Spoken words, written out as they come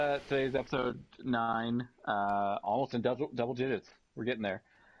today's episode 9, almost in double digits. We're getting there.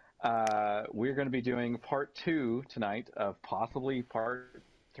 We're going to be doing part 2 tonight of possibly part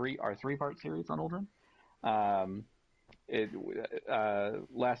 3, our 3-part series on Uldren. Um,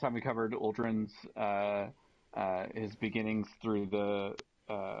 Last time we covered Uldren's his beginnings through the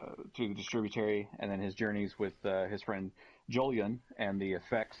distributary, and then his journeys with his friend Jolyon and the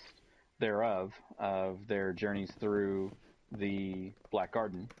effects thereof of their journeys through the Black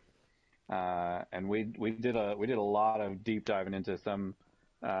Garden. And we did a lot of deep diving into some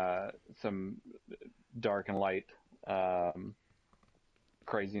dark and light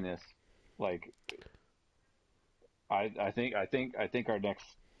craziness. Like I think our next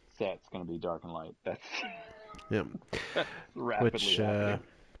set's going to be dark and light. That's Yeah. that's rapidly Which happening.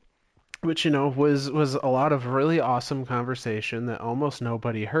 which was a lot of really awesome conversation that almost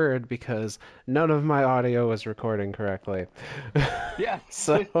nobody heard because none of my audio was recording correctly. Yes,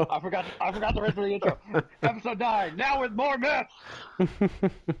 So I forgot the rest of the intro. Episode 9. Now with more myths.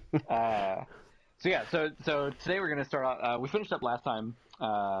 Uh, so today we're going to start out. We finished up last time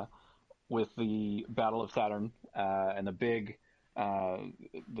with the Battle of Saturn and the big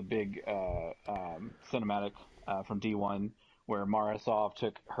cinematic from D1 where Mara Sov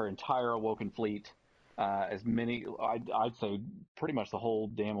took her entire Awoken fleet, as many I'd say pretty much the whole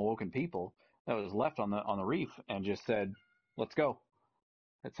damn Awoken people that was left on the reef, and just said, "Let's go,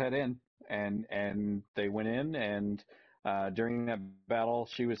 let's head in." And they went in, and during that battle,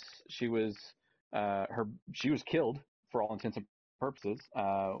 she was killed for all intents and purposes.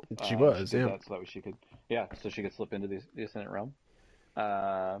 she She was, did yeah. that so that she could, yeah, so she could slip into the Ascendant realm.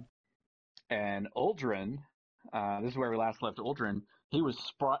 Uh, and Uldren, this is where we last left Uldren. He was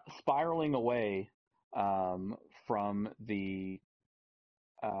spiraling away um, from the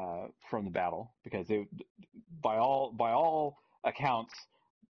from the battle because by all accounts,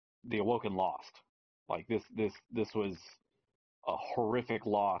 the Awoken lost. Like this was a horrific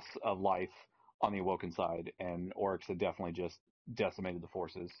loss of life on the Awoken side, and Oryx had definitely just decimated the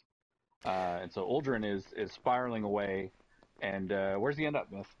forces. And so Uldren is spiraling away, and where's he end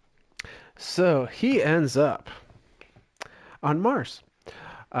up, Myth? So he ends up on Mars.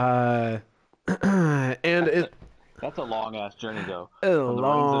 Uh, and That's a it that's a long ass journey though, a from the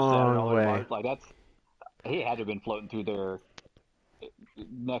rings of Saturn all long the way to way. Mars. Like that's he had to have been floating through there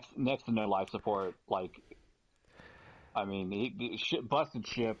next to no life support. Like I mean, busted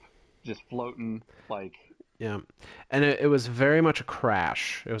ship, just floating. Like Yeah. And it was very much a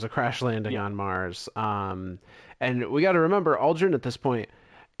crash. It was a crash landing yeah, on Mars. And we got to remember, Aldrin at this point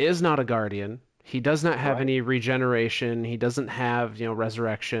is not a Guardian. He does not have right. any regeneration. He doesn't have,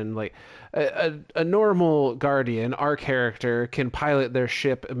 resurrection. Like a normal Guardian, our character can pilot their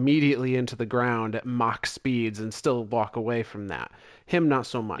ship immediately into the ground at Mach speeds and still walk away from that. Him, not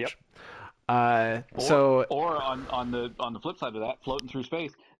so Yep. much. Or So or on the flip side of that, floating through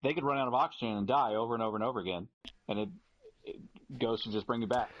space, they could run out of oxygen and die over and over and over again, and it goes to just bring you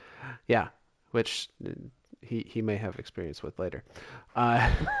back. yeah, which he may have experience with later. Uh,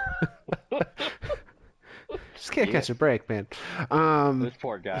 just can't catch Yes, a break, man. Um, this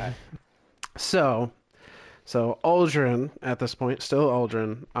poor guy. so Aldrin at this point, still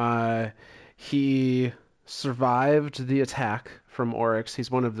Aldrin. He survived the attack from Oryx. He's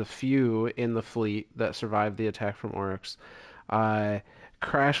one of the few in the fleet that survived the attack from Oryx. Uh,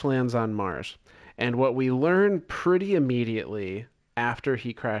 Crash lands on Mars, and what we learn pretty immediately after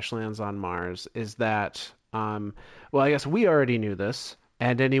he crash lands on Mars is that, well, I guess we already knew this,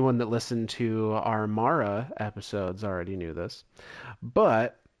 and anyone that listened to our Mara episodes already knew this,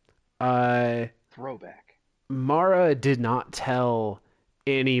 but uh, Throwback. Mara did not tell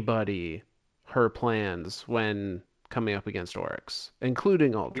anybody her plans when coming up against Oryx,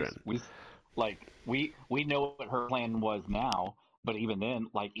 including We Aldrin. we we know what her plan was now, but even then,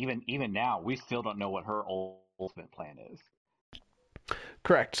 like even now, we still don't know what her ultimate plan is.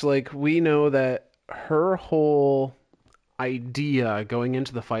 Correct. Like, we know that her whole idea going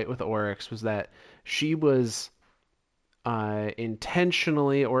into the fight with Oryx was that she was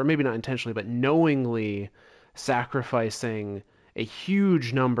intentionally, or maybe not intentionally, but knowingly sacrificing a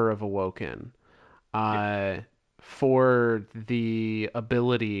huge number of Awoken Yep. uh, for the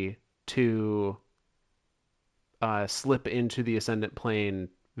ability to slip into the Ascendant Plane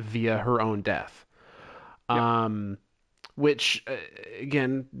via her own death. Yep. Um, which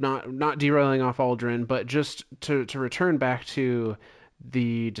again, not derailing off Aldrin, but just to return back to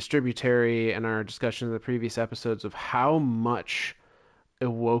the distributary and our discussion of the previous episodes of how much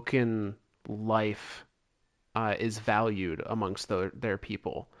awoken life is valued amongst their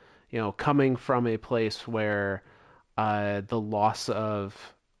people. Coming from a place where the loss of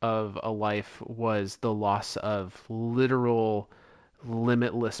of a life was the loss of literal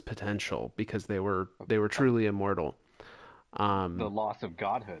limitless potential because they were Of truly immortal. the Um, loss of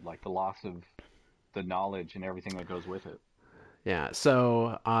godhood, like the loss of the knowledge and everything that goes with it. yeah.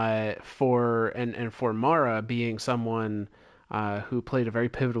 So for Mara being someone who played a very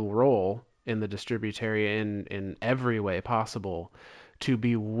pivotal role in the Distributary in every way possible, to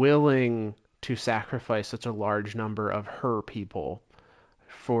be willing to sacrifice such a large number of her people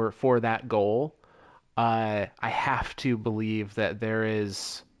for that goal, I have to believe that there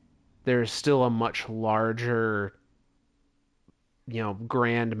is still a much larger,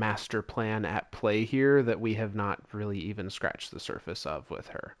 grand master plan at play here that we have not really even scratched the surface of with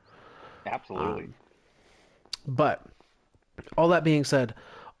her. Absolutely. Um, but all that being said,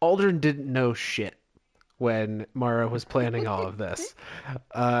 Aldrin didn't know shit when Mara was planning all of this.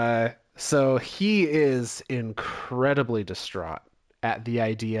 So he is incredibly distraught at the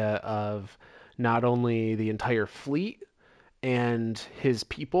idea of not only the entire fleet and his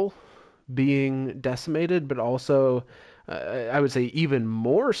people being decimated, but also, I would say, even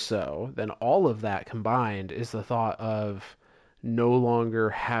more so than all of that combined, is the thought of no longer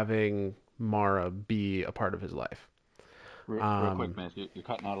having Mara be a part of his life. Real quick, Um, man, you're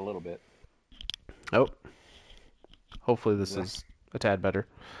cutting out a little bit. oh, hopefully Is this that, is a tad better.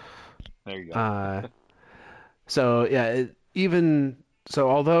 there you go. Uh, so yeah, even so,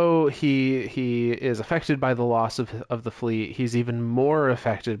 although he is affected by the loss of the fleet, he's even more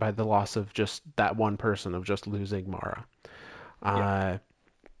affected by the loss of just that one person, of just losing Mara. Yeah. Uh,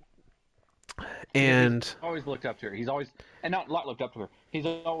 He's and always looked up to her. He's always, and not looked up to her. He's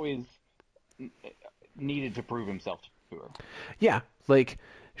always needed to prove himself to her. yeah, like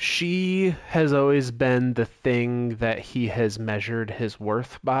she has always been the thing that he has measured his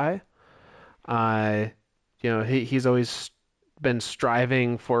worth by. Uh, he's always been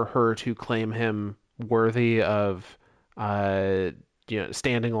striving for her to claim him worthy of, uh,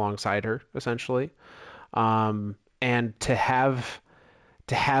 standing alongside her, essentially. And to have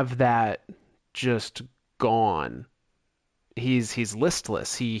that just gone, he's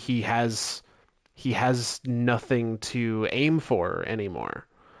listless. He has nothing to aim for anymore.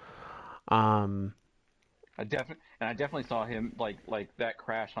 Um, I definitely saw him like that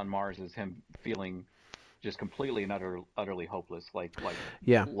crash on Mars as him feeling just completely and utterly hopeless. Like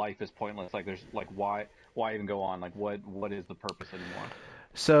yeah. life is pointless. Like there's like why even go on? Like what is the purpose anymore?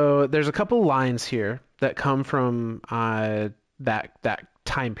 So there's a couple lines here that come from that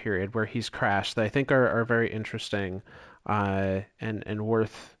time period where he's crashed that I think are very interesting, and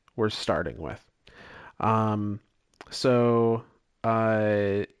worth starting with. Um, so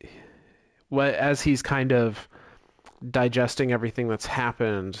uh, as he's kind of digesting everything that's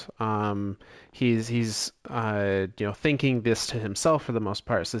happened, he's thinking this to himself for the most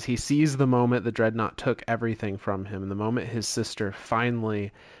part. Says he sees the moment the dreadnought took everything from him, and the moment his sister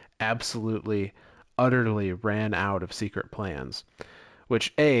finally, absolutely, utterly ran out of secret plans,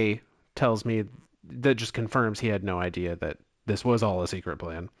 which tells me that just confirms he had no idea that this was all a secret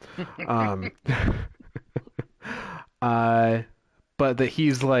plan. Um, uh, but that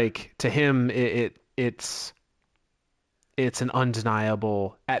he's like, to him, it's an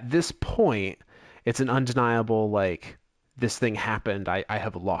undeniable, at this point, it's an undeniable, like, this thing happened. I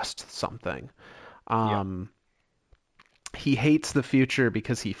have lost something. Yeah. Um, he hates the future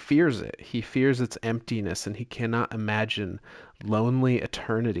because he fears it. He fears its emptiness, and he cannot imagine lonely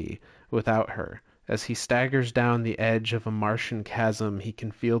eternity without her. As he staggers down the edge of a Martian chasm, he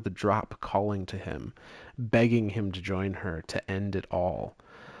can feel the drop calling to him, begging him to join her to end it all.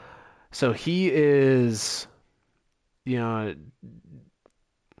 So you know,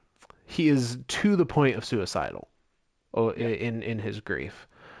 he is to the point of suicidal, Yeah. in his grief.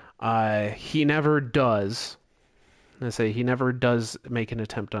 He never does. I say he never does make an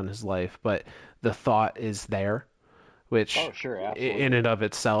attempt on his life, but the thought is there, which Oh, sure, in absolutely. and of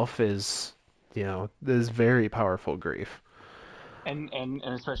itself is very powerful grief. And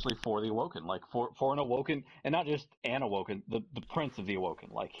especially for the awoken, like for an awoken, and not just an awoken, the prince of the awoken.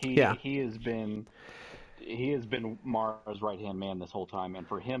 Like Yeah. he has been Mars' right hand man this whole time, and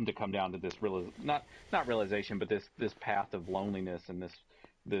for him to come down to this not realization, but this path of loneliness and this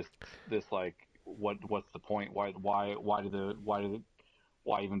this like what's the point? Why even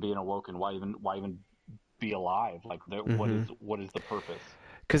be an awoken? Why even be alive? Like Hmm. what is the purpose?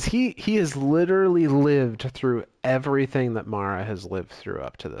 Because he has literally lived through everything that Mara has lived through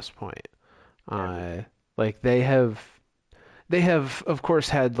up to this point. Uh, Everything. like they have of course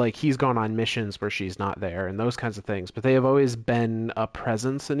had, like, he's gone on missions where she's not there and those kinds of things, but they have always been a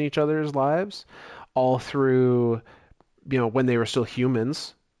presence in each other's lives all through, when they were still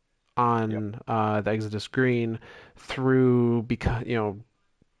humans, Yep. on the Exodus Green through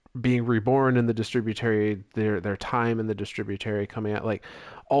being reborn in the distributary, their time in the distributary coming out. Like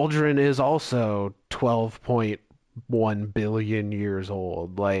Uldren is also 12.1 billion years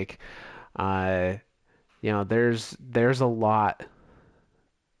old. Like uh there's a lot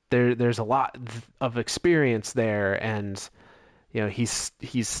there's a lot of experience there, and he's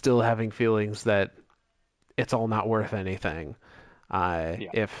still having feelings that it's all not worth anything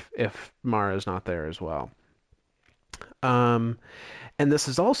Yeah. if Mara's not there as well. Um, and this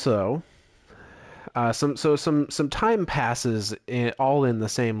is also some time passes all in the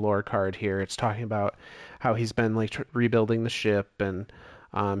same lore card here. It's talking about how he's been like rebuilding the ship, and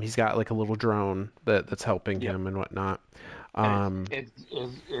he's got like a little drone that's helping Yep. him and whatnot. And Um,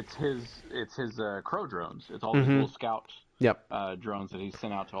 it's his crow drones. It's all these hmm little scout Yep. drones that he's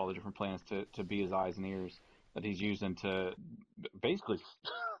sent out to all the different planets to be his eyes and ears that he's using to basically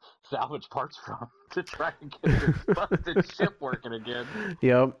salvage parts from to try and get this busted ship working again.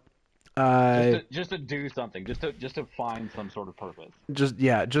 Yep. Uh, Just to do something, just to find some sort of purpose.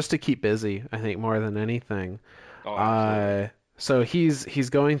 just to keep busy, I think more than anything. Oh, absolutely. Uh, so he's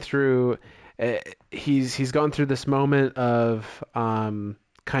going through uh, he's gone through this moment of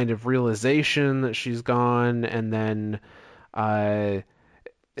kind of realization that she's gone, and then uh,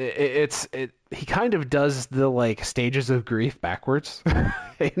 he kind of does the like stages of grief backwards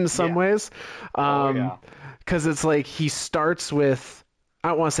in some Yeah. ways, Oh yeah. because it's like he starts with, I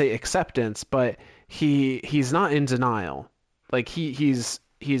don't want to say acceptance, but he's not in denial. Like he's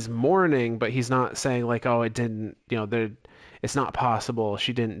mourning, but he's not saying like, oh, it didn't, it's not possible,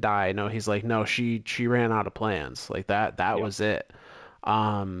 she didn't die. No, he's like, no, she ran out of plans. Like that Yep. was it.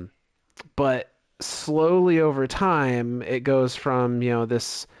 Um, but slowly over time, it goes from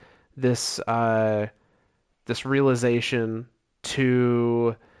this this realization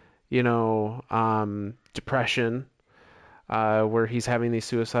to depression, where he's having these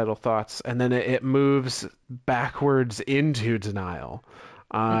suicidal thoughts, and then it moves backwards into denial,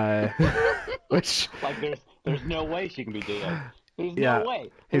 uh, which Like there's no way she can be dead. There's no yeah,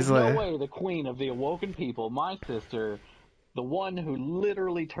 way. he's There's no like, way the queen of the awoken people, my sister, the one who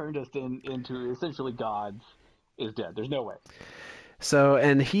literally turned us into essentially gods, is dead. There's no way. so,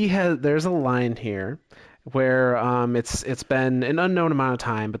 and there's a line here where it's been an unknown amount of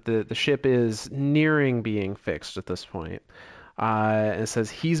time, but the ship is nearing being fixed at this point. And it says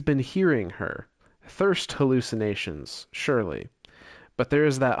he's been hearing her. Thirst hallucinations, surely. But there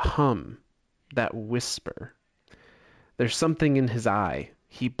is that hum, that whisper. There's something in his eye.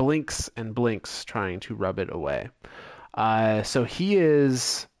 He blinks and blinks, trying to rub it away. So he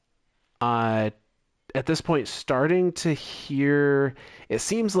is, uh, at this point, starting to hear. It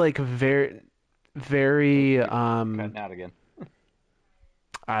seems like very, Oh, very. you're cutting out again.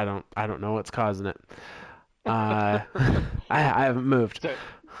 I don't know what's causing it. I haven't moved.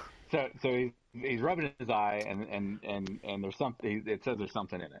 So so he's rubbing his eye and there's something. It says there's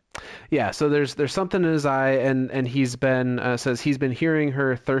something in it. Yeah, so there's something in his eye, and he's been says he's been hearing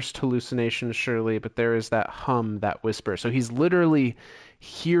her thirst hallucinations, surely, but there is that hum, that whisper. So he's literally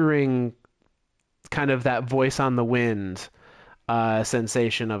hearing kind of that voice on the wind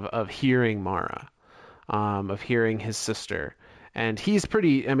sensation of hearing Mara, of hearing his sister. And he's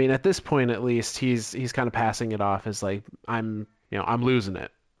pretty, I mean, at this point at least, he's kind of passing it off as like, I'm losing it,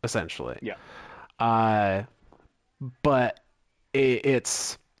 essentially. Yeah. Uh, but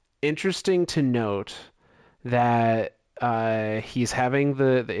it's interesting to note that he's having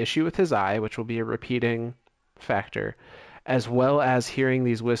the issue with his eye, which will be a repeating factor, as well as hearing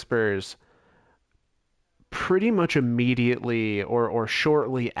these whispers pretty much immediately or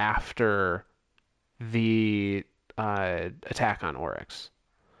shortly after the attack on Oryx.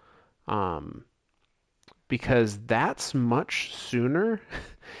 Um, because that's much sooner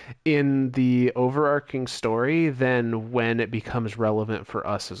in the overarching story than when it becomes relevant for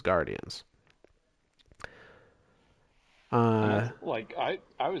us as Guardians. And Uh, that's like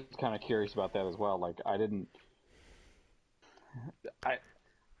I was kind of curious about that as well. Like I didn't I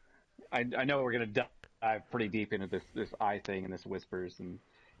I know we're gonna dive pretty deep into this eye thing and this whispers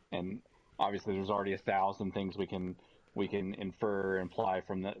and obviously there's already 1,000 things we can infer imply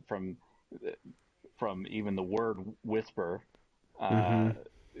from from even the word whisper. Uh,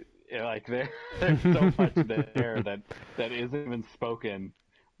 mm-hmm. like there's so much there that isn't even spoken,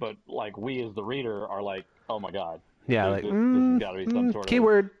 but like we as the reader are like, oh my god, Yeah, like this has got to be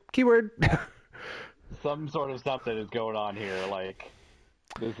keyword. some sort of something is going on here. Like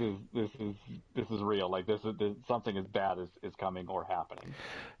this is real. Like this something as bad is coming or happening.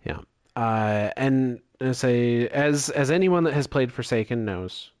 Yeah. And I say, as anyone that has played Forsaken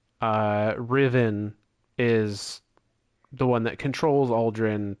knows, Riven is the one that controls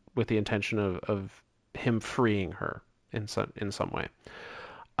Uldren with the intention of him freeing her in some way.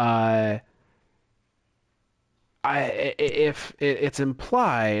 Uh, if it's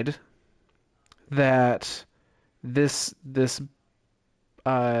implied that this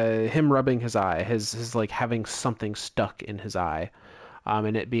him rubbing his eye, his like having something stuck in his eye,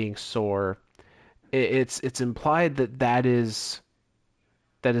 and it being sore, it's implied that that is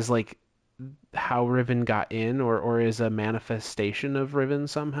like how Riven got in, or is a manifestation of Riven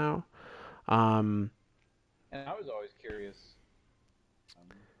somehow. Um, And I was always curious um,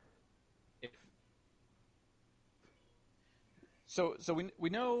 if we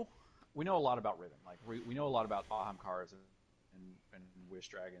know a lot about Riven. Like we know a lot about Ahamkars and Wish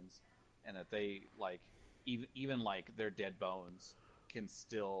Dragons, and that they like even like their dead bones can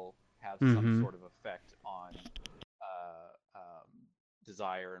still have some hmm sort of effect on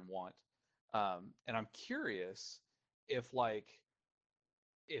desire and want. And I'm curious if like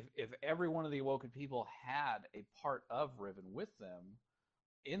if every one of the awoken people had a part of Riven with them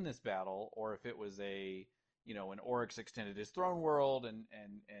in this battle, or if it was a when Oryx extended his throne world and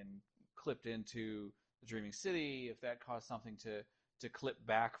clipped into the Dreaming City, if that caused something to clip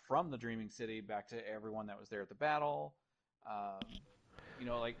back from the Dreaming City back to everyone that was there at the battle. Um,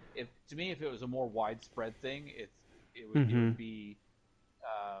 like if to me, if it was a more widespread thing, it would hmm be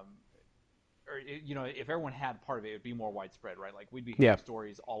um, or if everyone had part of it, it would be more widespread, right? Like we'd be Yeah. hearing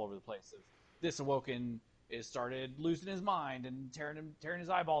stories all over the place of this awoken is started losing his mind and tearing his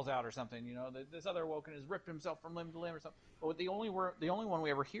eyeballs out or something. This other awoken has ripped himself from limb to limb or something. But the only one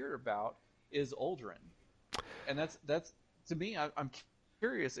we ever hear about is Uldren, and that's to me. I'm curious if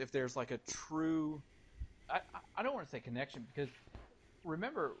there's like a true. I don't want to say connection because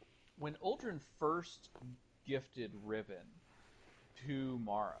remember when Uldren first gifted Riven to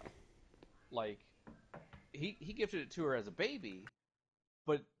Mara, like he gifted it to her as a baby,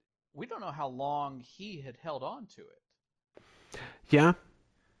 but we don't know how long he had held on to it. Yeah.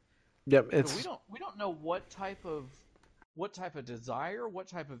 Yep. So we It's don't know what type of desire, what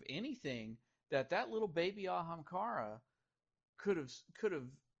type of anything that little baby Ahamkara could have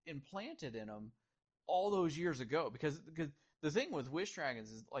implanted in him all those years ago. Because the thing with wish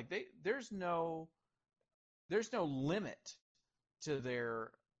dragons is like there's no limit to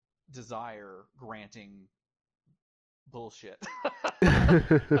their desire granting bullshit.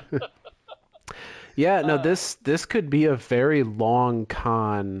 yeah. No. uh, This could be a very long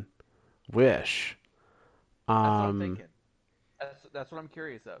con wish. that's what I'm Um. thinking. That's what I'm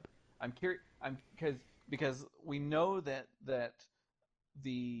curious of. I'm curious. I'm because we know that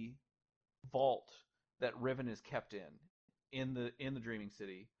the vault that Riven is kept in the Dreaming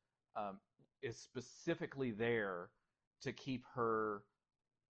City um, is specifically there to keep her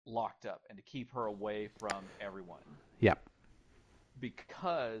locked up and to keep her away from everyone Yep.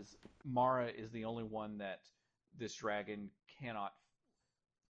 because Mara is the only one that this dragon cannot,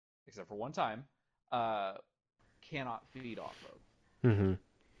 except for one time, uh, cannot feed off of. hmm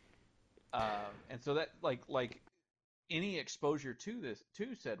And so that like any exposure to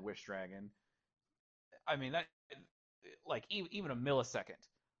said wish dragon, I mean that like even a millisecond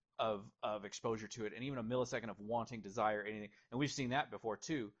of exposure to it, and even a millisecond of wanting, desire, anything, and we've seen that before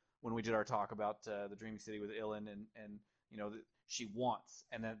too when we did our talk about the Dreaming City with Ilan, and she wants,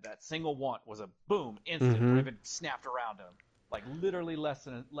 and then that single want was a boom, instant hmm rivet snapped around him, like literally less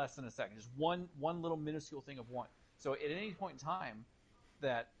than a second, just one little minuscule thing of want. So at any point in time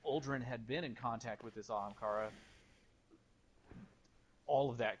that Uldren had been in contact with this Ahamkara, all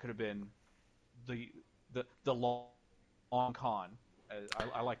of that could have been the the long con.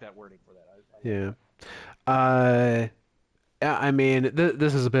 I like that wording for that. I like Yeah. that. Uh. Yeah, I mean,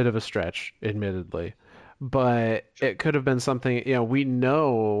 this is a bit of a stretch, admittedly, but Sure. it could have been something, we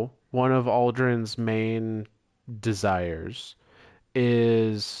know one of Aldrin's main desires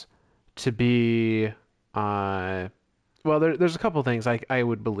is to be, uh, well, there's a couple things I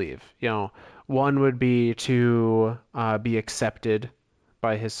would believe. One would be to be accepted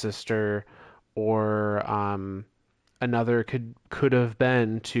by his sister, or another could have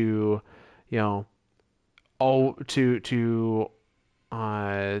been to, you know, all to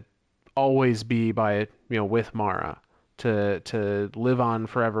uh, always be with Mara, to live on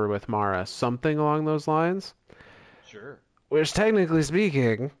forever with Mara, something along those lines. Sure. Which, technically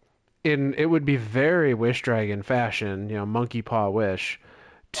speaking, in it would be very Wish Dragon fashion, monkey paw wish,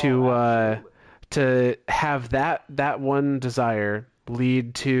 Oh, to absolutely. have that one desire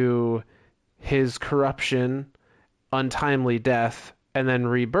lead to his corruption, untimely death, and then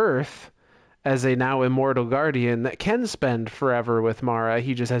rebirth as a now immortal guardian that can spend forever with Mara.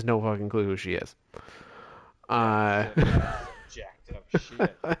 He just has no fucking clue who she is. Yeah, Uh, that is some jacked up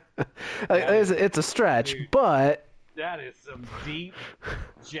shit. That it's, is, it's a stretch, dude. but That is some deep,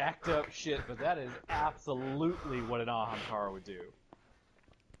 jacked up shit. But that is absolutely what an Ahamkara would do.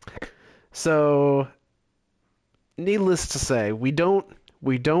 so needless to say, we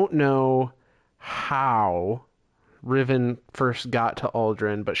don't know how Riven first got to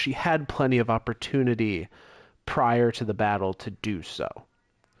Uldren, but she had plenty of opportunity prior to the battle to do so.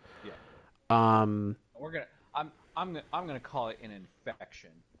 Yeah. Um, We're gonna. I'm gonna call it an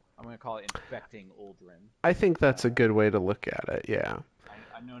infection. I'm gonna call it infecting Uldren. I think that's a Uh, good way to look at it. Yeah.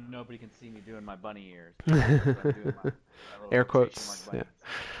 I know nobody can see me doing my bunny ears, but that's what I'm doing. My little Air quotation mark quotes. Yeah. bunnies.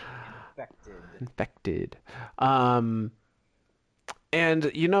 Infected. Infected. Um, and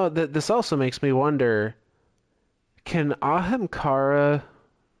that this also makes me wonder: can Ahamkara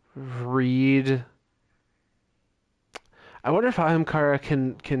read? I wonder if Ahamkara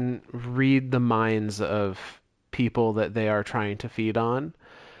can read the minds of people that they are trying to feed on.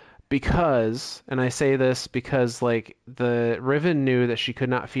 Because, and I say this because like the Riven knew that she could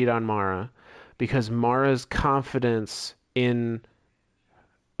not feed on Mara, because Mara's confidence in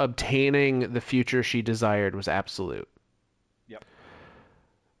obtaining the future she desired was absolute. Yep.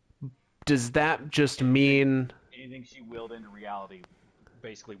 Does that just Anything, mean, anything she willed into reality,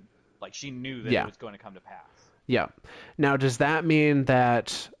 basically, like she knew that it yeah, was going to come to pass. yeah. Now, does that mean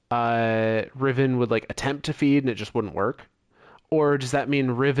that Riven would like attempt to feed and it just wouldn't work? Or does that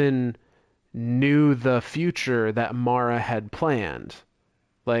mean Riven knew the future that Mara had planned?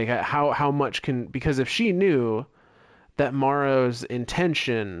 Like how much can, because if she knew that Mara's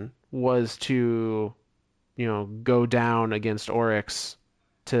intention was to, go down against Oryx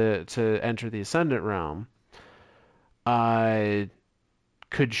to enter the Ascendant Realm, uh,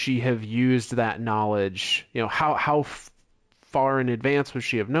 could she have used that knowledge? How far in advance would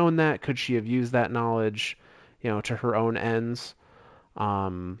she have known that? Could she have used that knowledge, to her own ends?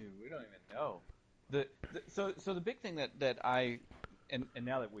 Um, Dude, we don't even know. So the big thing that I and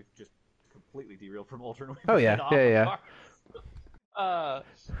now that we've just completely derailed from Ultron, oh we've hit yeah, yeah, off yeah. cars. Uh,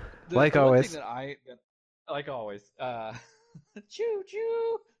 Like the one thing always. that like always, choo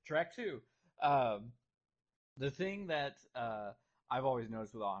choo track two. Um, the thing that I've always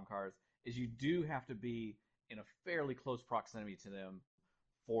noticed with Autumn cars is you do have to be in a fairly close proximity to them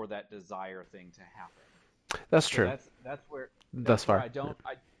for that desire thing to happen. That's So true. Thus that's where far. I don't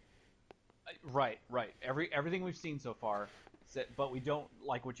I right everything we've seen so far, but we don't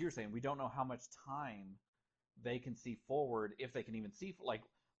like what you're saying. We don't know how much time they can see forward if they can even see like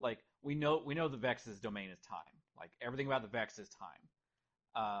we know the Vex's domain is time. Like everything about the Vex is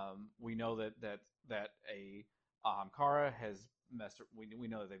time. We know that a Kara has messed. We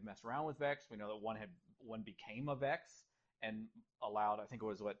know that they've messed around with Vex. We know that one became a Vex and allowed, I think it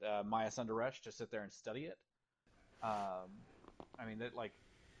was what Maya Sundaresh to sit there and study it. Um, I mean that like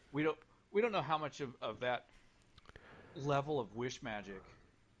we don't we don't know how much of that level of wish magic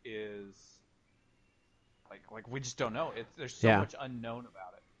is like we just don't know. There's so Yeah, much unknown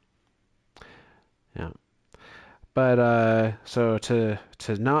about it. yeah. But so to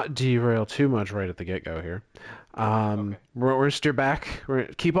not derail too much right at the get go here, Okay. we're gonna steer back. We're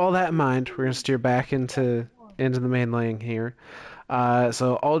gonna keep all that in mind. We're gonna steer back into the main lane here.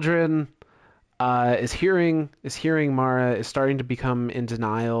 So Aldrin is hearing Mara is starting to become in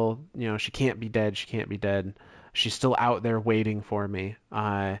denial. She can't be dead. She can't be dead. She's still out there waiting for me.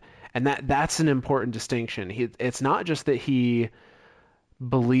 And that's an important distinction. It's not just that he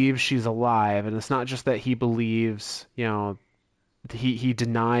believes she's alive, and it's not just that he believes, he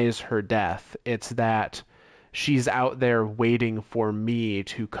denies her death. It's that she's out there waiting for me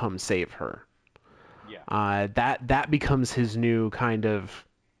to come save her. Yeah. That becomes his new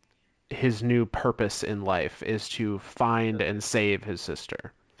purpose in life is to find Does and it save his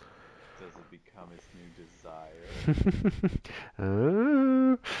sister. does it become his new desire?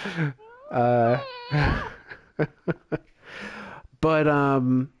 Uh, uh, but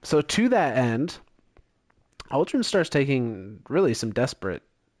so to that end, Aldrin starts taking really some desperate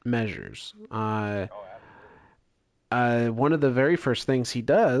measures. Oh, absolutely. One of the very first things he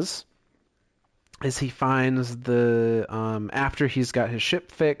does is he finds after he's got his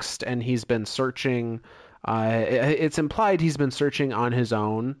ship fixed and he's been searching. It's implied he's been searching on his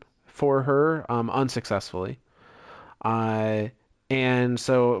own for her, unsuccessfully. Uh, and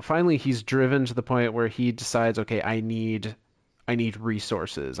so finally he's driven to the point where he decides, okay, I need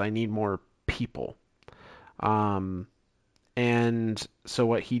resources. I need more people. Um, and so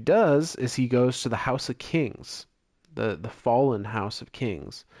what he does is he goes to the House of Kings, the fallen House of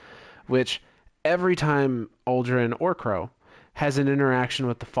Kings, which every time Uldren or Crow has an interaction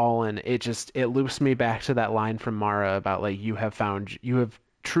with the Fallen, it loops me back to that line from Mara about like you have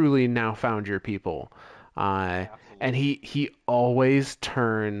truly now found your people, uh, and Absolutely. he always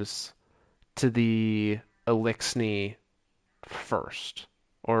turns to the Elixni first,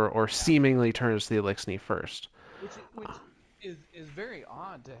 or Yeah. seemingly turns to the Elixni first. Which is very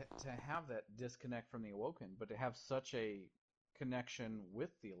odd to have that disconnect from the Awoken, but to have such a connection with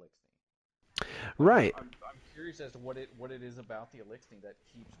the Elixir. Like Right. I'm curious as to what it is about the Elixir that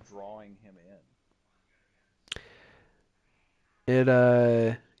keeps drawing him in.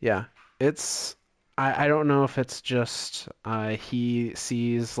 It yeah. It's I don't know if it's just he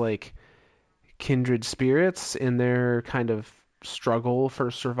sees like kindred spirits in their kind of struggle for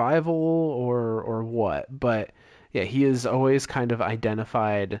survival or what, but yeah, he is always kind of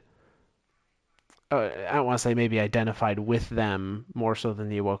identified I don't want to say maybe identified with them more so than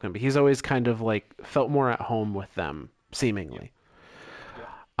the Awoken, but he's always kind of like felt more at home with them, Yep. seemingly.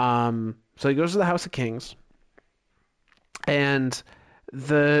 Yep. So he goes to the House of Kings, and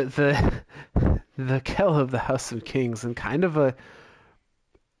the Kell of the House of Kings, in kind of a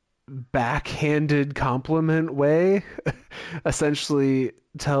backhanded compliment way, essentially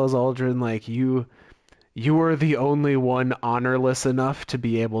tells Aldrin like you are the only one honorless enough to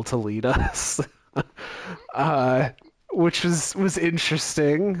be able to lead us. uh, which was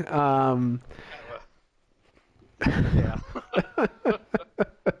interesting. Kind of yeah.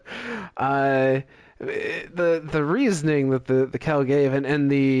 Uh, the reasoning that the Kel gave, and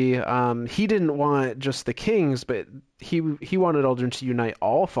the he didn't want just the kings, but he wanted Aldrin to unite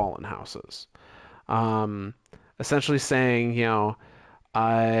all fallen houses. Um, Essentially saying,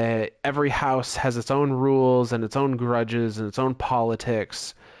 every house has its own rules and its own grudges and its own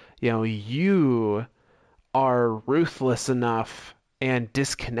politics. You are ruthless enough and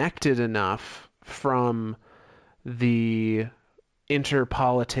disconnected enough from the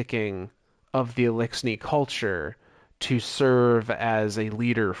interpoliticking of the Elixni culture to serve as a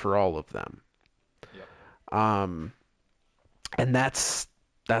leader for all of them. Yep. Um, and that's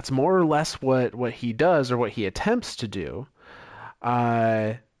more or less what he does or what he attempts to do.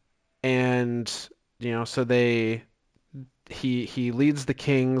 Uh, and so he leads the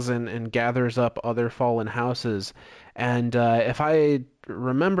kings and gathers up other fallen houses. And if I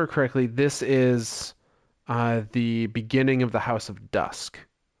remember correctly, this is the beginning of the House of Dusk.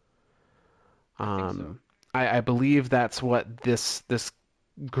 I think so. Um, I believe that's what this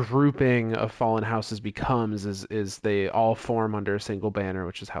grouping of fallen houses becomes is they all form under a single banner,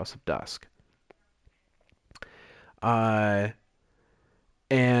 which is House of Dusk. Uh,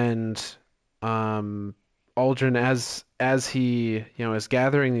 and Aldrin, as he is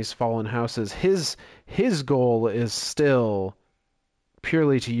gathering these fallen houses, his goal is still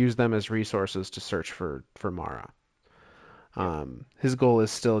purely to use them as resources to search for Mara. Yep. His goal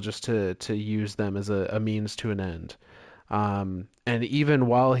is still just to use them as a means to an end. And even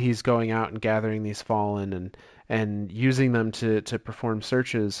while he's going out and gathering these fallen and using them to perform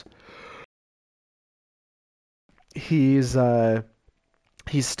searches, he's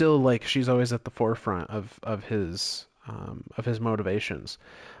he's still like she's always at the forefront of his motivations.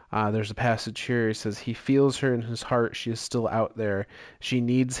 There's a passage here. He says he feels her in his heart. She is still out there. She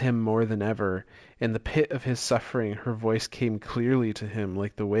needs him more than ever. In the pit of his suffering, her voice came clearly to him,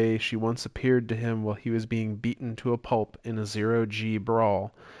 like the way she once appeared to him while he was being beaten to a pulp in a zero-G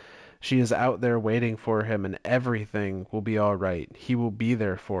brawl. She is out there waiting for him, and everything will be all right. He will be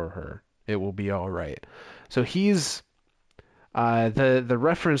there for her. It will be all right. So he's the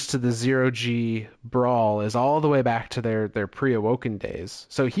reference to the zero-G brawl is all the way back to their pre-awoken days.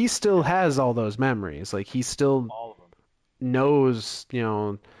 So he still has all those memories. Like he still All of them. knows,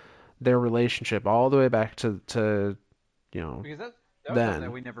 their relationship all the way back to Because that was something that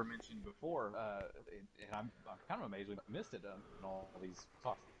then. we never mentioned before, and I'm kind of amazed we missed it in all these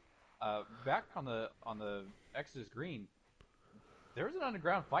talks. Back on the Exodus Green, there was an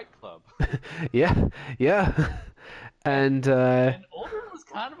underground fight club, Yeah, yeah, and and and Uldren was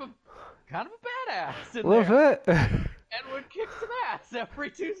kind of a badass a in little there, bit. and would kick some ass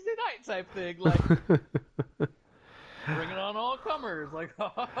every Tuesday night type thing, like bringing on all comers, like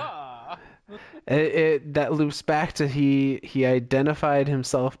ha ha ha. It that loops back to he identified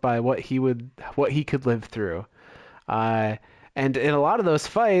himself by what he could live through. Uh, and in a lot of those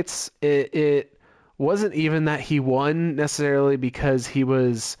fights, it wasn't even that he won necessarily because he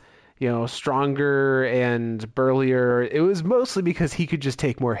was, stronger and burlier. It was mostly because he could just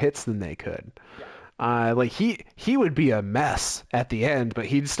take more hits than they could. Yeah, Like he would be a mess at the end, but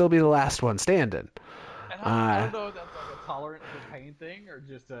he'd still be the last one standing. and I Uh, don't know if that's like a tolerant for pain thing, or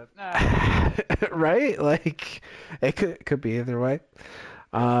just a nah, I'm good. Right? Like it could be either way.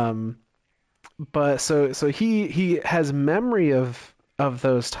 Yeah. Um, but so he has memory of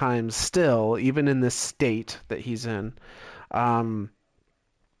those times still, even in this state that he's in. Um,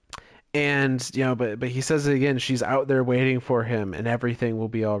 and but he says it again. She's out there waiting for him, and everything will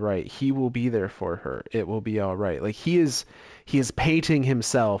be all right. He will be there for her. It will be all right. Like he is painting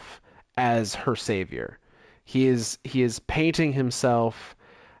himself as her savior. He is painting himself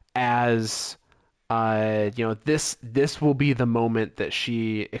as this will be the moment that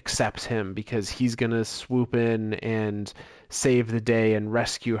she accepts him because he's gonna swoop in and save the day and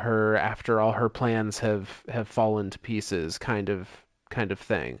rescue her after all her plans have fallen to pieces, kind of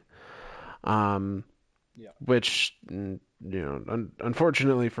thing. Um, Yeah. which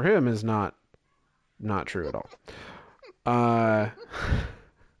unfortunately for him is not true at all. Uh,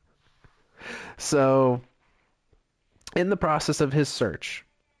 so in the process of his search,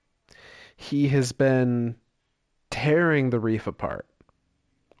 he has been tearing the reef apart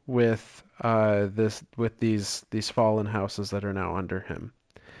with these fallen houses that are now under him.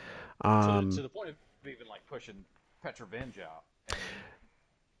 To Um, the point of even like pushing Petrovenge out, and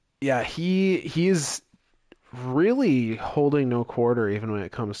yeah, he's really holding no quarter even when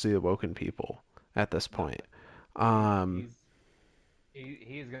it comes to the Awoken people at this no, point. he Um, he's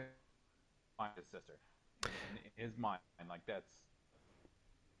he's gonna find his sister in his mind. Like that's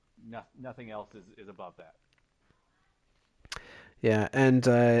nothing else is above that. yeah,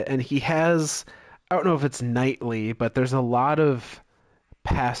 and he has, I don't know if it's nightly, but there's a lot of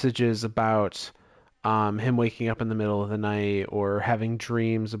passages about him waking up in the middle of the night or having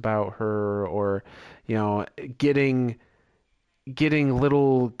dreams about her or you know getting getting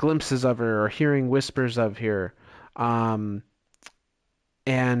little glimpses of her or hearing whispers of her. Um,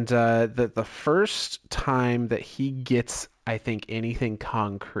 and the first time that he gets, I think, anything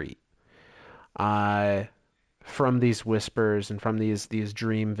concrete uh, from these whispers and from these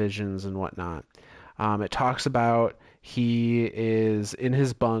dream visions and whatnot, it talks about he is in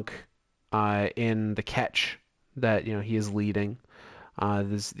his bunk in the catch that he is leading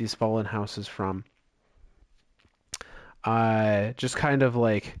these fallen houses from. Just kind of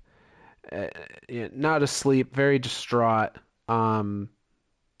like uh, not asleep, very distraught. Um,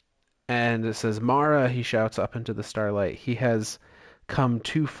 and it says, Mara, he shouts up into the starlight. He has come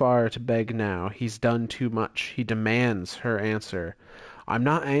too far to beg now. He's done too much. He demands her answer. I'm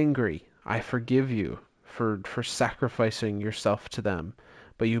not angry. I forgive you for sacrificing yourself to them.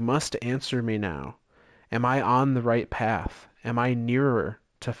 But you must answer me now. Am I on the right path? Am I nearer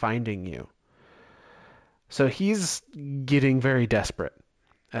to finding you? So he's getting very desperate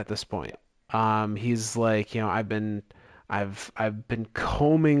at this point. Yeah. He's like, I've been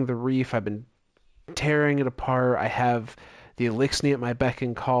combing the reef. I've been tearing it apart. I have the Elixni at my beck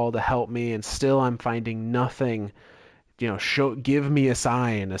and call to help me, and still I'm finding nothing. Give me a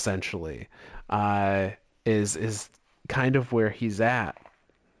sign. Essentially, uh, is kind of where he's at.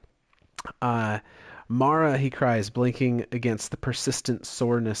 Uh, Mara, he cries, blinking against the persistent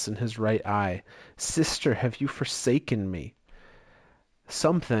soreness in his right eye. Sister, have you forsaken me?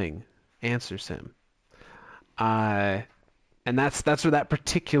 Something answers him. Uh, and that's where that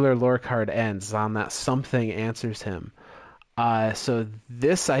particular lore card ends, on that something answers him. So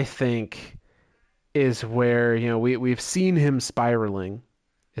this, I think, is where we've seen him spiraling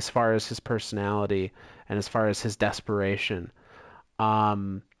as far as his personality and as far as his desperation.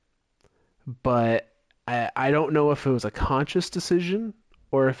 Um, but I don't know if it was a conscious decision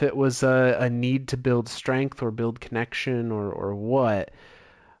or if it was a need to build strength or build connection or what.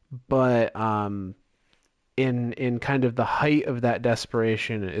 But in kind of the height of that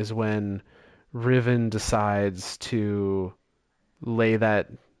desperation is when Riven decides to lay that,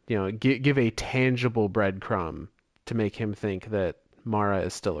 give a tangible breadcrumb to make him think that Mara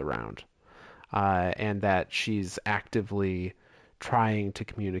is still around, and that she's actively trying to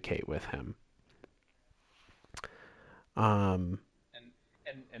communicate with him. Um,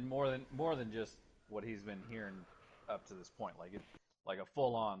 And more than just what he's been hearing up to this point, like it like a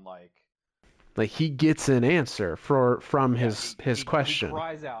full on like like he gets an answer from yeah, his he question.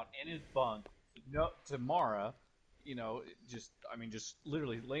 cries out in his bunk no to Mara, just I mean just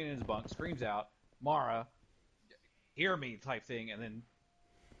literally laying in his bunk, screams out, Mara, hear me type thing, and then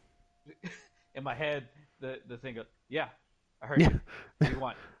in my head the thing goes, yeah, I heard Yeah, you. What do you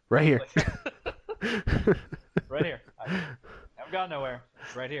want? right here. Like right here. I haven't gone nowhere.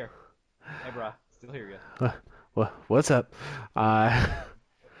 It's right here. Hey, bro, still hear you. What's up? Uh,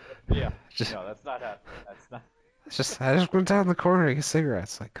 Yeah. just No, that's not happening. That's not. I just went down the corner to get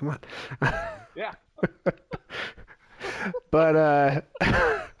cigarettes. Like, come on. Yeah. But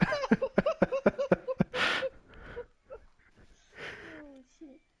Oh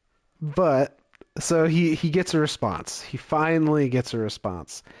shit. but so he gets a response. He finally gets a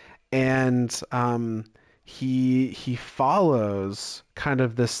response, and he follows kind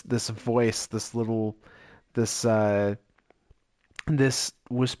of this voice, this this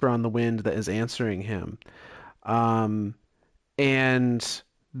whisper on the wind that is answering him. Um, and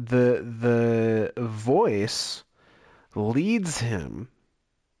the voice leads him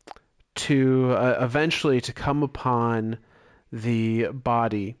to eventually to come upon the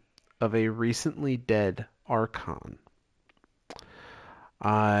body of a recently dead archon.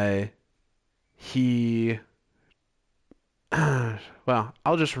 Uh, he well,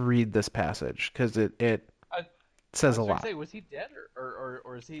 I'll just read this passage because it I, I says a was going to lot. say, was he dead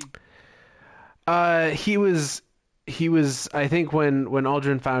or is he He was I think when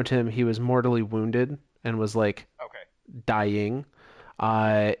Uldren found him, he was mortally wounded and was like okay? dying.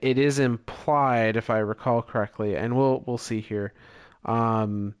 It is implied, if I recall correctly, and we'll see here,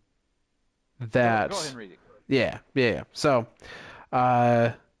 um, Go ahead that and read it. Go yeah, yeah, yeah.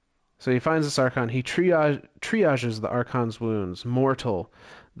 Uh, so he finds this Archon. He triages the Archon's wounds. Mortal.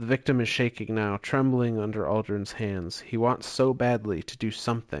 The victim is shaking now, trembling under Aldrin's hands. He wants so badly to do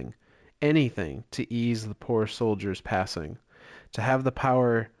something, anything, to ease the poor soldier's passing. To have the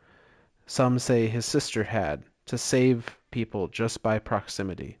power some say his sister had, to save people just by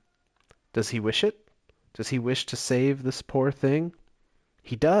proximity. Does he wish it? Does he wish to save this poor thing?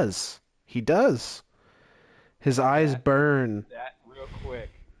 He does. He does. His eyes that burn. that real quick.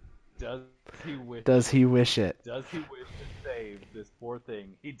 Does he wish Does it? he wish it? Does he wish to save this poor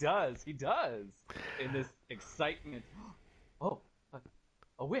thing? He does. He does. In this excitement. Oh,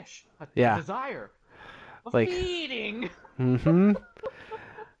 a wish, a Yeah. desire, a Like, feeding. mm-hmm.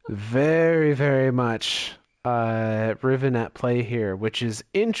 Very, very much Riven at play here, which is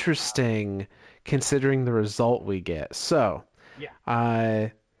interesting considering the result we get. So, Yeah. uh,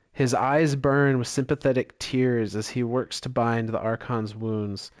 his eyes burn with sympathetic tears as he works to bind the Archon's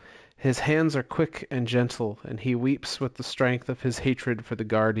wounds. His hands are quick and gentle, and he weeps with the strength of his hatred for the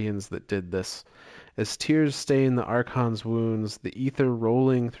guardians that did this. As tears stain the Archon's wounds, the ether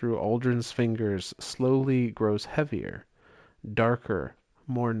rolling through Uldren's fingers slowly grows heavier, darker,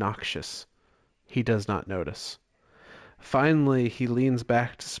 more noxious. He does not notice. Finally, he leans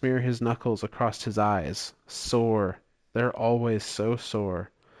back to smear his knuckles across his eyes. Sore. They're always so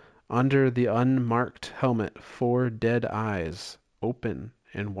sore. Under the unmarked helmet, four dead eyes, open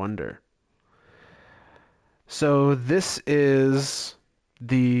in wonder. So this is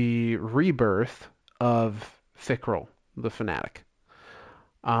the rebirth of Fikrul, the fanatic.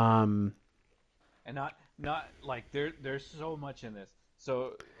 Um, And not like there's so much in this.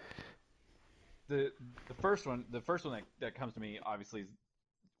 So the the first one that comes to me obviously is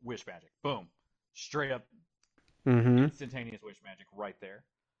wish magic. Boom. Straight up mhm. instantaneous wish magic right there.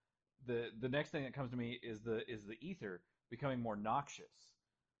 The next thing that comes to me is the ether becoming more noxious.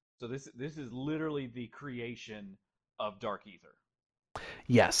 So this is literally the creation of dark ether.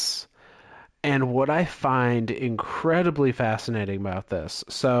 Yes. And what I find incredibly fascinating about this,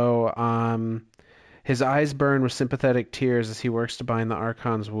 so his eyes burn with sympathetic tears as he works to bind the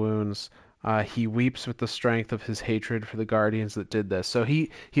Archon's wounds. He weeps with the strength of his hatred for the guardians that did this. So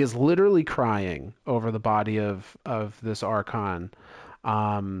he is literally crying over the body of this Archon,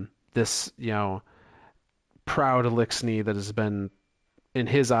 this proud Elixni that has been in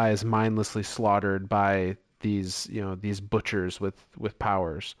his eyes mindlessly slaughtered by these butchers with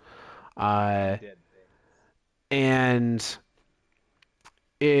powers. Uh, Undead things. and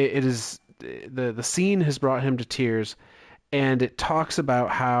it is the scene has brought him to tears, and it talks about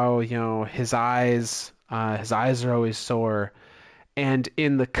how his eyes are always sore, and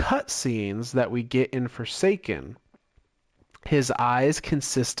in the cut scenes that we get in Forsaken, his eyes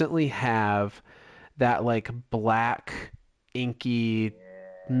consistently have that like black inky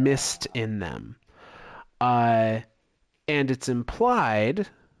mist Yeah. in them. uh and it's implied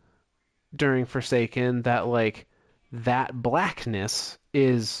during Forsaken that like that blackness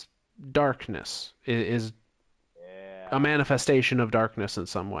is darkness, is a Yeah. manifestation of darkness in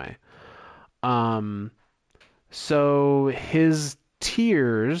some way. Um, so his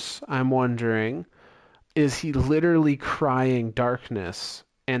tears, I'm wondering, is he literally crying darkness,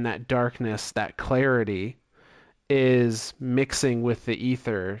 and that darkness, that clarity, is mixing with the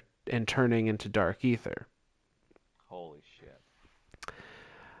ether and turning into dark ether? Holy shit.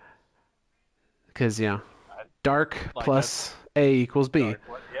 Because I, dark like that's plus A equals B. dark.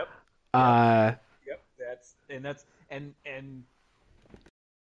 What? Yep. Yep. Uh, Yep. That's and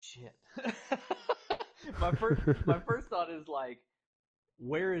shit. my first thought is like,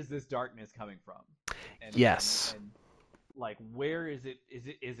 where is this darkness coming from? Yes. And like, where is it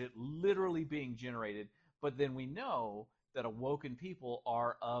literally being generated? But then we know that awoken people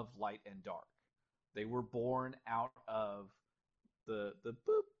are of light and dark. They were born out of the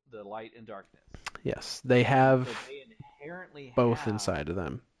light and darkness. Yes. They And have so they inherently both have inside of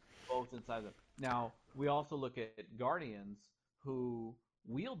them. both inside them. Now, we also look at guardians who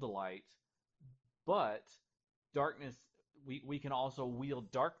wield the light, but darkness, we can also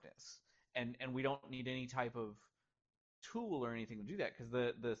wield darkness. And we don't need any type of tool or anything to do that, because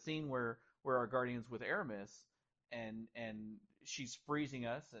the scene where our guardians with Aramis, and she's freezing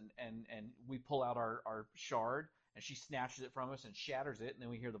us, and we pull out our shard, and she snatches it from us and shatters it, and then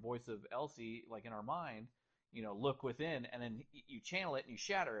we hear the voice of Elsie, like, in our mind, look within, and then you channel it and you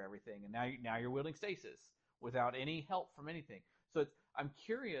shatter everything, and now you're wielding stasis without any help from anything. So I'm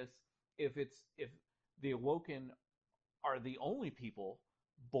curious if the awoken are the only people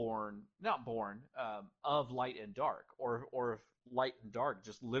born, not born, of light and dark, or if light and dark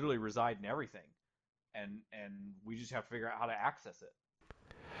just literally reside in everything, and we just have to figure out how to access it.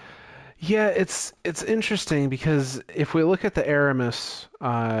 Yeah, it's interesting because if we look at the Aramis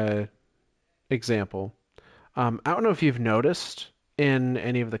example, I don't know if you've noticed in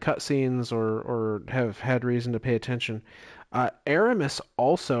any of the cutscenes or have had reason to pay attention. Aramis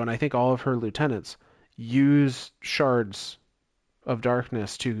also, and I think all of her lieutenants, use shards of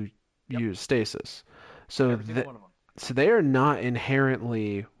darkness to Yep, use stasis. So every single one of them. so they are not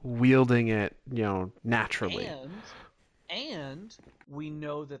inherently wielding it, naturally. And we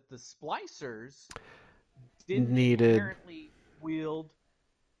know that the splicers didn't Needed. inherently wield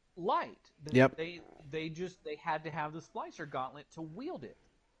light. Yep. They had to have the splicer gauntlet to wield it,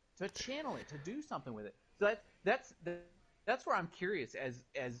 to channel it, to do something with it. So that's where I'm curious, as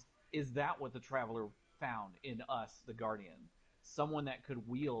is that what the traveler found in us, the guardian, someone that could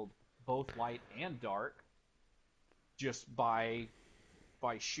wield both light and dark, just by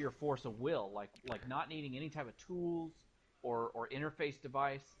sheer force of will, like not needing any type of tools or interface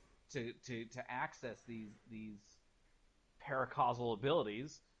device to access these paracausal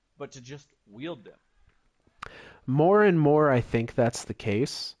abilities, but to just wield them. More and more, I think that's the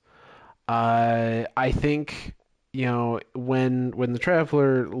case. I think, when the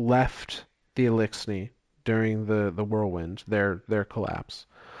Traveler left the Elixni during the whirlwind, their collapse,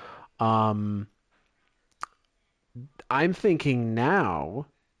 um, I'm thinking now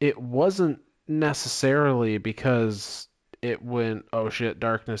it wasn't necessarily because it went, oh shit,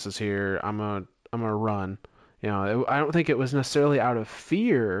 darkness is here. I'm gonna run. I don't think it was necessarily out of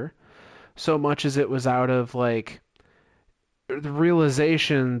fear so much as it was out of like the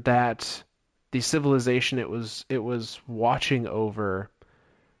realization that the civilization it was watching over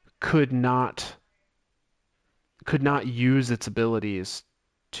could not could not use its abilities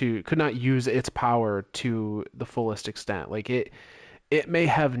could not use its power to the fullest extent. Like it may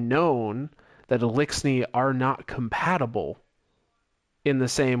have known that Elixni are not compatible in the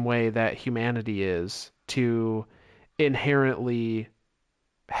same way that humanity is to inherently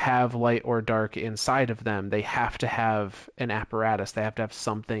have light or dark inside of them. They have to have an apparatus. They have to have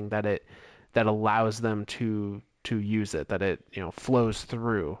something that allows them to use it, that it flows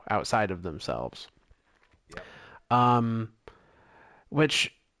through outside of themselves. Yep. Um,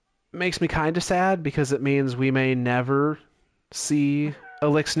 which makes me kind of sad because it means we may never see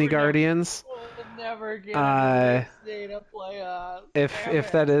Elixni Guardians. We'll never get an Uh, Elixir to play us. Damn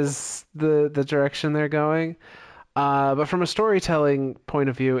if that it. is the direction they're going. But from a storytelling point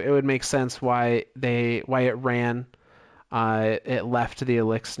of view, it would make sense why it ran. It left the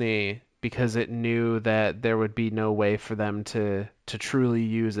Elixni because it knew that there would be no way for them to truly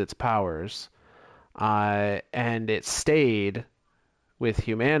use its powers. And it stayed with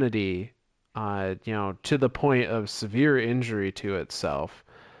humanity, to the point of severe injury to itself,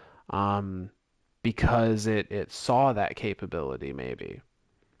 um, because it saw that capability maybe.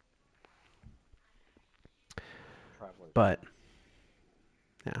 Travelers. But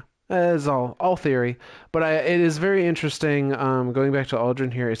yeah, that is all theory. But it is very interesting. Going back to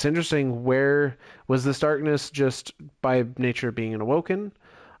Uldren here, it's interesting, where was this darkness just by nature of being an awoken?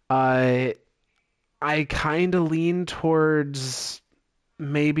 I I kind of lean towards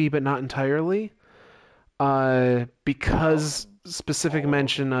maybe, but not entirely. Well, Because specific all awoken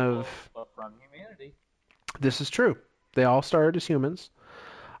mention of people are from humanity. this is true. They all started as humans.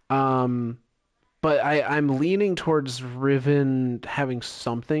 Um, but I'm leaning towards Riven having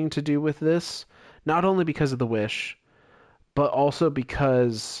something to do with this, not only because of the wish, but also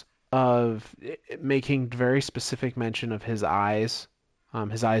because of making very specific mention of his eyes,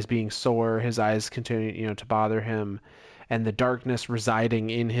 his eyes being sore, his eyes continuing, to bother him, and the darkness residing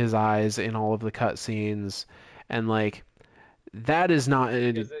in his eyes in all of the cutscenes, and like that is not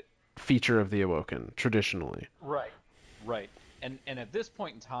a Because it feature of the Awoken traditionally. right, right, and at this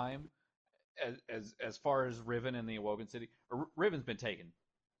point in time, as far as Riven and the Awoken City, Riven's been taken.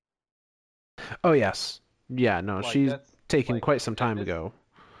 Oh yes, yeah, no, Like she's that's taken like quite some at time this. ago.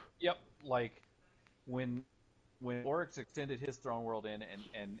 Yep, like when Oryx extended his throne world in,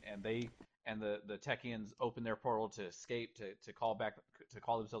 and they and the Techians opened their portal to escape to call back to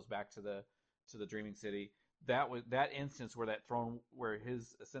call themselves back to the Dreaming City. That was that instance where that throne where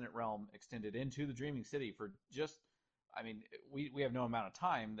his ascendant realm extended into the Dreaming City for just. I mean, we have no amount of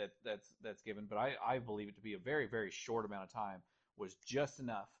time that's given, but I believe it to be a very, very short amount of time was just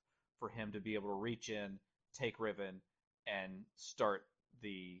enough for him to be able to reach in, take Riven, and start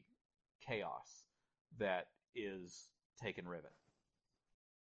the chaos that is taken Riven.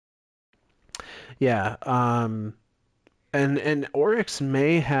 Yeah, and Oryx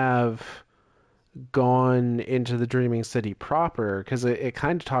may have gone into the Dreaming City proper because it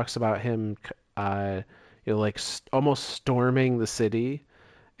kind of talks about him, like almost storming the city,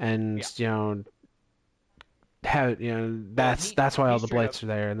 and Yeah. Well, that's why he all the straight up. blights are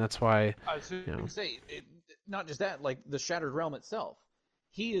there, and that's why I was you going know to say, not just that, like the Shattered Realm itself.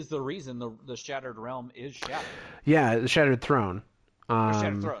 He is the reason the Shattered Realm is shattered. yeah, the Shattered Throne. Or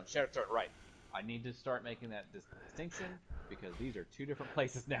Shattered Um, Throne. Shattered Throne. Right. I need to start making that distinction because these are two different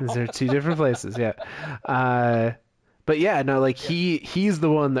places these now. are two different places, yeah. Uh, but yeah, no, like Yeah. he's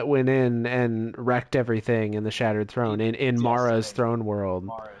the one that went in and wrecked everything in the Shattered Throne He in Mara's decimated throne world.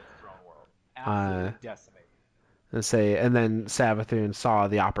 Mara's throne world. Uh, Absolutely decimated. and then Savathun saw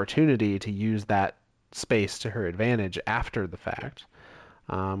the opportunity to use that space to her advantage after the Yep. fact,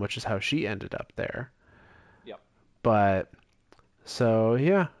 which is how she ended up there. Yep. But so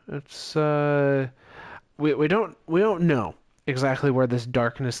yeah, it's we don't know exactly where this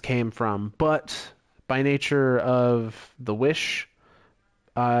darkness came from, but by nature of the wish,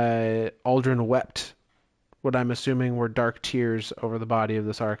 Uldren wept what I'm assuming were dark tears over the body of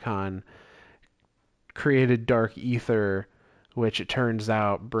this Archon, created dark ether, which it turns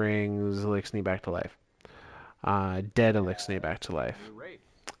out brings Elixni back to life. Dead Elixni back to A life new race.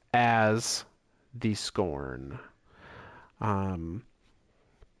 as the Scorn. Um,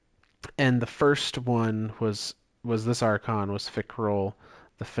 and the first one was this Archon, was Fikrul,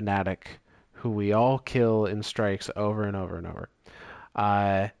 the Fanatic, who we all kill in strikes over and over and over.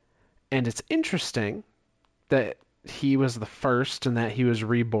 Uh, and it's interesting that he was the first and that he was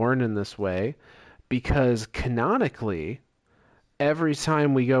reborn in this way because canonically, every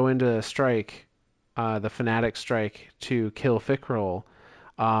time we go into a strike, the Fanatic strike to kill Fikrul,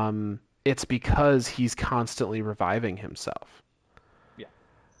 it's because he's constantly reviving himself. Yeah.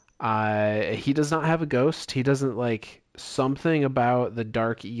 He does not have a ghost. He doesn't like something about the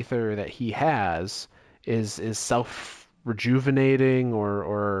dark ether that he has is self rejuvenating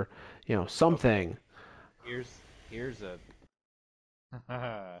or Okay. something. Here's a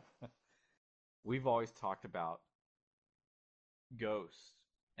we've always talked about ghosts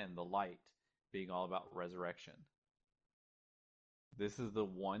and the light being all about resurrection. This is the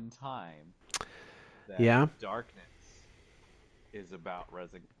one time that Yeah. darkness is about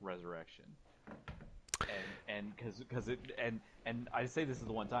resurrection. And because it and I say this is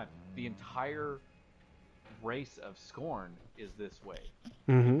the one time. The entire race of Scorn is this way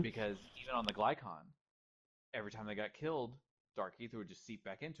hmm because even on the Glycon, every time they got killed, Dark Ether would just seep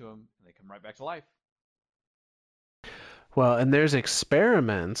back into them and they come right back to life. Well, and there's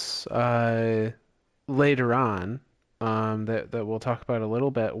experiments later on that we'll talk about a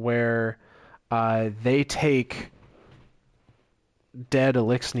little bit where they take dead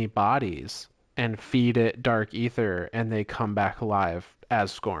Elixni bodies and feed it dark ether, and they come back alive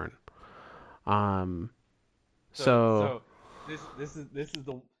as Scorn. Um, so So this is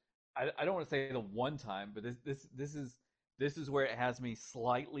the I don't want to say the one time, but this is where it has me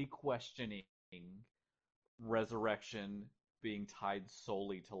slightly questioning resurrection being tied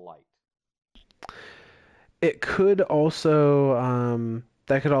solely to light. it could also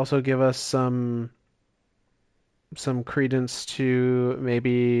that could also give us some credence to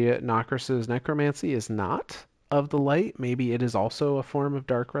maybe Nokris's necromancy is not of the light. Maybe it is also a form of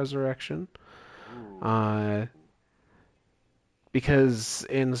dark resurrection. Uh, Ooh. because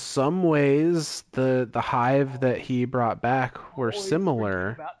in some ways the hive that he brought back were Always forget similar.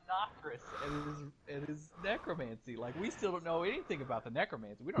 about Nokris and and his necromancy. Like we still don't know anything about the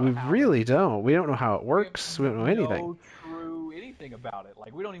necromancy. We don't We know how many. really don't. We don't know how it We have works. We don't know anything. no true anything about it.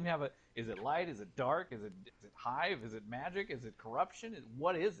 Like we don't even have a. Is it light? Is it dark? Is it hive? Is it magic? Is it corruption?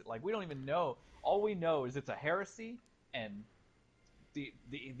 What is it? Like we don't even know. All we know is it's a heresy, and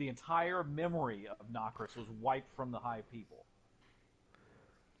the entire memory of Nokris was wiped from the Hive people.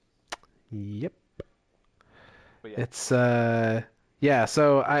 Yep. But yeah, It's yeah,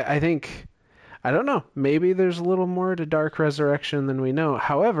 so I think I don't know. Maybe there's a little more to Dark Resurrection than we know.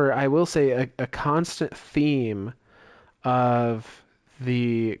 However, I will say a constant theme of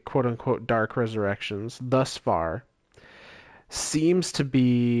the quote unquote Dark Resurrections thus far seems to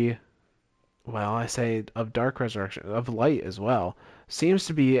be, well, I say of Dark Resurrection, of Light as well, seems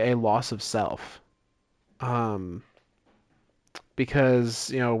to be a loss of self. Um, because,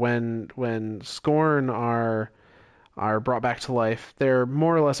 when Scorn are brought back to life, they're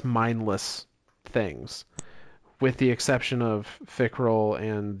more or less mindless things, with the exception of Fickrell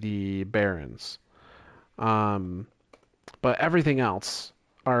and the Barons. Um, but everything else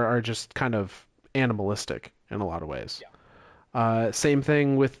are just kind of animalistic in a lot of ways. yeah, Same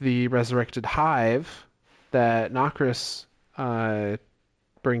thing with the resurrected hive that Nokris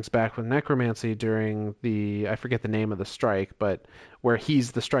brings back with necromancy during I forget the name of the strike, but where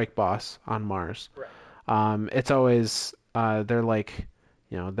he's the strike boss on Mars. correct. It's always they're like,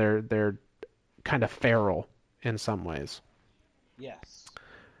 they're kind of feral in some ways. Yes,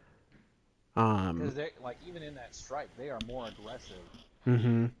 Um, because they like even in that strike, they are more aggressive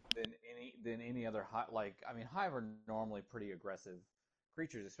hmm than any other hive. Like I mean, hive are normally pretty aggressive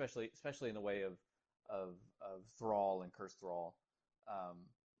creatures, especially in the way of thrall and curse thrall. Um,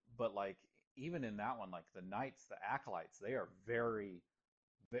 but like even in that one, like the knights, the acolytes, they are very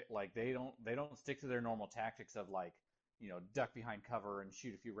like they don't stick to their normal tactics of like duck behind cover and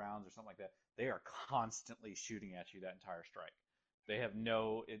shoot a few rounds or something like that. They are constantly shooting at you that entire strike. They have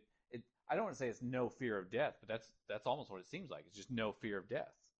no it. I don't want to say it's no fear of death, but that's almost what it seems like. It's just no fear of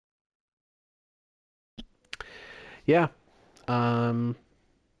death. yeah. Um,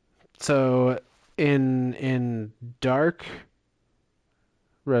 so in Dark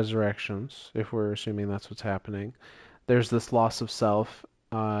Resurrections, if we're assuming that's what's happening, there's this loss of self.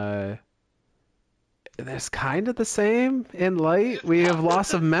 There's kind of the same in Light. We have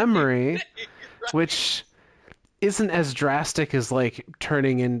loss of memory, which isn't as drastic as like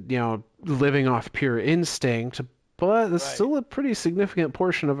turning in, living off pure instinct, but it's Right. still a pretty significant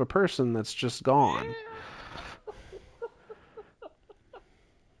portion of a person that's just gone. Yeah.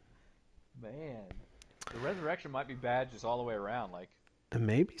 Man, the resurrection might be bad just all the way around. Like And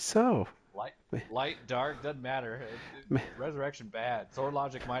maybe so. light, light, dark doesn't matter. Resurrection bad. Sword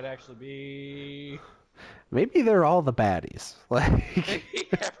logic might actually be. Maybe they're all the baddies. Like, Maybe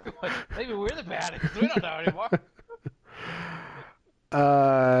everyone. Maybe we're the baddest. We don't know anymore.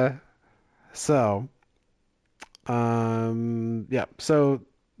 uh, so, yeah. So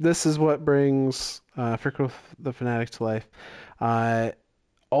this is what brings Fickle the Fanatic to life. Uh,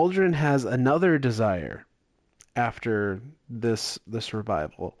 Uldren has another desire after this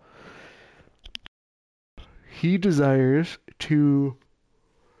revival. He desires to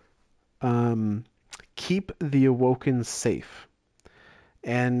um, keep the Awoken safe.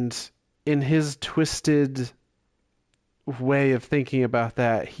 And in his twisted way of thinking about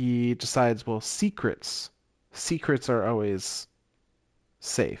that, he decides, well, secrets are always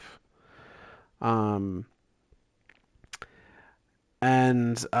safe. Um,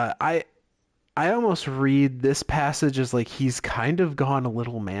 and I almost read this passage as like he's kind of gone a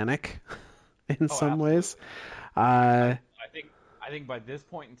little manic in Oh, some ways. absolutely. Uh, I think by this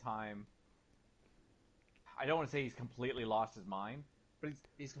point in time, I don't want to say he's completely lost his mind, but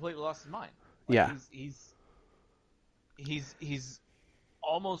he's completely lost his mind. Like yeah, he's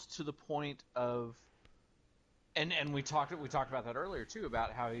almost to the point of and we talked about that earlier too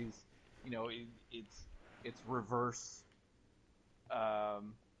about how he's it's reverse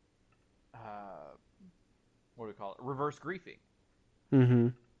um uh what do we call it, reverse griefing. hmm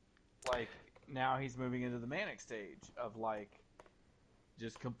Like now he's moving into the manic stage of like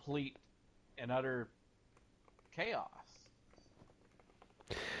just complete and utter chaos.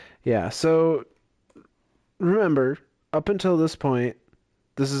 yeah. So remember, up until this point,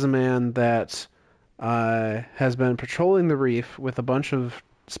 this is a man that has been patrolling the reef with a bunch of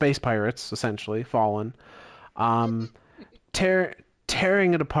space pirates, essentially, fallen, um, tear,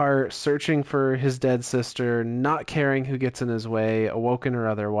 tearing it apart, searching for his dead sister, not caring who gets in his way, awoken or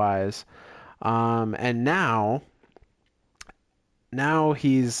otherwise. And now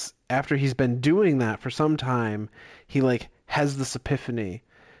after he's been doing that for some time, he like has this epiphany.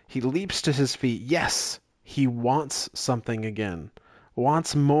 He leaps to his feet. Yes, he wants something again.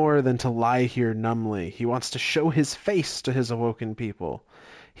 Wants more than to lie here numbly. He wants to show his face to his awoken people.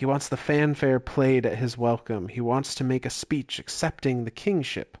 He wants the fanfare played at his welcome. He wants to make a speech accepting the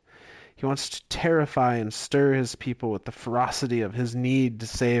kingship. He wants to terrify and stir his people with the ferocity of his need to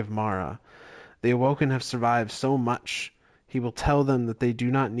save Mara. The awoken have survived so much. He will tell them that they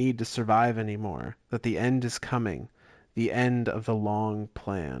do not need to survive anymore, that the end is coming, the end of the long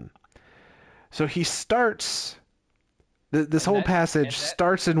plan. So he starts. This And whole that passage and that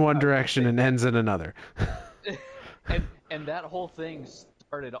starts in one I was gonna direction say and ends in another. and that whole thing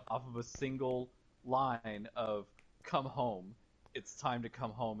started off of a single line of "Come home. It's time to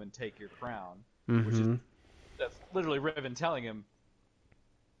come home and take your crown," which is Mm-hmm. that's literally Riven telling him,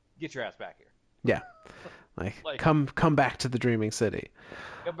 "Get your ass back here. Yeah, like Like, come back to the Dreaming City.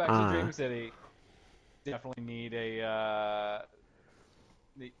 come back to the Uh, Dreaming City. Definitely need a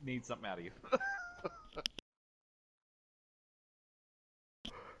need something out of you."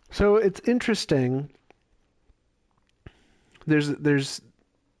 so it's interesting.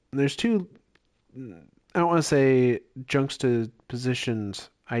 There's two. I don't want to say juxtapositioned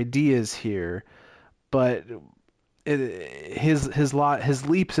ideas here, but his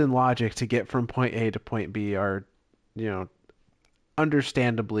leaps in logic to get from point A to point B are, you know,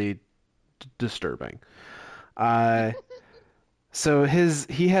 understandably disturbing. Uh, so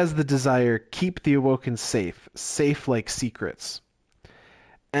he has the desire keep the awoken safe like secrets,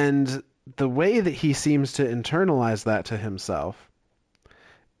 and the way that he seems to internalize that to himself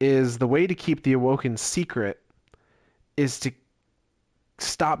is the way to keep the awoken secret is to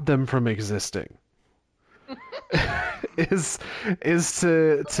stop them from existing. is is I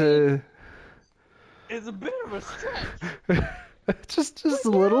mean, to it's a bit of a stretch. just But a yeah,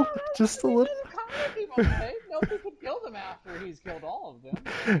 little, I just a mean, little, there's a kind of people say nobody could kill them after he's killed all of them.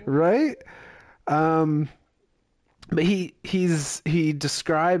 I mean, right? Um, but he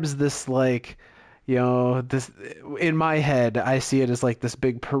describes this like, you know, this in my head I see it as like this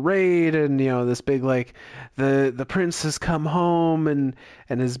big parade, and you know, this big like the prince has come home and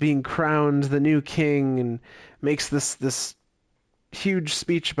is being crowned the new king, and makes this huge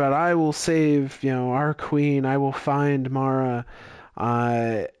speech about I will save, you know, our queen, I will find Mara,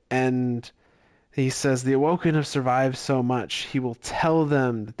 and he says the awoken have survived so much, he will tell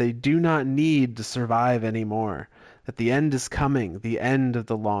them that they do not need to survive anymore, that the end is coming, the end of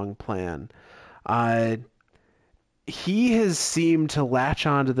the long plan. Uh, he has seemed to latch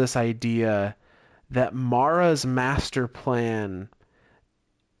onto this idea that Mara's master plan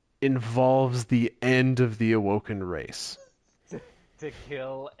involves the end of the awoken race. to, to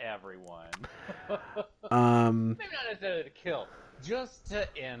kill everyone. Um, Maybe not necessarily to kill, just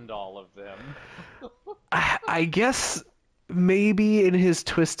to end all of them. I guess maybe in his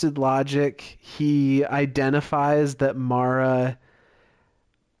twisted logic, he identifies that Mara,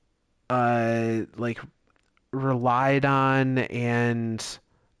 like relied on and,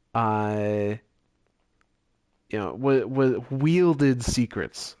 uh, you know, wielded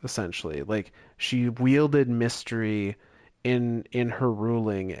secrets essentially. Like she wielded mystery in her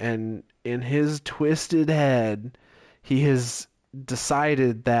ruling, and in his twisted head, he has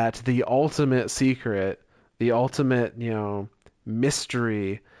decided that the ultimate secret, the ultimate, you know,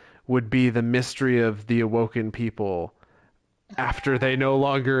 mystery would be the mystery of the awoken people after they no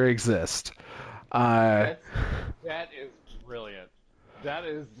longer exist. Uh, That's that is brilliant. That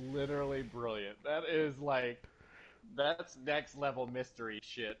is literally brilliant. That is like that's next level mystery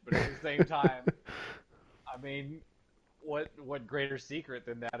shit. But at the same time, I mean, what greater secret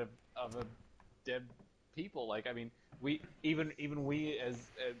than that of a dead people? Like, I mean, we even we as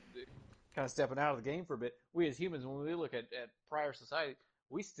kind of stepping out of the game for a bit. We as humans, when we look at prior society,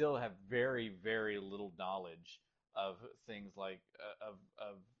 we still have very little knowledge of things like of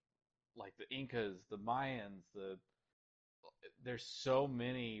like the Incas, the Mayans, there's so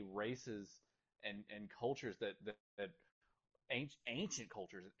many races and cultures that ancient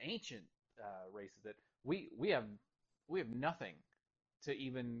cultures and ancient races that we have we have nothing to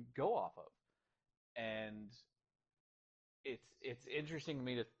even go off of, and it's interesting to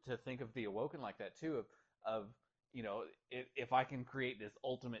me to think of the awoken like that too of you know if I can create this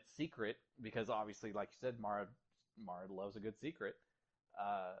ultimate secret because obviously like you said Mara loves a good secret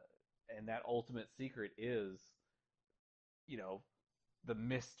uh, and that ultimate secret is you know the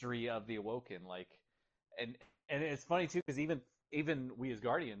mystery of the awoken like and and it's funny too because even we as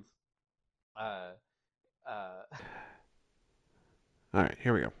guardians uh all right,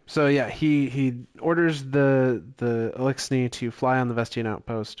 here we go. So yeah, he orders the Elixni to fly on the Vestian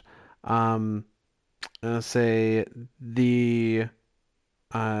outpost. Um, say the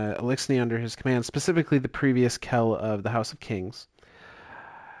Elixni under his command, specifically the previous Kell of the House of Kings.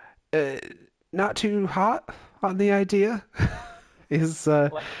 Uh, Not too hot on the idea. Is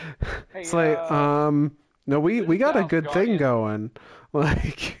Like, It's hey, like, no, we this got a Dallas good thing Guardian going.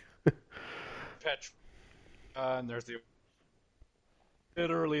 Like, Petr, and there's the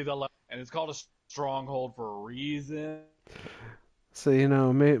literally the and it's called a stronghold for a reason. so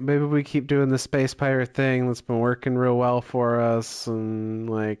maybe we keep doing the space pirate thing that's been working real well for us, and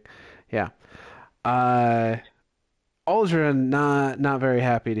like, yeah. Uh, Uldren not very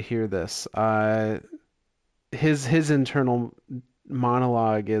happy to hear this. His internal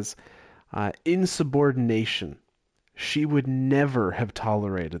monologue is insubordination. She would never have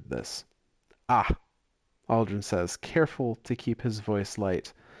tolerated this. Ah, Uldren says, careful to keep his voice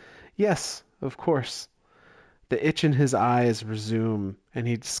light. Yes, of course. The itch in his eyes resume, and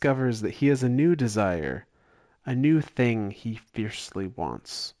he discovers that he has a new desire, a new thing he fiercely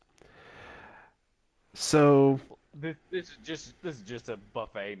wants. So, This is just a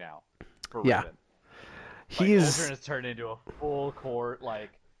buffet now for yeah, Riven. Like Uldren he's has turned into a full court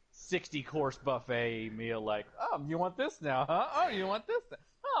 60-course buffet meal. Like, oh, you want this now, huh? Oh, you want this?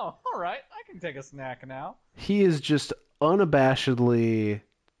 Oh, all right, I can take a snack now. he is just unabashedly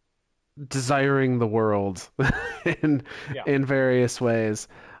desiring the world in Yeah. in various ways.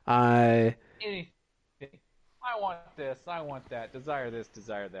 I Anything. I want this. I want that. Desire this.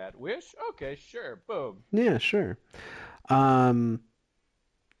 Desire that. Wish. Okay, sure. Boom. Yeah, sure. Um,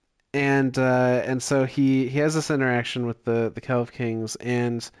 and so he has this interaction with the Kelv Kings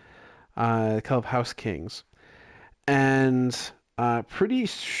and the Kelv House Kings, and pretty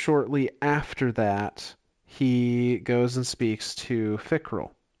shortly after that, he goes and speaks to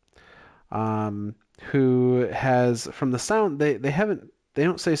Fickrell, who has, from the sound, they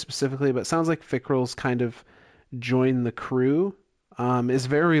don't say specifically, but it sounds like Fickrell's kind of joined the crew, is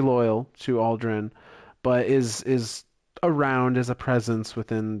very loyal to Uldren, but is around as a presence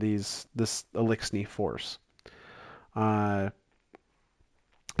within this Elixni force. Uh,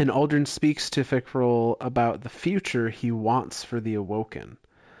 and Uldren speaks to Fickrell about the future he wants for the Awoken.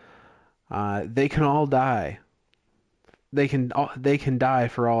 They can all die. They can die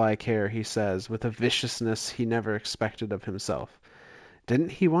for all I care, he says, with a viciousness he never expected of himself. Didn't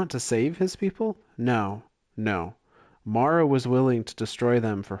he want to save his people? No, no. Mara was willing to destroy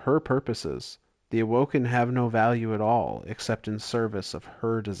them for her purposes. The Awoken have no value at all, except in service of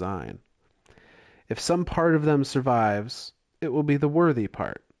her design. If some part of them survives, it will be the worthy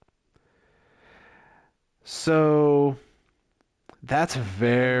part. So that's And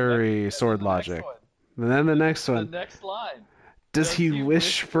very then sword the next logic. one. And then the next The one. next line. Does Does he he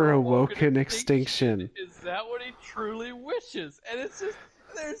wish wish for for awoken Awoken extinction? extinction? Is that what he truly wishes? And it's just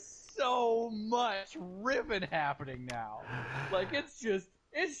there's so much Riven happening now. Like it's just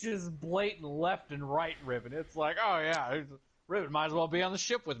blatant left and right Riven. It's like, oh yeah, Riven might as well be on the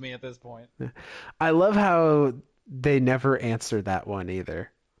ship with me at this point. I love how they never answer that one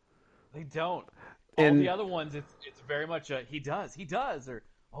either. They don't. All the And other ones, it's very much a he does, or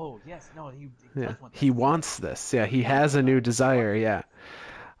oh yes, no, he yeah, does want this. he wants this. Yeah, he Wants has a it. new He wants desire. Yeah.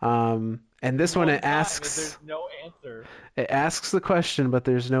 And this one one time, and there's no answer. it asks the question, but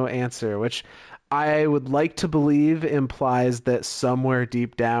there's no answer, which I would like to believe implies that somewhere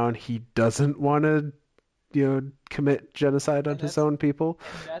deep down he doesn't want to, commit genocide on And his that's own people.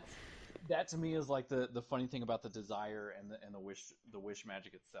 and that to me is like the funny thing about the desire and the wish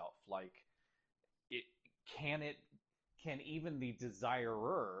magic itself. Like it can it can even the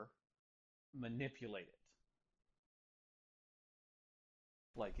desirer manipulate it?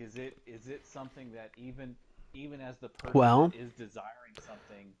 Like is it something that even as the person Well, that is desiring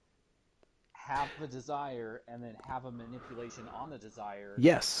something have the desire and then have a manipulation on the desire to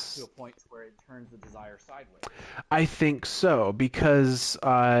yes, a point where it turns the desire sideways? I think so because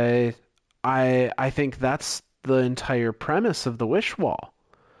I think that's the entire premise of the wish wall.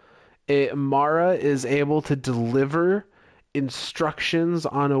 Mara is able to deliver instructions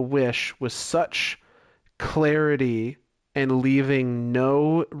on a wish with such clarity and leaving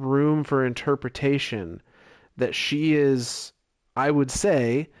no room for interpretation that she is, I would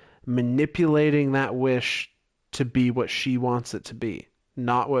say, manipulating that wish to be what she wants it to be,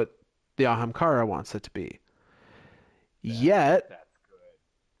 not what the Ahamkara wants it to be. Yet, That's good.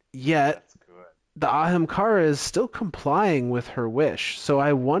 yet That's good. the Ahamkara is still complying with her wish. So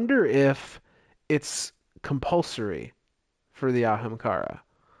I wonder if it's compulsory for the Ahamkara.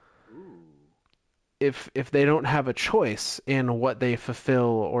 Ooh. If they don't have a choice in what they fulfill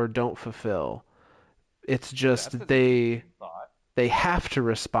or don't fulfill, it's just That's an interesting thought. they have to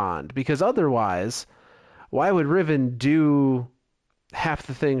respond because otherwise, why would Riven do half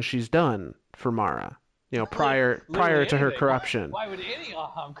the things she's done for Mara. Prior Literally to her anything. corruption. Why would any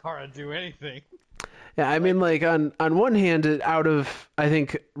Ahamkara do anything? Yeah, I mean, Like, like on one hand, I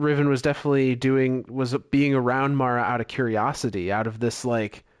think Riven was definitely was being around Mara out of curiosity, out of this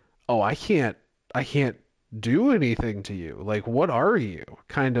like, oh, I can't do anything to you. Like, what are you?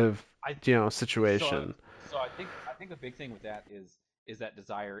 Kind of, I so situation. so I think the big thing with that is that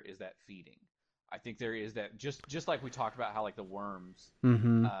desire, is that feeding. I think there is that, just like we talked about how like the worms,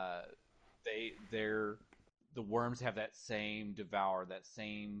 Mm-hmm. uh, they're the worms have that same devour, that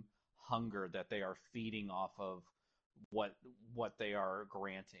same hunger that they are feeding off of what they are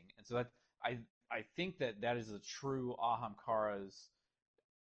granting, and so that I I think that is a true Ahamkara's.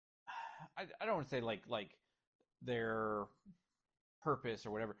 I don't want to say like their purpose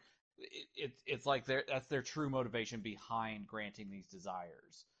or whatever. It's like that's their true motivation behind granting these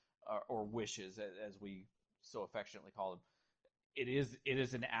desires, or wishes, as we so affectionately call them. It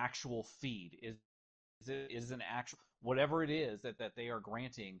is an actual feed. Is an actual, whatever it is that they are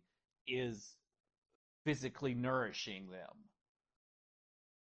granting is physically nourishing them.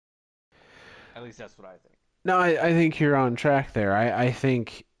 At least that's what I think. No, I think you're on track there. I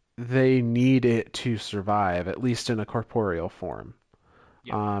think they need it to survive, at least in a corporeal form.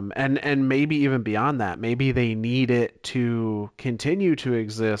 Yeah. And maybe even beyond that, maybe they need it to continue to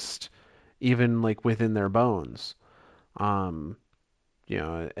exist, even like within their bones. Um,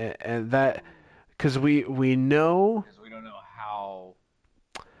 and that because we know, Because we don't know how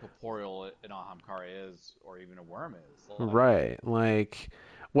corporeal an Ahamkara is, or even a worm is. Like, right? Like,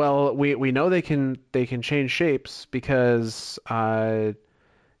 well, we know they can change shapes because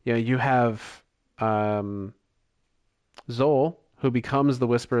you have um Zol, who becomes the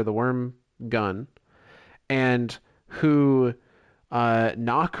Whisper of the Worm gun, and who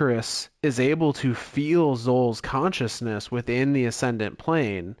Nokris is able to feel Zol's consciousness within the Ascendant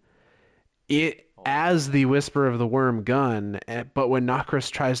Plane, it holy as cow. the Whisper of the Worm gun, but when Nokris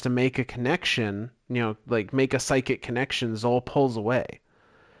tries to make a connection, like make a psychic connection, Zol pulls away.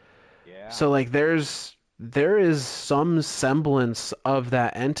 Yeah. So like there is some semblance of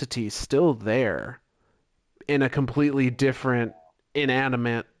that entity still there in a completely different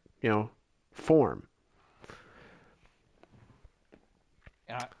inanimate, you know, form.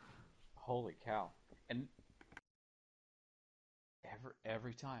 And holy cow. And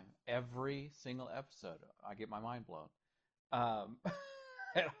every time, every single episode, I get my mind blown.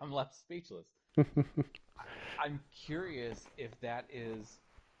 And I'm left speechless. I'm curious if that is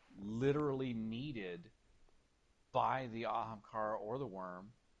literally needed by the Ahamkara or the worm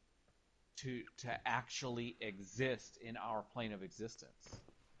to actually exist in our plane of existence.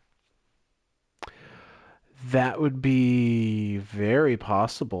 That would be very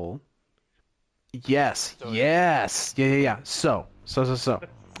possible. Yes, So it, yes, yeah. So. so,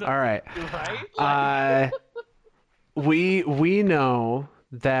 All right. right? Like, Uh, we know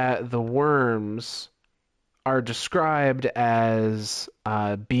that the worms are described as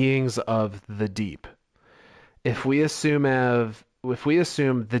beings of the deep. If we assume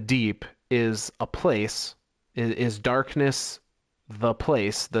the deep is a place, is darkness the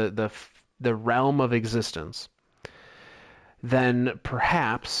place, the realm of existence, then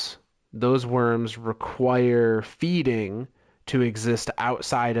perhaps those worms require feeding to exist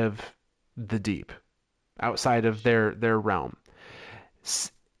outside of the deep, outside of sure. their realm.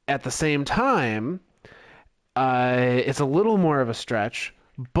 At the same time, it's a little more of a stretch,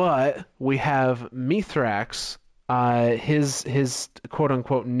 but we have Mithrax, his quote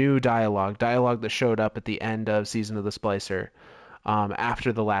unquote new dialogue that showed up at the end of Season of the Splicer,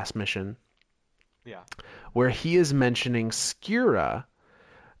 after the last mission, Yeah. where he is mentioning Skira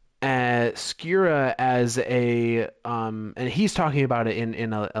as and he's talking about it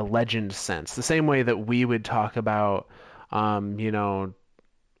in a legend sense, the same way that we would talk about, you know,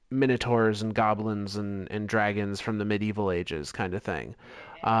 minotaurs and goblins and dragons from the medieval ages kind of thing.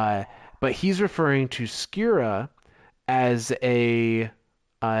 Uh, Yeah. but he's referring to Skira as a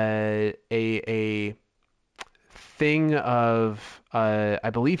thing of I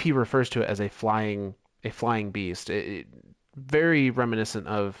believe he refers to it as a flying beast. Very reminiscent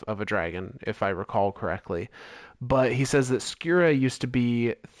of a dragon, if I recall correctly. But he says that Skira used to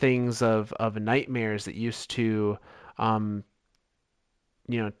be things of nightmares that used to um,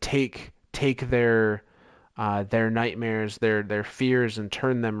 take their nightmares, their fears, and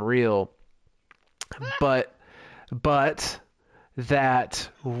turn them real. But but that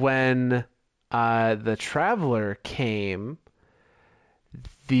when the traveler came,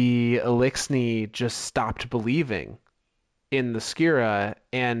 the Elixni just stopped believing in the Skira,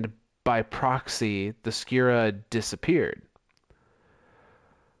 and by proxy, the Skira disappeared.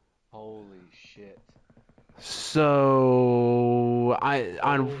 Holy shit. So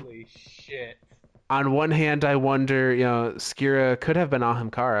Holy shit. on one hand, I wonder, Skira could have been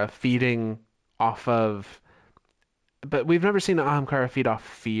Ahamkara feeding off of, but we've never seen Ahamkara feed off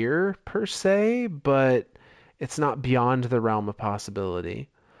fear per se, but it's not beyond the realm of possibility.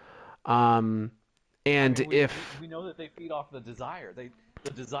 Um, I and mean, if we know that they feed off the desire. The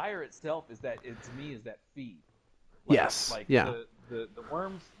desire itself is that it to me is that feed. yes, Like yeah, the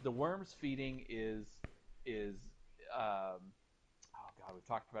worms feeding is oh god, we've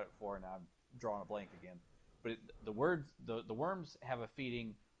talked about it before and I'm drawing a blank again. But the worms have a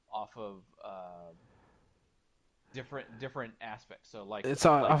feeding off of different aspects. So it's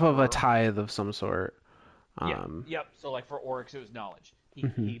like off of a for tithe of some sort. yeah, Um, yep. So like for Oryx, it was knowledge.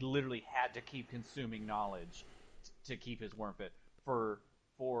 mhm. He literally had to keep consuming knowledge to keep his worm fit. For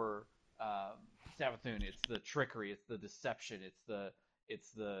Savathun, it's the trickery, it's the deception, it's the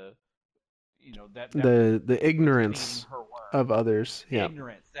that The was feeding ignorance her worm. of others. Yeah.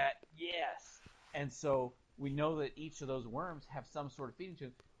 Ignorance. That yes. And so we know that each of those worms have some sort of feeding to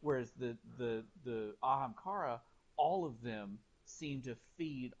them, whereas the Ahamkara, all of them seem to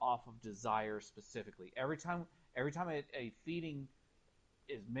feed off of desire specifically. Every time a feeding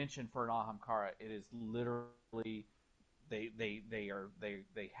is mentioned for an Ahamkara, it is literally they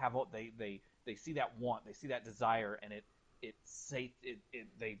see that want, they see that desire, and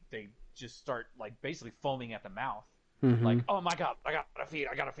they just start like basically foaming at the mouth, like, Hmm. oh my god, I gotta feed,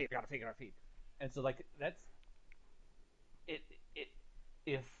 I gotta feed, I gotta feed, I gotta feed. And so like that's it. It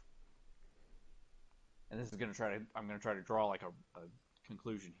if and this is gonna try to I'm gonna try to draw like a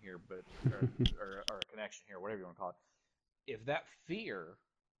conclusion here, but or a connection here, whatever you want to call it. If that fear,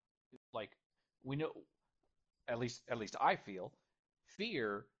 like we know, at least I feel,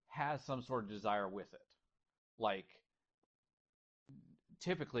 fear has some sort of desire with it. Like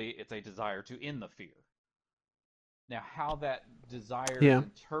typically, it's a desire to end the fear. Now, how that desire is Yeah.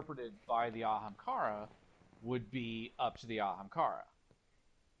 interpreted by the Ahamkara would be up to the Ahamkara,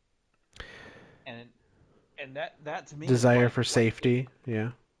 and that to me is Desire like for it, safety.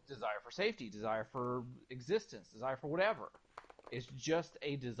 Yeah. desire for safety, desire for existence, desire for whatever. It's just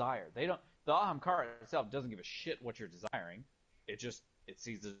a desire. They don't. The Ahamkara itself doesn't give a shit what you're desiring. It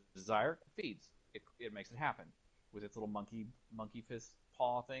sees the desire, it feeds. It makes it happen with its little monkey fist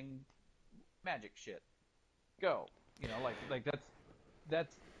paw thing, magic shit. Go. Like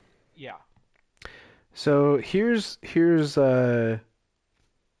that's yeah. So here's the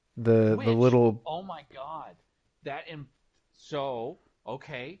Which little oh my god, that in so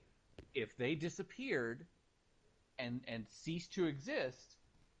okay, if they disappeared and ceased to exist,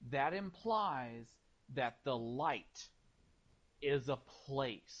 that implies that the light is a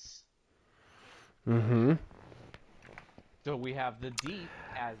place. hmm So we have the deep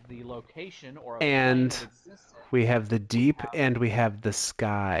as the location or a plane and of existence. we have the We deep have and we have the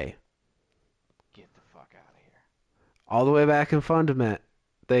sky. get the fuck out of here. All the way back in Fundament,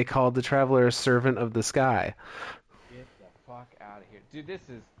 they called the traveler a servant of the sky. Get the fuck out of here, dude. This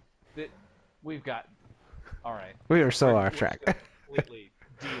is that we've got. All right, We are so off we're just gonna track. completely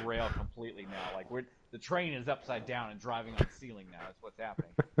derail completely now. Like the train is upside down and driving on the ceiling now. That's what's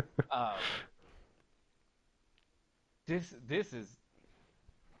happening. Um,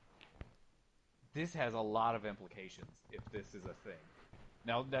 this has a lot of implications if this is a thing.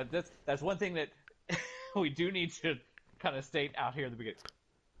 Now that's one thing that we do need to kind of state out here at the beginning.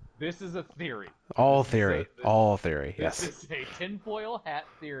 This is a theory. All This is theory. All theory. this Yes. is a tinfoil hat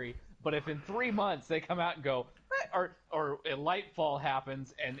theory. But if in 3 months they come out and go, or a light fall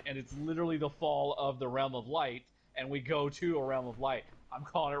happens and it's literally the fall of the realm of light, and we go to a realm of light, I'm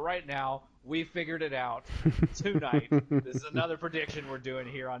calling it right now. We figured it out tonight. This is another prediction we're doing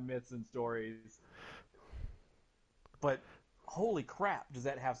here on Myths and Stories. But holy crap, does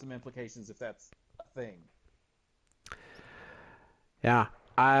that have some implications if that's a thing? Yeah.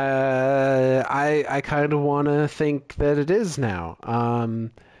 I kind of want to think that it is now.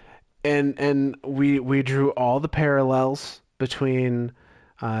 And we drew all the parallels between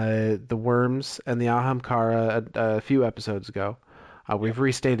the worms and the Ahamkara a few episodes ago. We've Yep.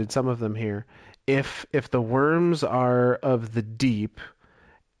 restated some of them here. If the worms are of the deep,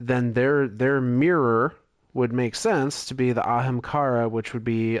 then their mirror would make sense to be the Ahamkara, which would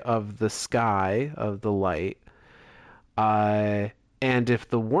be of the sky, of the light. Uh, and if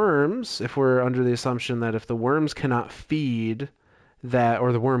we're under the assumption that if the worms cannot feed that,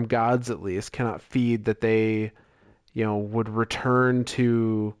 or the worm gods at least cannot feed that, they, would return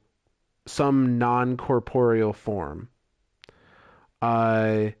to some non-corporeal form.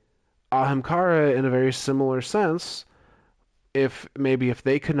 Uh, Ahamkara, in a very similar sense, if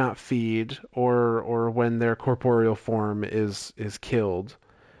they could not feed, or when their corporeal form is killed,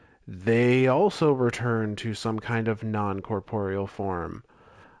 they also return to some kind of non-corporeal form,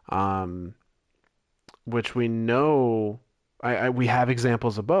 um, which we know. We have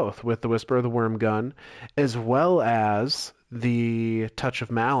examples of both with the Whisper of the Worm gun, as well as the Touch of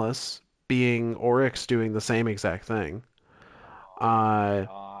Malice being Oryx doing the same exact thing. Oh my Uh,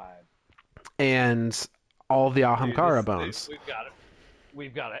 God, and all the dude, Ahamkara bones. we've got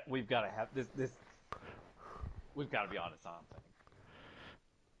to have this. We've got to be onto something.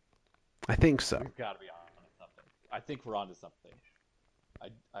 I think so. We've got to be onto something. I think we're onto something.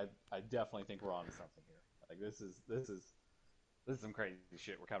 I definitely think we're onto something here. Like this is some crazy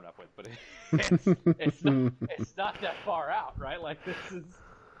shit we're coming up with, but it's not that far out, right? Like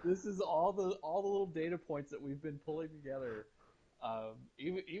this is all the little data points that we've been pulling together,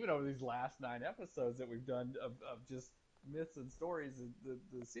 even over these last 9 episodes that we've done of just myths and stories of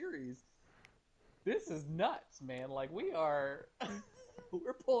the series. This is nuts, man. Like we are,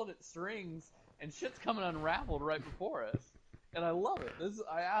 we're pulling at strings, and shit's coming unraveled right before us, and I love it.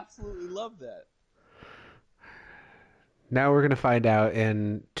 I absolutely love that. Now we're going to find out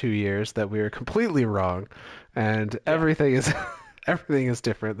in 2 years that we were completely wrong, and Yeah. everything is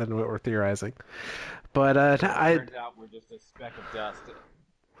different than what we're theorizing. But It turns out we're just a speck of dust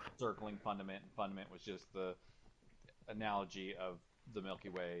circling Fundament, and Fundament was just the analogy of the Milky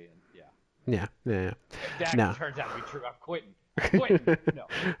Way, and yeah. yeah. If that No, turns out to be true, I'm quitting. I'm quitting. No.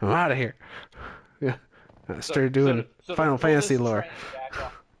 I'm out of here. Yeah, I So, started so, doing to, so to Final pull Fantasy this lore. train back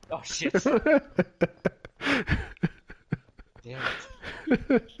off. Oh shit! Damn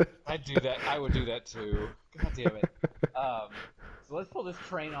it! I'd do that. I would do that too. God damn it! So let's pull this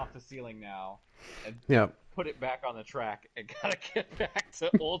train off the ceiling now, and Yep. put it back on the track, and gotta get back to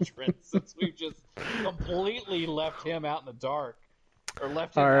Uldren since we've just completely left him out in the dark, or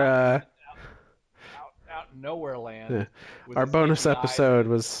left him Our out in nowhere land yeah. with Our his bonus itchy eyes and episode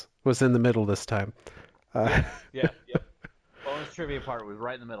his was in the middle this time. yes, yes, yep. Bonus trivia part was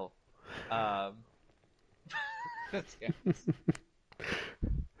right in the middle. Um, yeah.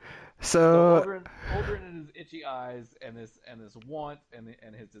 So So Uldren and his itchy eyes and this want and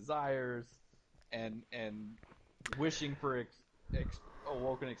his desires and wishing for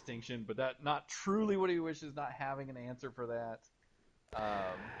awoken extinction, but that not truly what he wishes, not having an answer for that.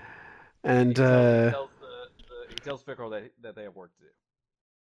 Um, and he tells Fickle that they have work to do.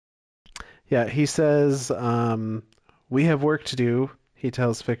 yeah, he says, we have work to do. He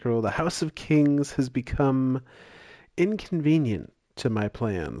tells Fickrell, the House of Kings has become inconvenient to my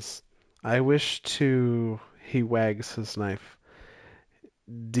plans. I wish to, he wags his knife,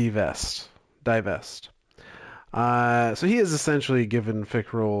 divest. So he has essentially given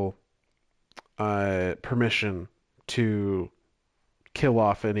Fickrell permission to kill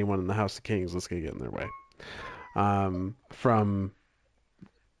off anyone in the House of Kings that's going to get in their way. From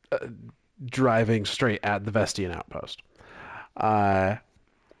driving straight at the Vestian outpost.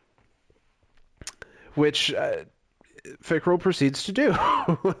 Which Fickrell proceeds to do.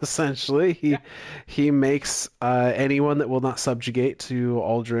 Essentially, he makes anyone that will not subjugate to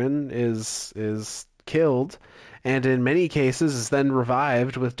Uldren is killed, and in many cases is then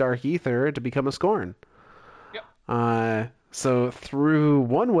revived with Dark Ether to become a Scorn. Yep. So through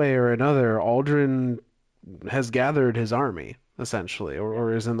one way or another, Uldren has gathered his army, essentially,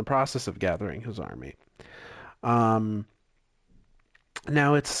 or is in the process of gathering his army.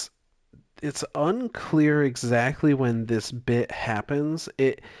 Now it's unclear exactly when this bit happens.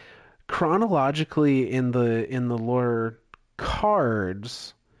 It chronologically in the lore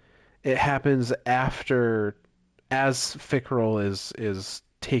cards, it happens after as Fickrell is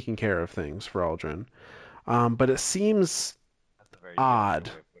taking care of things for Uldren. But it seems That's a very odd.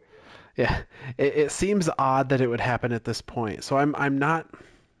 way of putting it. Yeah, it seems odd that it would happen at this point. So I'm not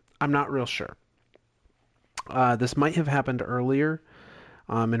real sure. This might have happened earlier,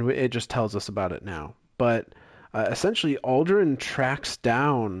 and it just tells us about it now. But essentially, Uldren tracks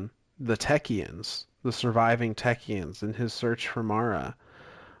down the Techians, the surviving Techians, in his search for Mara,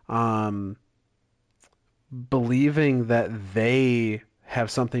 believing that they have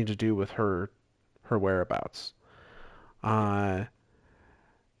something to do with her whereabouts.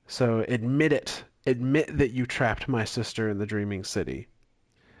 So admit it. Admit that you trapped my sister in the Dreaming City.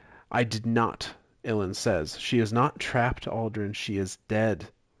 I did not, Ilyn says. She is not trapped, Uldren. She is dead.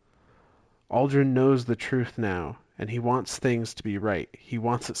 Uldren knows the truth now, and he wants things to be right. He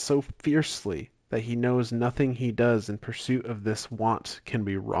wants it so fiercely that he knows nothing he does in pursuit of this want can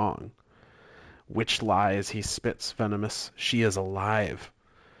be wrong. Which lies, he spits, venomous. She is alive.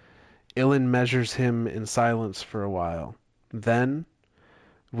 Ilyn measures him in silence for a while. Then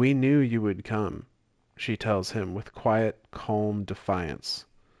we knew you would come, she tells him with quiet, calm defiance.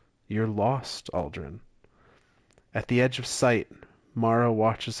 You're lost, Uldren. At the edge of sight, Mara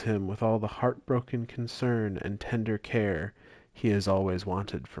watches him with all the heartbroken concern and tender care he has always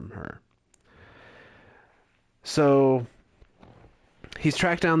wanted from her. So he's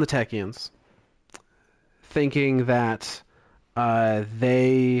tracked down the Techians, thinking that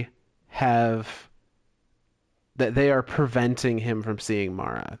they have that they are preventing him from seeing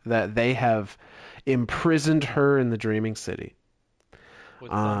Mara, that they have imprisoned her in the Dreaming City.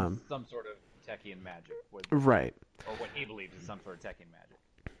 with Um, some sort of Techian magic, right. or what he believes is some sort of Techian magic.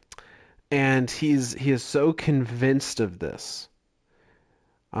 And he is so convinced of this,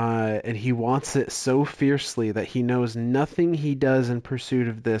 and he wants it so fiercely that he knows nothing he does in pursuit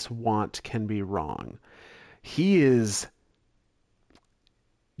of this want can be wrong. He is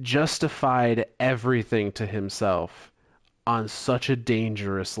justified everything to himself on such a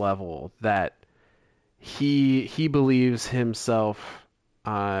dangerous level that he believes himself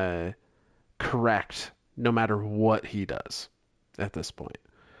correct no matter what he does at this point.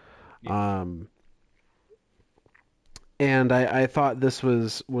 Yeah. And I thought this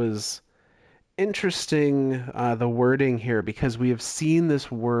was interesting, the wording here, because we have seen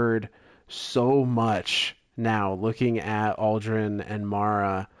this word so much now looking at Uldren and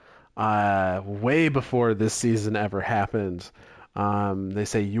Mara way before this season ever happened. They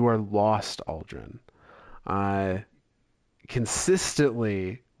say, you are lost, Uldren.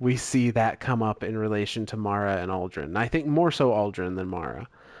 Consistently, we see that come up in relation to Mara and Uldren. And I think more so Uldren than Mara,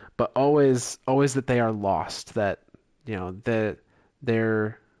 but always that they are lost, that that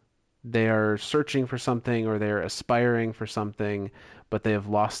they're they are searching for something or they're aspiring for something, but they have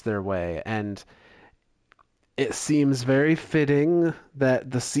lost their way. And it seems very fitting that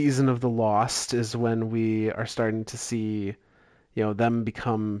the season of the Lost is when we are starting to see, them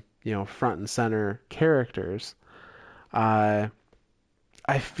become, front and center characters. Uh,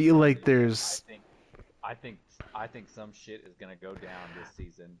 I feel like I there's, think I think I think some shit is gonna go down this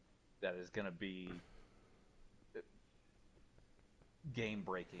season that is gonna be game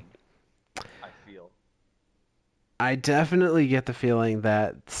breaking. I feel. I definitely get the feeling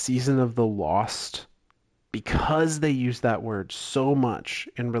that season of the Lost, because they use that word so much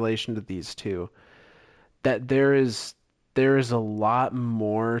in relation to these two, that there is a lot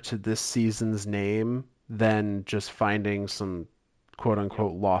more to this season's name than just finding some quote Yep.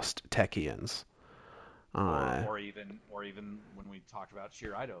 unquote lost Techians. Or Uh, or even when we talked about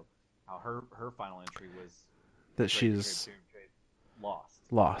Shiraido, how her final entry was that trade she's lost,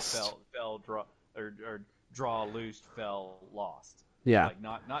 lost. fell or draw loosed, fell lost, Yeah, like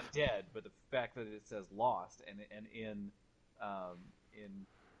not dead, but the fact that it says lost, and in uh,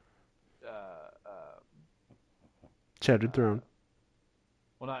 uh, Shattered Throne. uh,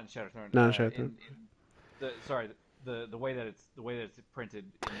 well, not in Shadowthorn, Not a Shattered Throne. in the sorry, the way that it's printed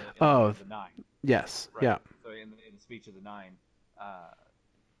in the line Oh, of the nine, yes. right? Yeah. So in the speech of the nine, uh,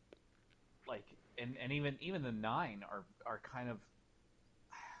 like and even the nine are kind of,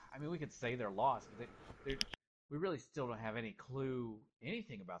 I mean, we could say they're lost, but we really still don't have any clue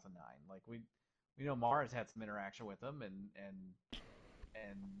anything about the nine. Like we know Mars had some interaction with them,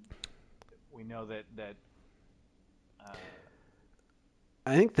 and we know that uh,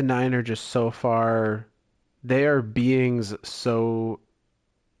 I think the Nine are just so far. They are beings so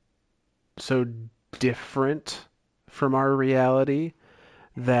different from our reality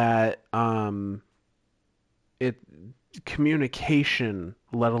that it communication,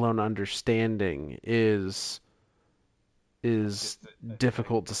 let alone understanding, is just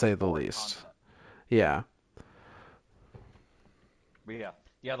difficult to a say the foreign least. concept. Yeah. But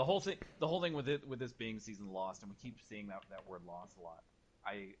yeah, the whole thing with this being season lost, and we keep seeing that word lost a lot.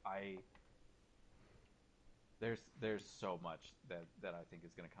 I there's so much that I think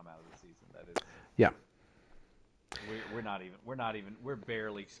is going to come out of the season that is, Yeah. we're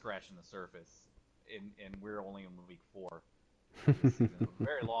barely scratching the surface, and we're only in week 4 of this season. It's a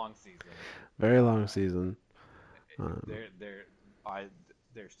very long season. Very long Uh, season. Um, there I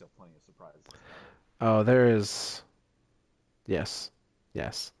there's still plenty of surprises coming. oh, there is. Yes.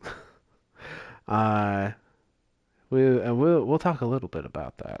 Yes. Uh, we'll talk a little bit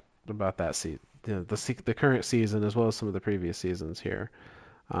about that the current season as well as some of the previous seasons here.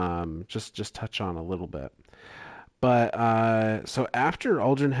 Just touch on a little bit. But so after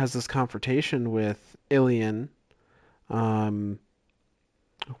Uldren has this confrontation with Ilian, um,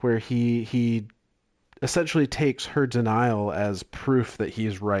 where he essentially takes her denial as proof that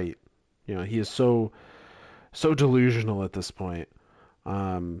he's right. He is so delusional at this point.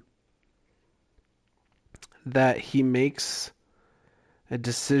 Um, that he makes a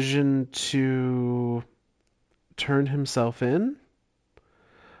decision to turn himself in.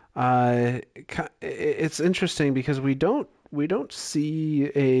 Uh, it's interesting because we don't see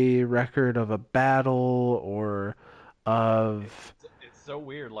a record of a battle or of It's so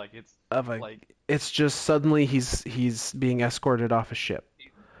weird. Like it's of a. like It's just suddenly he's being escorted off a ship.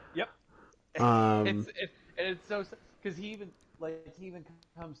 yep. Um, And it's so because he even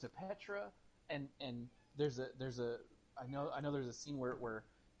comes to Petra and there's a I know there's a scene where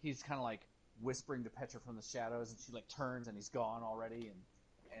he's kind of like whispering to Petra from the shadows and she like turns and he's gone already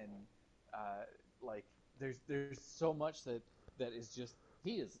and uh, like there's so much that is just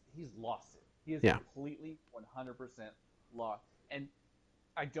he's lost it. He is yeah, completely 100% lost. And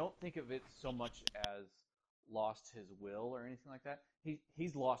I don't think of it so much as lost his will or anything like that.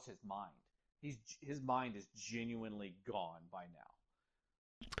 He's lost his mind. His mind is genuinely gone by now.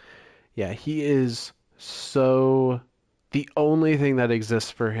 yeah, he is so. The only thing that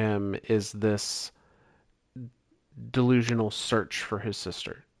exists for him is this delusional search for his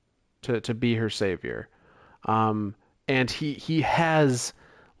sister to be her savior. Um, and he has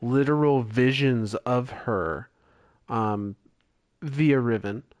literal visions of her um, via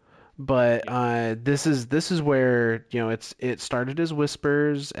Riven. But Yep. this is where it started as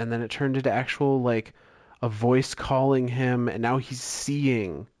whispers and then it turned into actual like a voice calling him, and now he's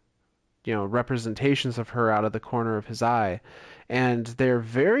seeing representations of her out of the corner of his eye, and they're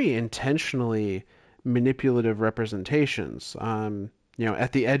very intentionally manipulative representations.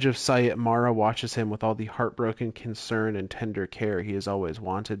 At the edge of sight, Mara watches him with all the heartbroken concern and tender care he has always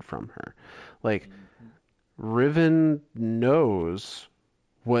wanted from her. Like, Mm-hmm. Riven knows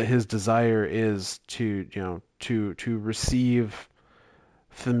what his desire is to receive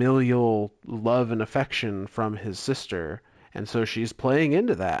familial love and affection from his sister, and so she's playing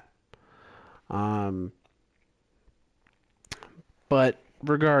into that. Um, but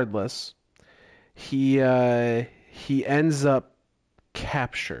regardless, he ends up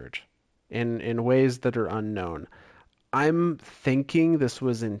captured in ways that are unknown. I'm thinking this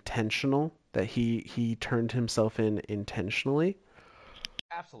was intentional, that he turned himself in intentionally.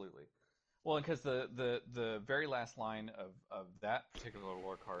 Absolutely. Well, because the very last line of that particular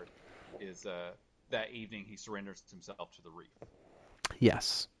lore card is that evening he surrenders himself to the reef.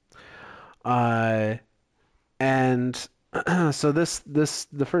 Yes. Uh, and so this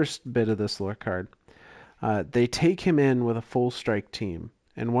the first bit of this lore card. They take him in with a full strike team,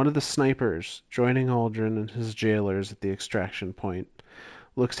 and one of the snipers, joining Uldren and his jailers at the extraction point,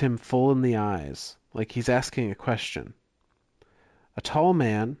 looks him full in the eyes, like he's asking a question. A tall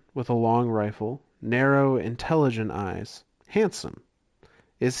man with a long rifle, narrow, intelligent eyes, handsome.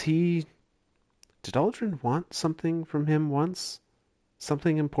 Is he? Did Uldren want something from him once?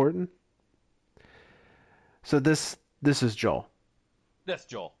 Something important? So this is Joel. That's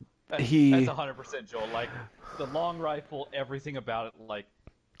Joel. That's He 100% Joel. Like the long rifle, everything about it. Like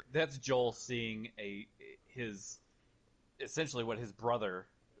that's Joel seeing his essentially what his brother,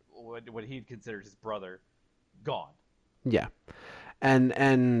 what he'd considered his brother, gone. yeah.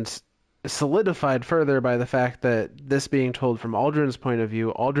 And solidified further by the fact that this being told from Aldrin's point of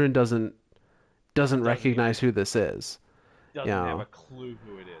view, Aldrin doesn't Doesn't recognize even who this is. You doesn't have know, a clue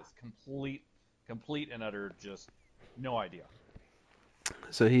who it is. Complete and utter just no idea.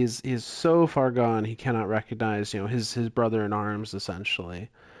 so he's so far gone he cannot recognize his brother in arms essentially.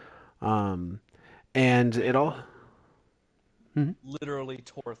 Um, and They it all. Mhm. literally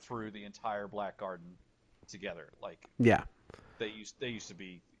tore through the entire Black Garden together. Like Yeah, they used to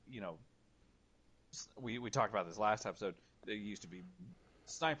be, we talked about this last episode. They used to be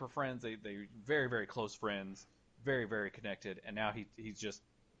sniper friends. They very very close friends, very very connected. And now he's just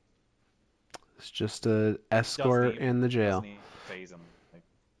it's just a doesn't escort even in the doesn't jail. even phase him. Like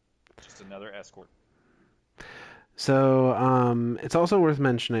just another escort. So it's also worth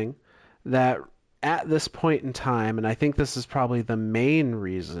mentioning that at this point in time, and I think this is probably the main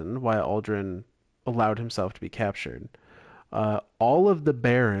reason why Aldrin allowed himself to be captured, all of the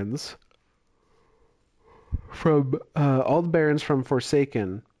barons from all the barons from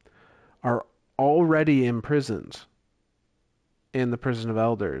Forsaken are already imprisoned in the prison of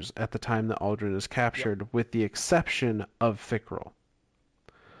elders at the time that Aldrin is Yep. captured, with the exception of Fickrel.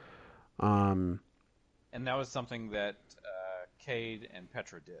 Um, And that was something that Cade and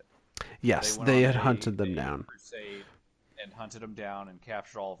Petra did. They yes, went they on had hunted them a down. crusade and hunted them down and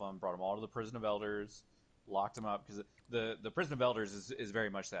captured all of them, brought them all to the prison of elders, locked them up because the prison of elders is very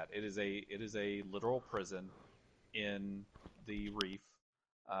much that it is a literal prison in the reef.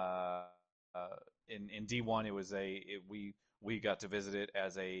 Uh, uh, in D1 it was we got to visit it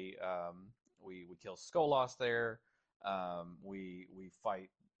as a we kill Skolas there. We fight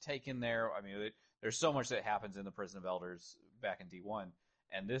Taken there. I mean, there's so much that happens in the Prison of Elders back in D1,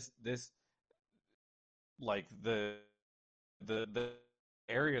 and this like the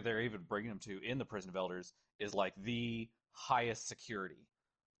area they're even bringing them to in the Prison of Elders is like the highest security,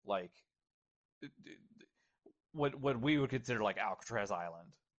 like what we would consider like Alcatraz Island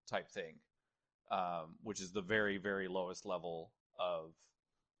type thing, which is the very, very lowest level of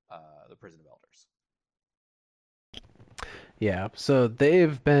the Prison of Elders. Yeah, so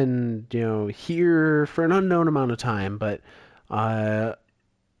they've been, here for an unknown amount of time, but uh,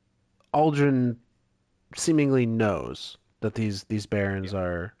 Uldren seemingly knows that these barons Yeah.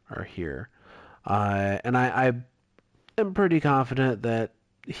 are here, and I am pretty confident that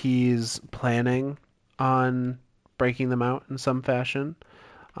he's planning on breaking them out in some fashion,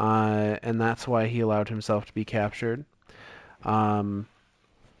 and that's why he allowed himself to be captured. Um,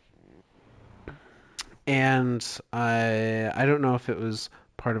 and I don't know if it was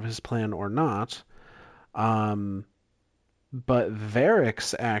part of his plan or not. Um, but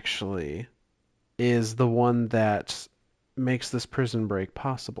Varix actually is the one that makes this prison break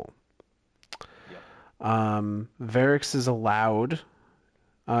possible. Yep. Varix is allowed,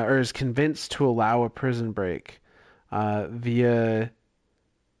 or is convinced to allow a prison break via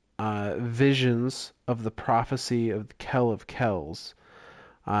visions of the prophecy of the Kell of Kells.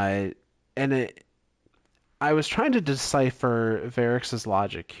 Uh, and I was trying to decipher Varix's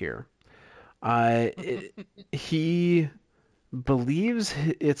logic here. He believes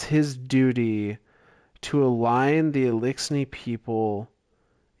it's his duty to align the Elixni people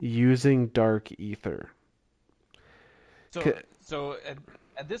using dark ether. So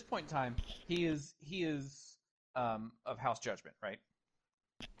at this point in time, he is of House Judgment, right?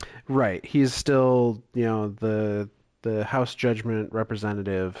 Right. He's still, the House Judgment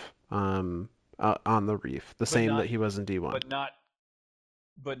representative on the Reef, the But same that not he was in D1.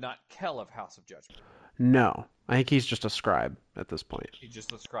 but not Kell of House of Judgment. No, I think he's just a scribe at this point. He's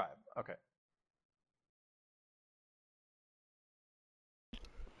just a scribe. Okay.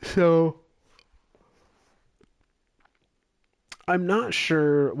 So I'm not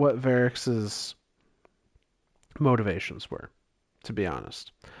sure what Varix's motivations were, to be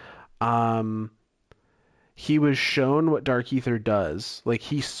honest. Um, he was shown what dark ether does. Like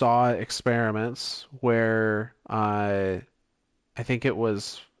he saw experiments where I think it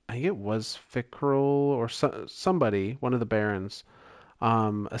was Fickrell or somebody, one of the barons,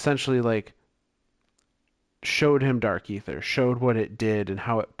 essentially like showed him dark ether, showed what it did and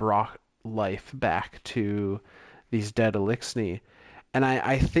how it brought life back to these dead Elixni. And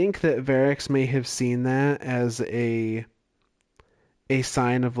I think that Varix may have seen that as a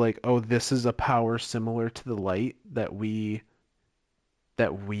sign of like, oh, this is a power similar to the light that we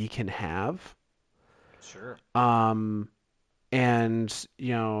can have. Sure. Um, and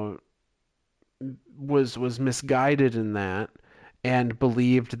was misguided in that and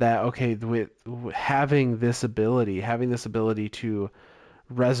believed that okay, with having this ability to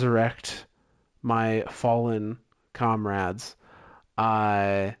resurrect my fallen comrades,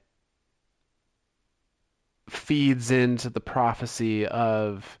 uh, feeds into the prophecy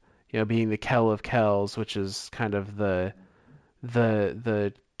of being the Kell of Kells, which is kind of the Mhm.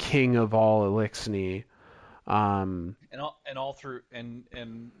 the king of all Elixni. Um, And all through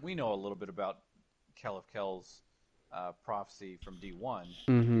and we know a little bit about Kell of Kell's prophecy from D1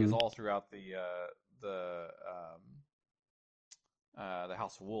 because mhm. all throughout the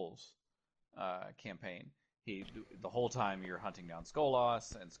House of Wolves campaign, the whole time you're hunting down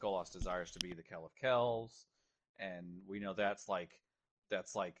Skolas, and Skolas desires to be the Kell of Kells, and we know that's like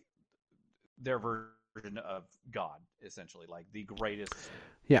their version of God, essentially, like the greatest.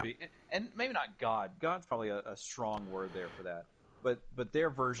 Yeah, And maybe not God. God's probably a strong word there for that, but their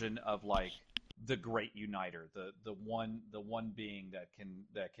version of like the great uniter, the one being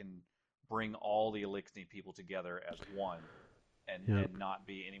that can bring all the Elixni people together as one, and yeah, and not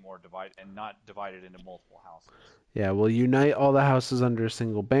be any more divided and not divided into multiple houses. yeah. We'll unite all the houses under a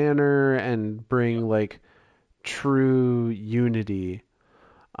single banner and Yep. bring like true unity.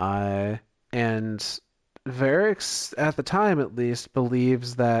 Uh, and Varix, at the time at least,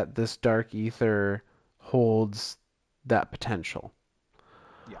 believes that this dark ether holds that potential.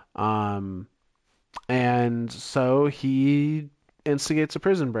 Yeah. Um, and so he instigates a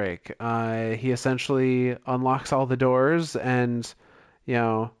prison break. He essentially unlocks all the doors and, you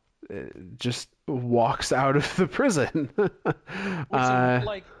know, uh, just walks out of the prison. Which uh,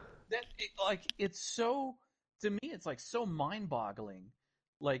 like that like it's so to me it's like so mind-boggling.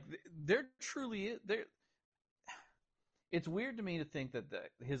 Like there truly is there it's weird to me to think that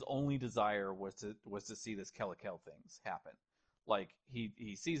his only desire was to see this Kellikel things happen. Like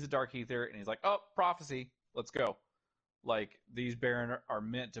he sees the Dark Ether and he's like, oh, prophecy, let's go. Like these Baron are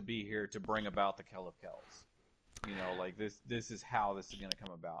meant to be here to bring about the Kellikels. Like this is how this is going to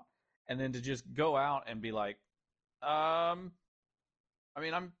come about. And then to just go out and be like, I'm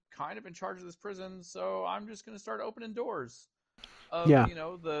kind of in charge of this prison, so I'm just going to start opening doors of Yeah.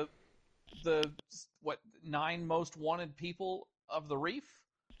 The what 9 most wanted people of the reef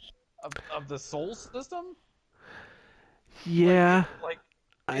of the Sol system. Yeah.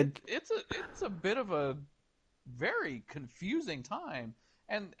 It's a bit of a very confusing time,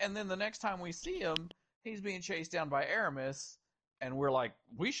 and then the next time we see him, he's being chased down by Aramis, and we're like,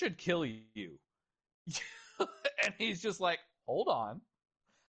 we should kill you, and he's just like, hold on,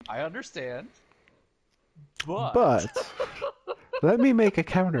 I understand, but But let me make a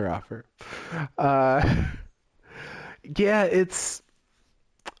counteroffer. Uh, yeah,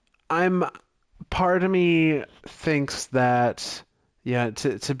 I'm. Part of me thinks that, yeah,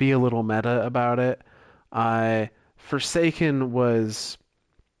 to be a little meta about it, Forsaken was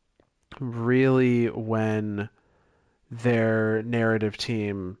really when their narrative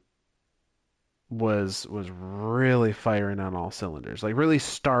team was really firing on all cylinders. Like really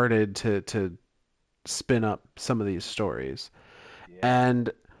started to spin up some of these stories. yeah,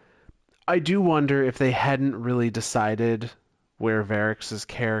 And I do wonder if they hadn't really decided where Varrix's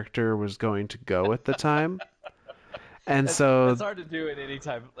character was going to go at the time. And that's so, hard to do at any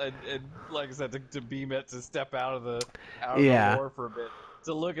time, and like I said, to beam it, to step out of the yeah, lore for a bit,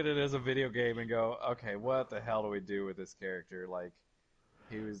 to look at it as a video game and go, okay, what the hell do we do with this character? Like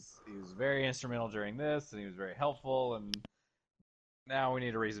he was very instrumental during this, and he was very helpful, and now we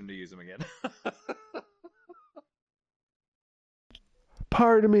need a reason to use him again.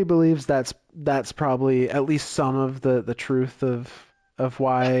 part of me believes that's probably at least some of the truth of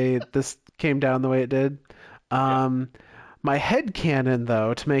why this came down the way it did. Yeah. Um, my head canon,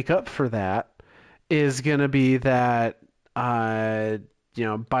 though, to make up for that, is gonna be that uh,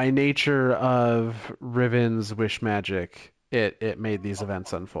 by nature of Riven's wish magic, it made these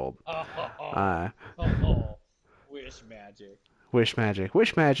events unfold. Uh, Wish magic.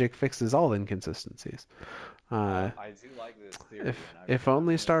 wish magic fixes all inconsistencies. I do like this theory, If and if I'm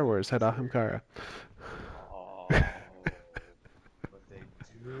only gonna Star stick Wars with had this theory. Ahamkara. Oh, but they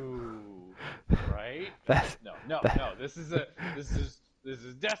do, right? That No, no, that no. This is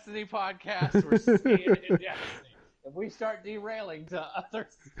Destiny podcast. We're staying in Destiny. If we start derailing to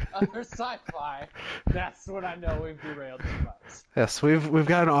other sci-fi, that's when I know we've derailed too much. yes, we've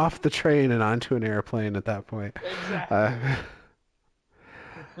gotten off the train and onto an airplane at that point. Exactly. Uh,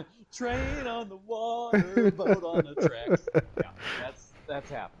 Train on the water, boat on the tracks. Yeah, that's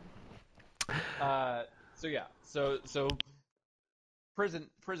happening. So yeah, so prison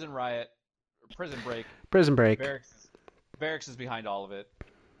riot, prison break. Prison Break. Barracks is behind all of it.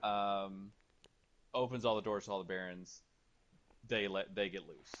 Um, Opens all the doors to all the barons. They get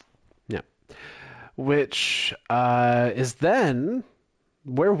loose. Yeah. Which is then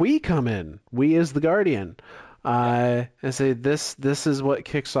where we come in. We as the Guardian. Yeah. And say this is what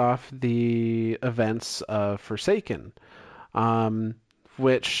kicks off the events of Forsaken. Um,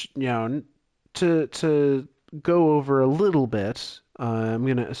 which, to go over a little bit, I'm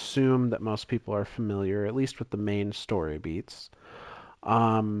going to assume that most people are familiar, at least with the main story beats.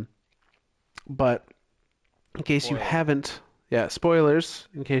 But in case you Spoilers. haven't, yeah, spoilers,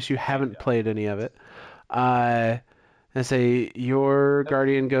 in case you haven't Yeah. played any of it, uh, and say your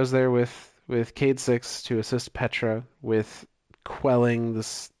Guardian goes there with Cade 6 to assist Petra with quelling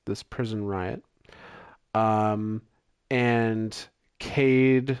this prison riot. And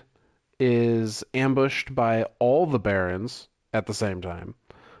Cade is ambushed by all the barons at the same time,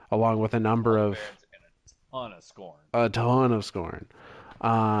 along with a number All the of barons and a ton of scorn. a ton of scorn.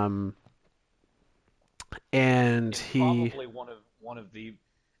 Um, and It's he, probably one of the,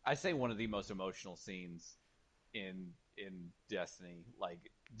 I say one of the most emotional scenes in Destiny.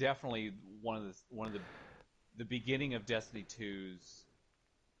 Like definitely one of the beginning of Destiny 2's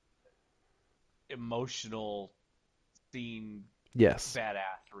emotional scene yes,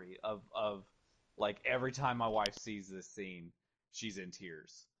 badassery of like every time my wife sees this scene, she's in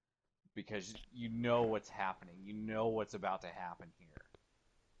tears because you know what's happening, you know what's about to happen here,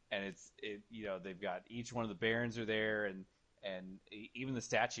 and they've got each one of the barons are there, and even the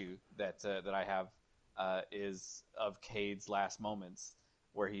statue that I have is of Cade's last moments,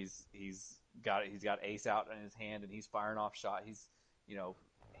 where he's got Ace out in his hand and he's firing off shot. He's you know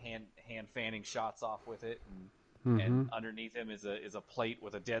hand fanning shots off with it, and hmm underneath him is a plate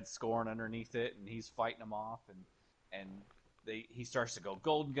with a dead scorn underneath it, and he's fighting them off, and and he starts to go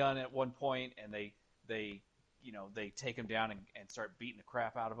golden gun at one point, and they they take him down and start beating the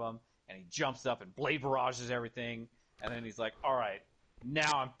crap out of him, and he jumps up and blade barrages everything, and then he's like, all right,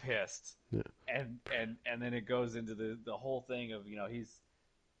 now I'm pissed. Yeah. And then it goes into the whole thing of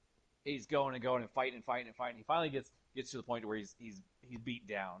he's going and going and fighting and fighting and fighting. He finally gets to the point where he's beat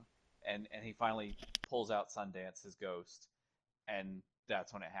down, and he finally pulls out Sundance, his ghost, and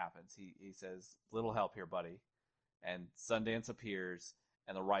that's when it happens. He says, "Little help here, buddy," and Sundance appears,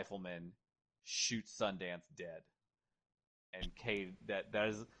 and the rifleman shoots Sundance dead. And Cade,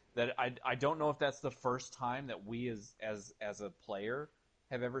 I don't know if that's the first time that we as a player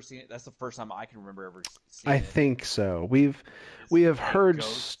have ever seen it. That's the first time I can remember ever seeing I it. think so. We have heard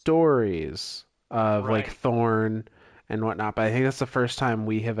ghost. stories of like Right. Thorn and whatnot, but I think that's the first time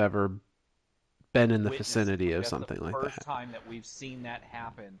we have ever been in the Witnessed it. vicinity of That's the something like first that. time that we've seen that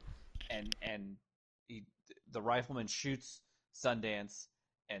happen, and he, the rifleman shoots Sundance,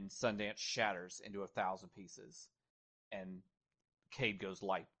 and Sundance shatters into 1,000 pieces, and Cade goes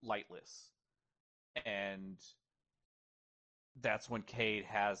lightless, and that's when Cade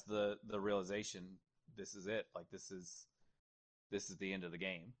has the realization, this is it. Like this is the end of the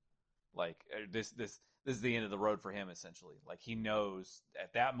game. Like this is the end of the road for him essentially. Like he knows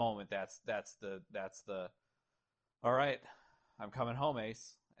at that moment that's the all right, I'm coming home,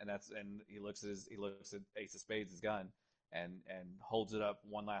 Ace. And he looks at Ace of Spades' gun and holds it up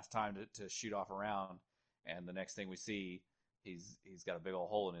one last time to shoot off a round. And the next thing we see, he's got a big old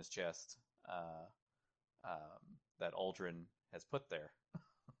hole in his chest that Uldren has put there.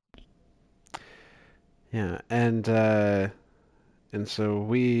 Yeah, and so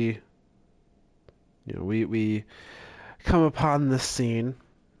we come upon this scene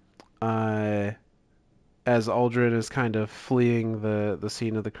uh as Aldrin is kind of fleeing the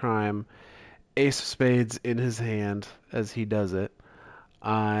scene of the crime, Ace of Spades in his hand as he does it.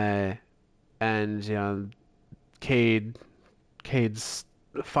 Uh, and Cade Cade's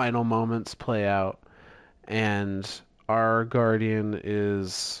final moments play out, and our guardian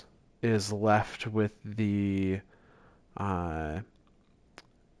is left with the uh,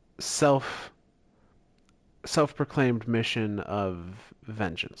 self self-proclaimed mission of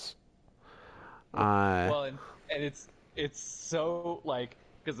vengeance. Uh, Well, and it's so like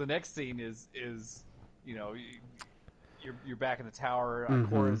because the next scene is you know you're back in the tower. mhm.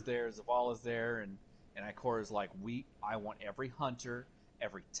 Ikora's there, Zavala's there, and Ikora's like, I want every hunter,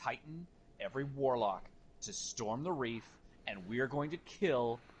 every titan, every warlock to storm the reef, and we are going to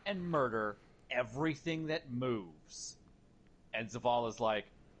kill and murder everything that moves. And Zavala's like,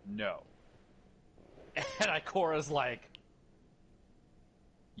 no, and Ikora's like,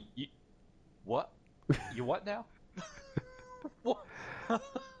 what? You what now? What?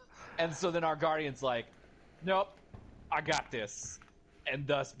 And so then our guardian's like, nope, I got this. And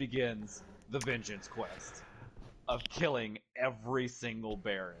thus begins the vengeance quest of killing every single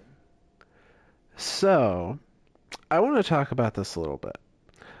Baron. So, I want to talk about this a little bit.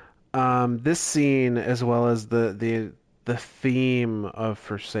 This scene, as well as the theme of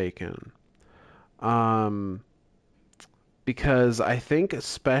Forsaken, um, because I think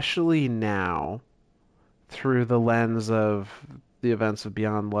especially now, through the lens of the events of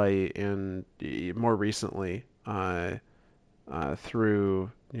Beyond Light and more recently,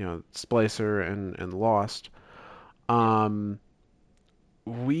 through Splicer and Lost, Yep, um,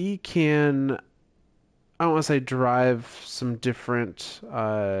 we can I don't want to say derive some different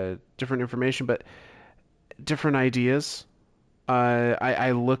information, but different ideas.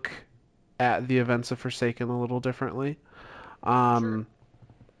 I look at the events of Forsaken a little differently. sure. Um,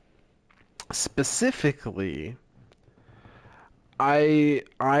 Specifically, I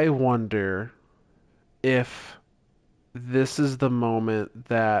wonder if this is the moment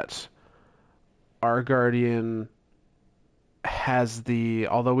that our guardian has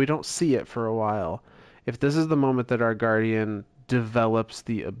although we don't see it for a while, if this is the moment that our guardian develops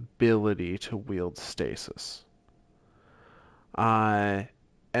the ability to wield stasis. Uh,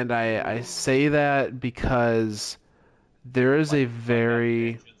 and I Ooh. say that because there is a Like that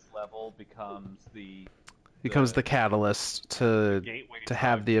very vengeance level becomes becomes the the catalyst the to gateway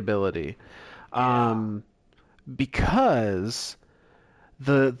have drug. the ability. Yeah. Um, because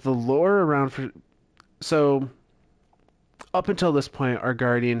the lore around so up until this point, our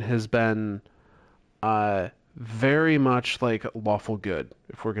guardian has been very much like lawful good,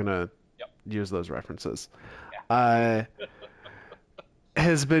 if we're gonna Yep. use those references. Yeah. Uh,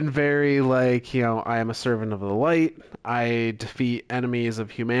 has been very like, I am a servant of the light. I defeat enemies of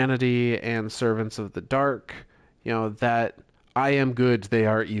humanity and servants of the dark. That I am good, they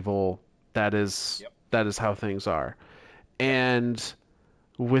are evil. That is Yep. that is how things are. Yep. And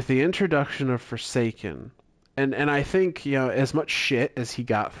with the introduction of Forsaken, and I think, as much shit as he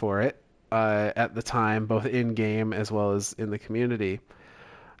got for it at the time, both in game as well as in the community,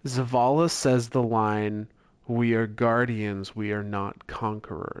 Zavala says the line, "We are guardians, we are not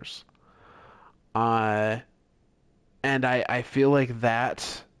conquerors." Uh, and I feel like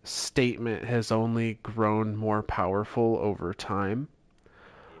that statement has only grown more powerful over time,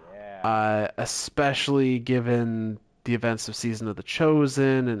 Yeah. especially given the events of Season of the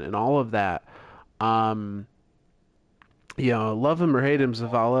Chosen and all of that. Um, love him or hate him, All the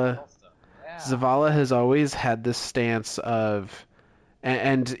Zavala Tell stuff. Yeah. Zavala has always had this stance of,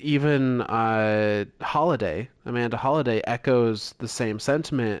 and even Amanda Holiday echoes the same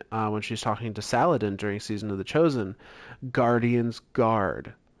sentiment when she's talking to Saladin during Season of the Chosen. Guardians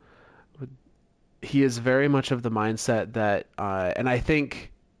guard. He is very much of the mindset that, and I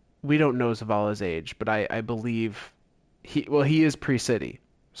think we don't know Zavala's age, but I believe he is pre-city,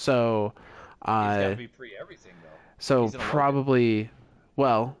 so He's got to uh, be pre everything though. so He's an Awoken. probably,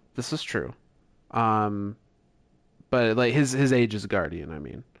 well, this is true. Um, but like his age is Guardian. I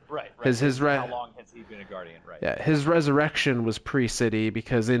mean, Right. Right. his How long has he been a Guardian? Right. yeah, his resurrection was pre-city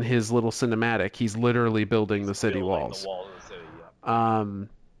because in his little cinematic, he's literally building He's the city building the walls. wall of the city. Yep. Um,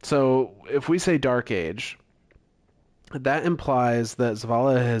 so if we say Dark Age, that implies that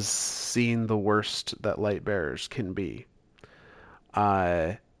Zavala has seen the worst that light bearers can be.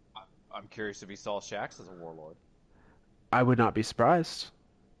 Uh, I'm curious if he saw Shax as a warlord. I would not be surprised.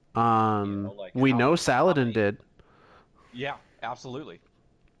 Like We know how Saladin many? did, Yeah, absolutely.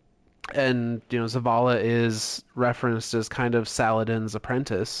 and Zavala is referenced as kind of Saladin's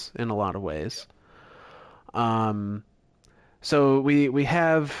apprentice in a lot of ways. Yep. Um, so we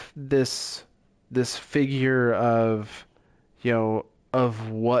have this figure of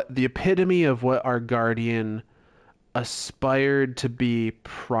what the epitome of what our guardian aspired to be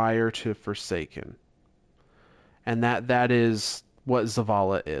prior to Forsaken, and that is what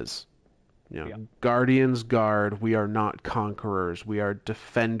Zavala is. Yeah. Guardians guard. We are not conquerors. We are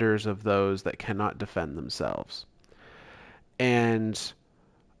defenders of those that cannot defend themselves. And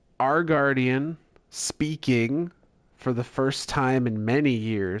our guardian, speaking for the first time in many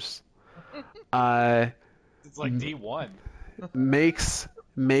years, uh, It's like D1. makes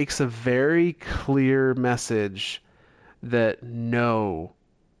makes a very clear message that no,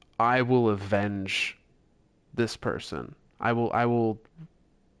 I will avenge this person. I will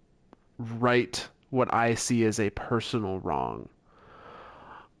right what I see as a personal wrong.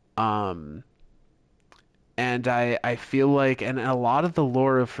 Um, and I feel like, and a lot of the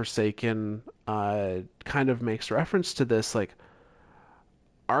lore of Forsaken kind of makes reference to this, like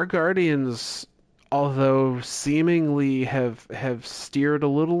our guardians, although seemingly have steered a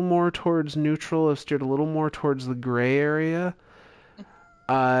little more towards neutral, have steered a little more towards the gray area,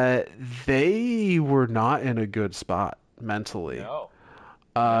 uh, they were not in a good spot mentally. No.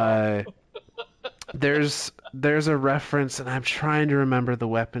 No. Uh, there's a reference, and I'm trying to remember the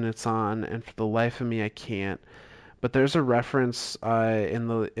weapon it's on, and for the life of me, I can't. But there's a reference in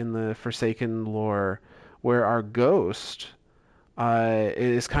the Forsaken lore where our ghost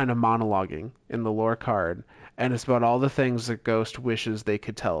is kind of monologuing in the lore card, and it's about all the things that Ghost wishes they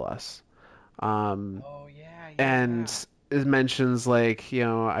could tell us. Um, Oh yeah, and yeah. it mentions like,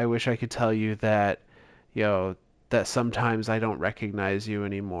 I wish I could tell you that, you know, that sometimes I don't recognize you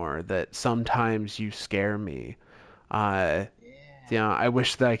anymore, that sometimes you scare me. Uh, Yeah. I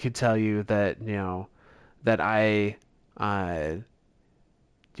wish that I could tell you that, that uh,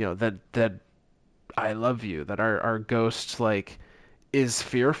 that I love you, that our ghost like is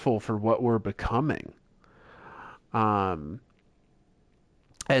fearful for what we're becoming. Um,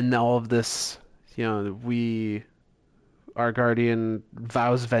 and all of this, our guardian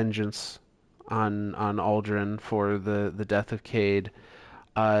vows vengeance on Uldren for the death of Cade,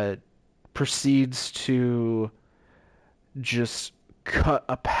 uh, proceeds to just cut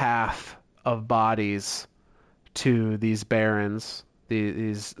a path of bodies to these barons,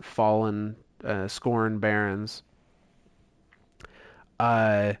 these fallen, scorned barons,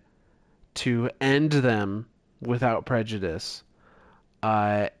 uh, to end them without prejudice,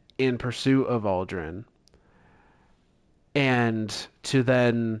 uh, in pursuit of Uldren, and to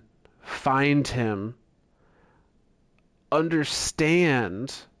then find him,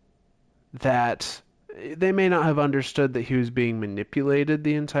 understand that they may not have understood that he was being manipulated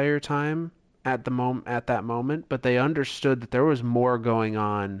the entire time at that moment, but they understood that there was more going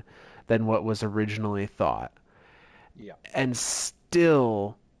on than what was originally thought. Yeah. And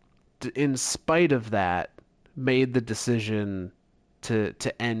still, in spite of that, made the decision to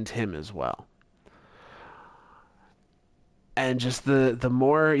end him as well. and just the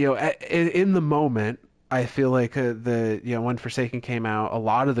more, in the moment, I feel like when Forsaken came out, a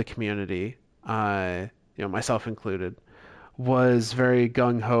lot of the community, myself included, was very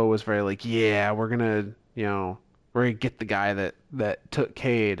gung ho, was very like, yeah, we're gonna get the guy that took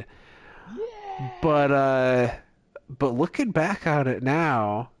Cade. Yeah. But but looking back on it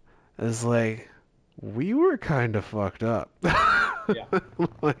now, it's like we were kind of fucked up. Yeah.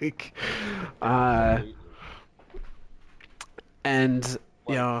 Like, uh, Absolutely. and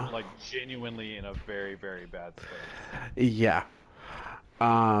you Like know, like genuinely in a very, very bad space. yeah.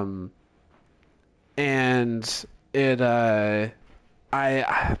 Um, and it I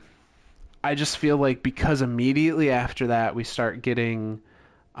I just feel like because immediately after that we start getting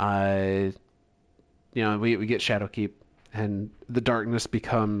uh we get Shadowkeep, and the darkness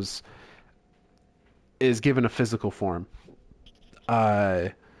is given a physical form uh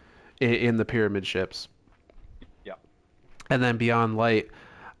in the pyramid ships. Yeah. And then Beyond Light,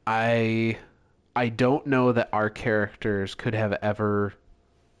 I I don't know that our characters could have ever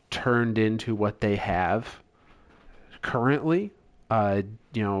turned into what they have currently, uh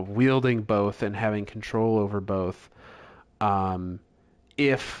wielding both and having control over both. um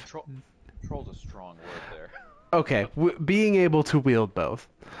if Control's a strong word there. okay, being able to wield both.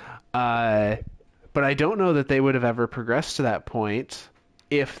 uh but I don't know that they would have ever progressed to that point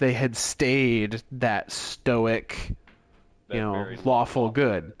if they had stayed that stoic, That very lawful lawful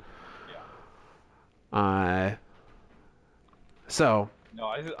good. good. Yeah. Uh, so No,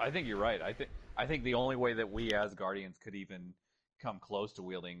 I think you're right. I think the only way that we as guardians could even come close to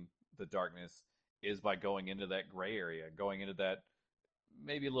wielding the darkness is by going into that gray area, going into that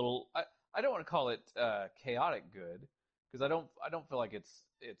maybe a little. I don't want to call it chaotic good because I don't feel like it's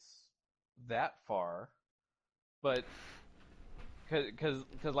that far, but because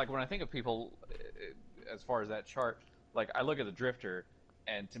like when I think of people as far as that chart, like I look at the drifter,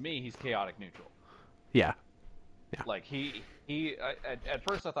 and to me he's chaotic neutral. yeah, yeah, Like at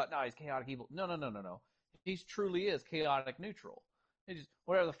first I thought, no, he's chaotic evil. No, no, no, no, no. He truly is chaotic neutral. He just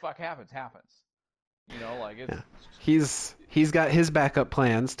whatever the fuck happens, happens. Like it's yeah. He's got his backup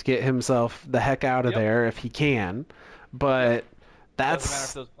plans to get himself the heck out of yep, there if he can, yep. but Doesn't matter if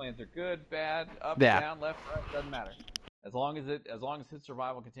that's those plans are good, bad, up, yeah, down, left, right. Doesn't matter. As long as his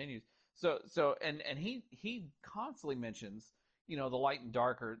survival continues. And he constantly mentions, the light and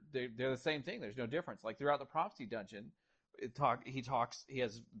dark they're the same thing. There's no difference. Like throughout the prophecy dungeon, he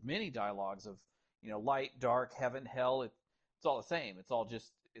has many dialogues of light, dark, heaven, hell. It's all the same. It's all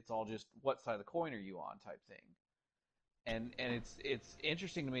just what side of the coin are you on type thing. And it's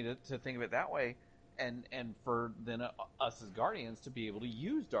interesting to me to think of it that way, and for then us as guardians to be able to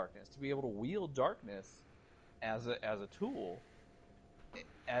use darkness, to be able to wield darkness as a tool,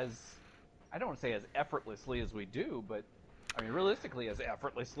 as I don't want to say as effortlessly as we do, but I mean realistically as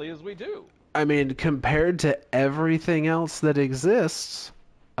effortlessly as we do. I mean, compared to everything else that exists,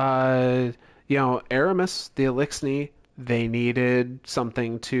 uh, Aramis, the Elixni, they needed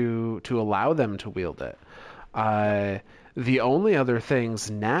something to allow them to wield it. Yep. Uh, the only other things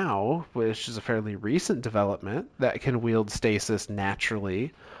now, which is a fairly recent development, that can wield stasis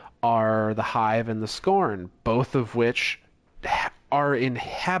naturally, are the Hive and the Scorn, both of which are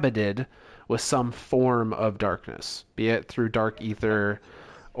inhabited with some form of darkness, be it through dark ether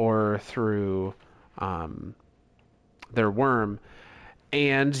or through um, their worm.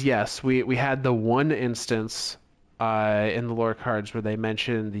 And yes, we had the one instance in the lore cards where they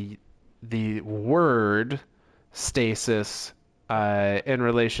mentioned the word stasis in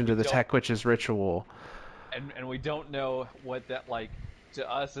relation We to the don't Tech Witch's ritual. and we don't know what that like to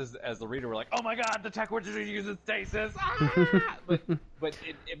us as the reader. We're like, oh my god, the tech witches are using stasis, ah! But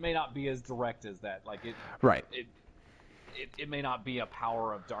it may not be as direct as that. Like Right. it it may not be a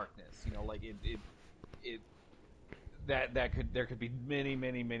power of darkness. Like it that could there could be many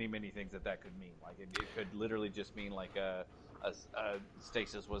many many many things that could mean. Like it could literally just mean like a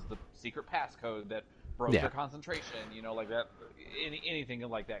stasis was the secret passcode that broke Yeah. their concentration. Like that. Anything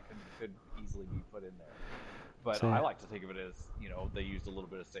like that could easily be put in there. But I So, like to think of it as they used a little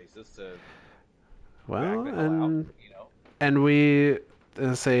bit of stasis to drag well, the hell out. and we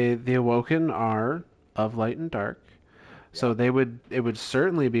say the Awoken are of light and dark. So Yeah. it would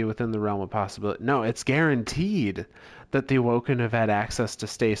certainly be within the realm of possibility. No, it's guaranteed that the Awoken have had access to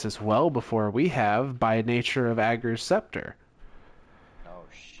stasis well before we have by nature of Agger's scepter. Oh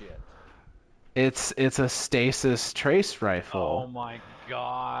shit. It's a stasis trace Oh rifle my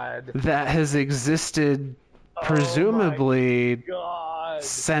god. that has existed Oh my presumably god.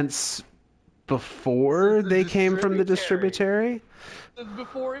 since Since before the they came from the distributary. distributary. Since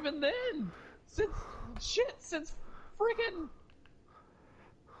before even then. Since freaking.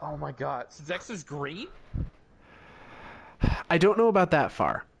 Oh my God! Zex's green? I don't know about that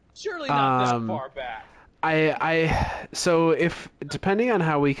far. Surely not that far back. So if depending on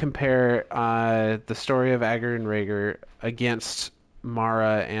how we compare the story of Ager and Rhaegar against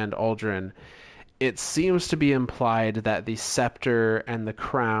Mara and Uldren, it seems to be implied that the scepter and the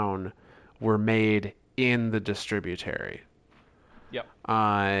crown were made in the distributary. Yep.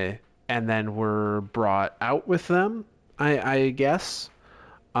 And then were brought out with them, I guess.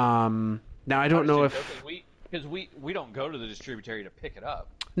 Now I don't know if because we don't go to the distributary to pick it up.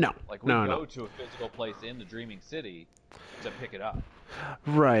 no, Like we no, go no. to a physical place in the Dreaming City to pick it up.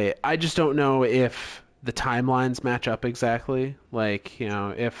 Right. I just don't know if the timelines match up exactly. Like,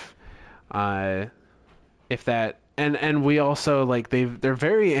 if that and we also like they're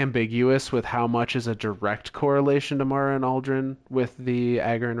very ambiguous with how much is a direct correlation to Mara and Uldren with the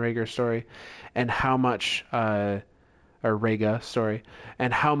Ager and Rhaegar story, and how much or Rhaega story,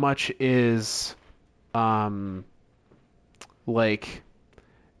 and how much is like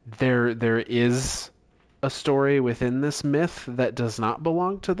there is a story within this myth that does not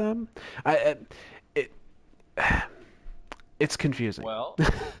belong to them. It it's confusing. Well,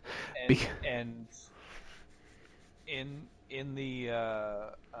 Be- and in the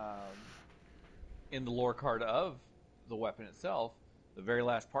in the lore card of the weapon itself, the very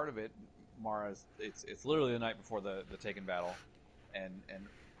last part of it, Mara's it's literally the night before the Taken battle, and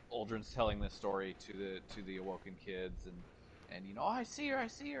Uldren's telling this story to the awoken kids, and oh, I see her, I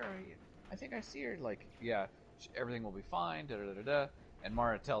think I see her, like, yeah, everything will be fine, da da da da, and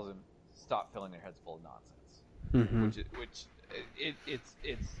Mara tells him, stop filling their heads full of nonsense. Mhm. Which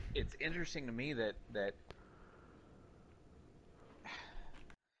it's interesting to me that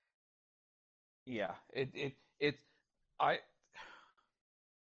yeah, it's I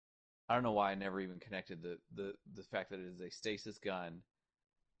I don't know why I never even connected the fact that it is a stasis gun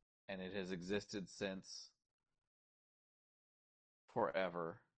and it has existed since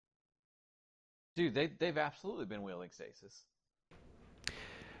forever. Dude, they've absolutely been wielding stasis.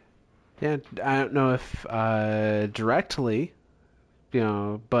 Yeah, I don't know if directly,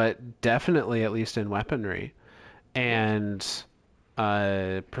 but definitely at least in weaponry. And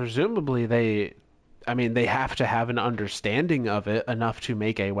presumably they have to have an understanding of it enough to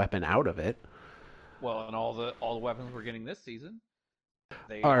make a weapon out of it. Well, and all the weapons we're getting this season,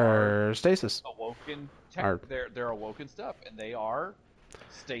 they are Or stasis. awoken Or they're awoken stuff, and they are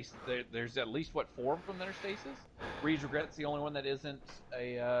stasis. There's at least what, 4 of them that are stasis. Reed's Regret's the only one that isn't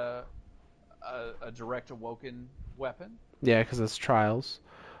a direct awoken weapon. yeah, because it's trials.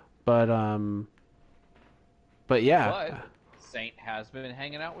 But but yeah. But Saint has been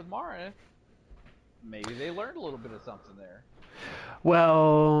hanging out with Mara. Maybe they learned a little bit of something there.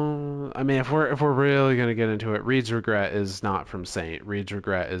 Well, I mean, if we're really gonna get into it, Reed's Regret is not from Saint. Reed's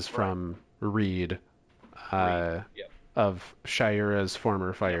Regret is from Reed, Reed. Yep. of Shira's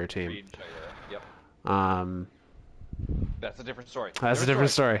former fire team. Reed and Shira. Yep. Um, That's a different story. that's a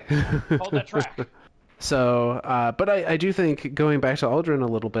different story. Hold that track. So, but I do think, going back to Uldren a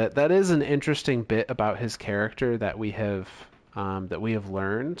little bit, that is an interesting bit about his character that we have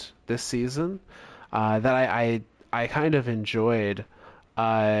learned this season, that I kind of enjoyed.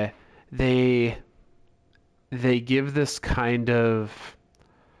 They give this kind of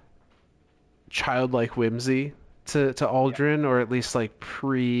childlike whimsy to Uldren, or at least like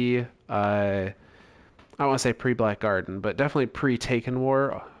I don't want to say pre Black Garden, but definitely pre Taken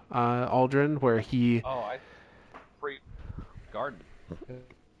War Uldren, where he Pre Garden.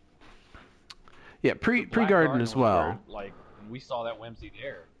 Yeah, pre Garden as well. Where, like, we saw that whimsy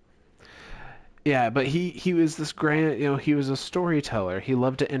there. Yeah, but he was this grand, he was a storyteller. He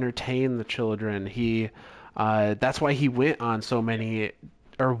loved to entertain the children. That's why he went on so many,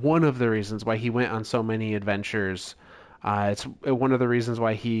 or one of the reasons why he went on so many adventures. It's one of the reasons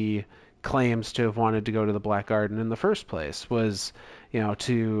why he claims to have wanted to go to the Black Garden in the first place, was,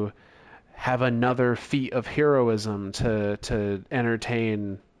 to have another feat of heroism to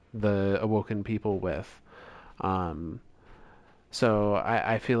entertain the awoken people with. So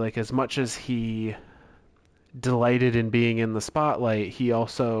I feel like as much as he delighted in being in the spotlight, he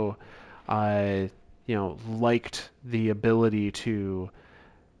also, liked the ability to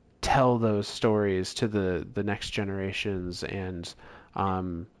tell those stories to the next generations, and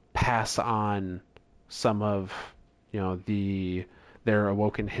pass on some of, their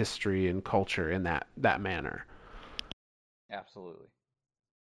awoken history and culture in that manner. Absolutely.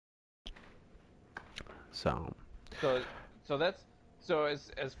 So that's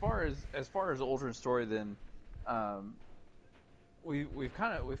as far as Uldren's story, then we've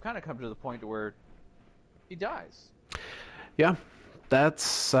kind of come to the point to where he dies. Yeah,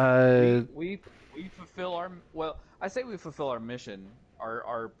 that's We fulfill our, well, I say we fulfill our mission,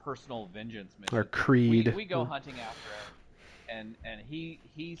 our personal vengeance our mission. creed. We go hunting after him, and he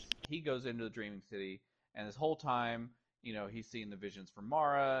goes into the Dreaming City, and this whole time, he's seeing the visions from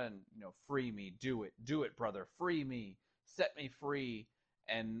Mara, and free me, do it, brother, free me, set me free,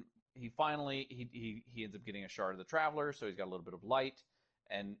 and he finally he ends up getting a shard of the Traveler, so he's got a little bit of light,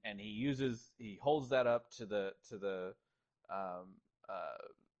 and he holds that up to the um, uh,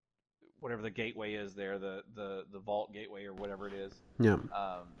 whatever the gateway is there, the vault gateway or whatever it is, Yeah.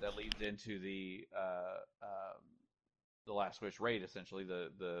 that leads into the Last Wish raid, essentially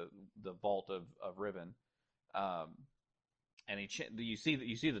the vault of Riven, um, and you see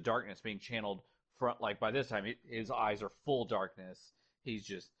the darkness being channeled from, like, by this time his eyes are full darkness. He's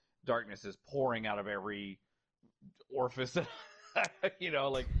just, darkness is pouring out of every orifice. Like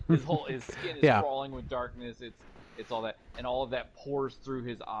his skin is Yeah. crawling with darkness. It's all that, and all of that pours through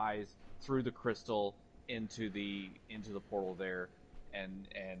his eyes, through the crystal, into the portal there, and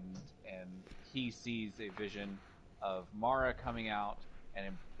he sees a vision of Mara coming out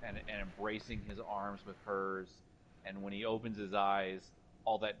and embracing his arms with hers, and when he opens his eyes,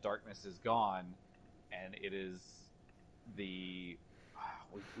 all that darkness is gone, and it is the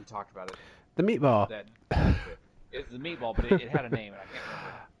we talked about it, The meatball. that it's the meatball, but it had a name and I can't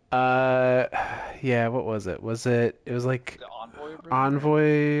remember. Uh, yeah, what was it? It was like The Envoy of Riven?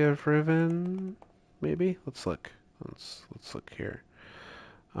 Envoy of Riven, maybe? Let's look. Let's look here.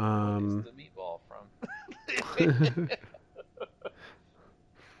 What is the meatball from?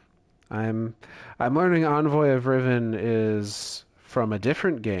 I'm learning Envoy of Riven is from a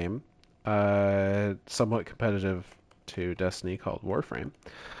different game, somewhat competitive to Destiny, called Warframe.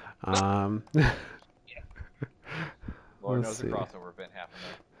 Yeah. Lord Let's knows the see. crossover event happened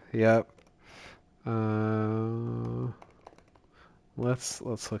Yep. Uh, let's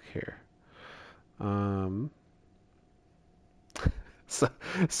look here. So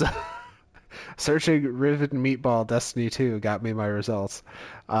so searching Riven Meatball Destiny 2 got me my results.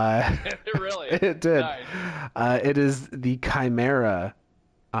 there. Really? It did. Nice. It is the Chimera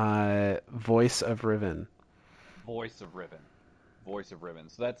voice of Riven. Voice of Riven. Voice of Riven.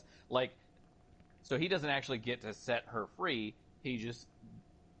 So that's like, so he doesn't actually get to set her free. He just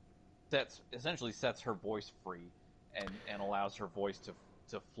essentially sets her voice free, and allows her voice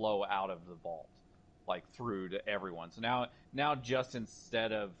to flow out of the vault, like through to everyone. So now just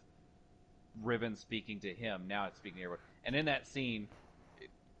instead of Riven speaking to him, now it's speaking to everyone. And in that scene,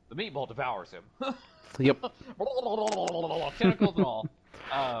 the meatball devours him. Yep. Tentacles and all.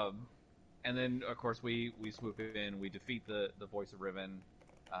 And then, of course, we swoop in. We defeat the voice of Riven,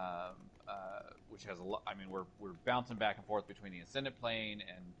 which has a lot. I mean, we're bouncing back and forth between the Ascendant Plane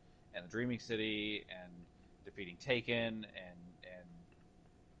and the Dreaming City, and defeating Taken, and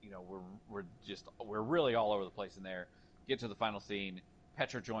we're really all over the place in there. Get to the final scene.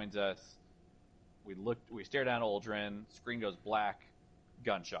 Petra joins us. We stare down Uldren. Screen goes black.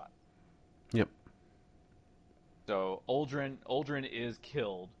 Gunshot. Yep. So Uldren is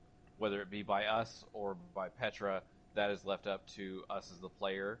killed, whether it be by us or by Petra. That is left up to us as the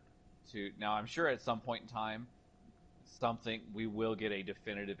player. Now, I'm sure at some point in time, we will get a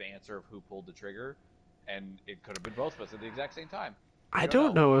definitive answer of who pulled the trigger, and it could have been both of us at the exact same time. I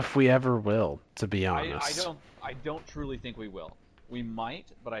don't know if we ever will, to be I honest. don't truly think we will. We might,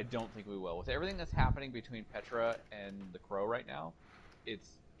 but I don't think we will. With everything that's happening between Petra and the Crow right now, it's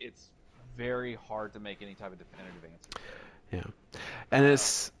very hard to make any type of definitive answer. Yeah, and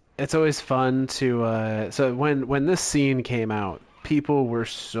it's always fun to so when this scene came out, people were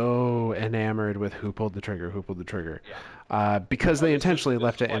so enamored with who pulled the trigger, Yeah. because they intentionally this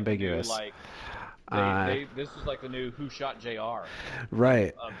left was it like ambiguous. This was like the new Who Shot JR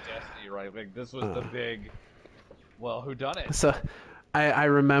Right. of Destiny, right? Like, this was the big, well, who done it? So I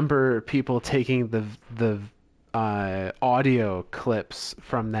remember people taking the audio clips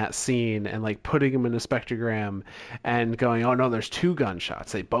from that scene and like putting them in a spectrogram and going, oh no, there's two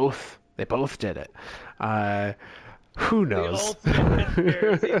gunshots. They both did it. Who knows? The ultimate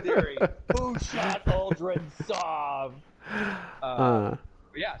conspiracy theory. Who shot Uldren Sov?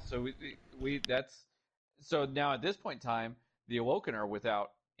 Yeah, so so now at this point in time, the Awoken are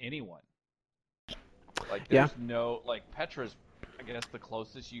without anyone. Like, there's no, like, Petra's, I guess, the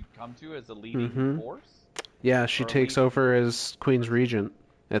closest you come to as a leading force. Yeah, she takes over as Queen's Regent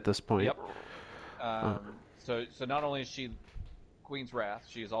at this point. Yep. So not only is she Queen's Wrath,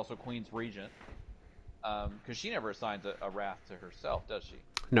 she is also Queen's Regent. Because she never assigns a wrath to herself, does she?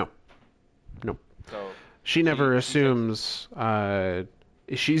 No. So She never she assumes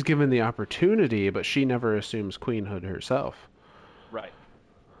she's given the opportunity, but she never assumes queenhood herself. Right.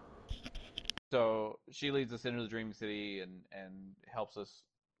 So she leads us into the Dreaming City and helps us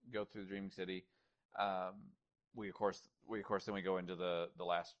go through the Dreaming City. Um, we of course then we go into the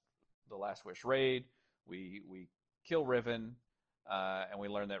last wish raid. We kill Riven, and we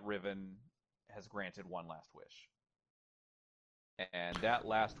learn that Riven has granted one last wish, and that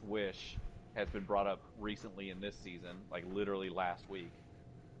last wish has been brought up recently in this season, like literally last week,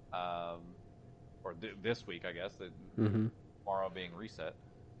 um, or this week, I guess. Mm-hmm. Tomorrow being reset.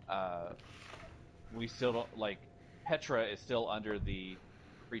 Uh, we still don't like. Petra is still under the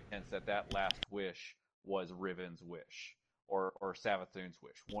pretense that that last wish was Riven's wish or Savathun's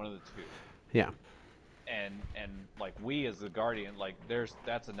wish, one of the two. Yeah. And like we as the Guardian, like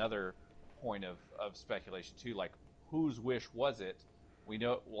that's another point of speculation too. Like whose wish was it? We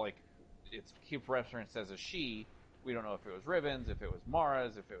know like it's keep referenced as a she. We don't know if it was Riven's, if it was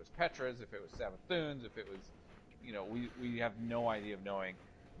Mara's, if it was Petra's, if it was Savathun's, if it was, we have no idea of knowing.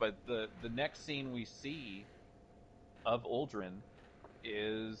 But the next scene we see of Uldren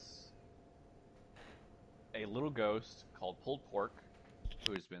is a little ghost called Pulled Pork,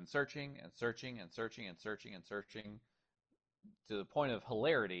 who's been searching and searching and searching and searching and searching to the point of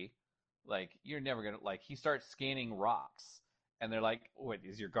hilarity. Like you're never gonna like he starts scanning rocks, and they're like, "Wait,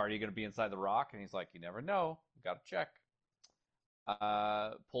 is your guardian gonna be inside the rock?" And he's like, "You never know. Gotta check."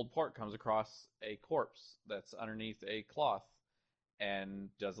 Pulled Pork comes across a corpse that's underneath a cloth, and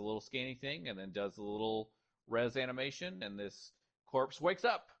does a little scanning thing, and then does a little res animation, and this corpse wakes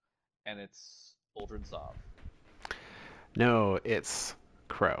up, and it's Uldren Sov. No, it's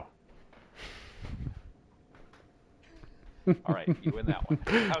Crow. All right, you win that one.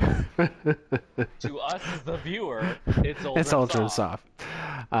 To us as the viewer, it's Uldren Sov.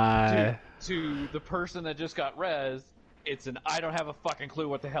 To the person that just got res, it's an I don't have a fucking clue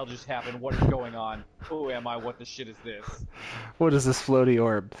what the hell just happened. What is going on? Who am I? What the shit is this? What is this floaty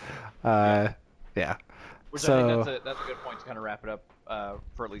orb? Yeah. Which so, I think that's a good point to kind of wrap it up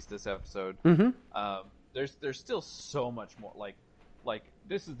for at least this episode. Mm-hmm. There's still so much more. Like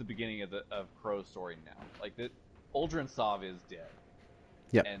this is the beginning of Crow's story now. Like that, Uldren Sov is dead.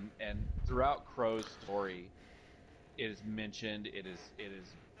 Yep. And throughout Crow's story, it is mentioned. It is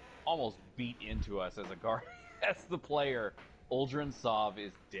almost beat into us as a guard, as the player. Uldren Sov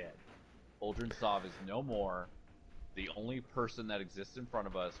is dead. Uldren Sov is no more. The only person that exists in front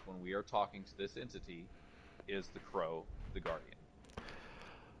of us when we are talking to this entity is the Crow, the Guardian.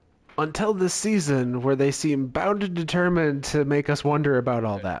 Until this season, where they seem bound and determined to make us wonder about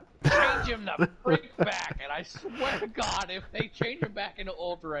all that. Change him the freak back, and I swear to God, if they change him back into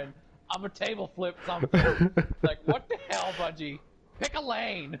Uldren, I'm a table flip something. Like, what the hell, Bungie? Pick a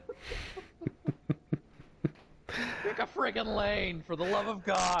lane. Pick a friggin' lane, for the love of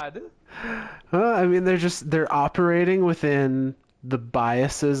God. Well, I mean, they're operating within the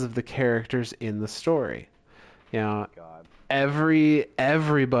biases of the characters in the story. You know, God.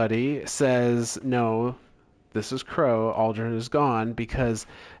 Everybody says, no, this is Crow, Uldren is gone, because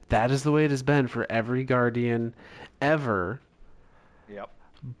that is the way it has been for every Guardian ever. Yep.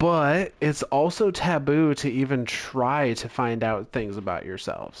 But it's also taboo to even try to find out things about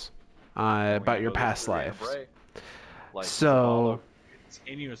yourselves, about your past lives. Like, so Zavala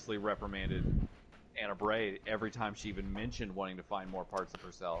continuously reprimanded Anna Bray every time she even mentioned wanting to find more parts of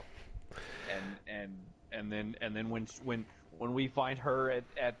herself, and then when we find her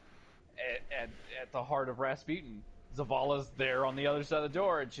at the heart of Rasputin, Zavala's there on the other side of the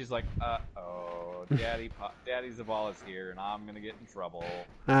door, and she's like, "Oh, Daddy Zavala's here, and I'm gonna get in trouble.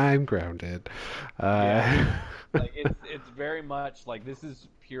 I'm grounded." Yeah. Like it's very much like this is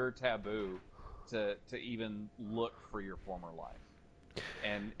pure taboo to even look for your former life,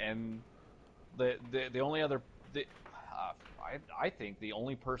 and the only other I think the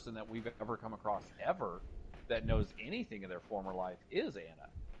only person that we've ever come across ever that knows anything of their former life is Anna.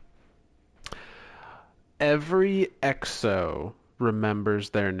 Every EXO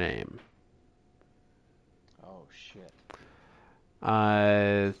remembers their name. Oh shit!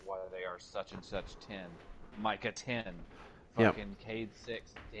 That's why they are such and such 10, Micah 10, Yep. fucking Cade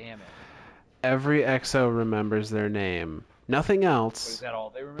 6. Damn it! Every EXO remembers their name. Nothing else. But is that all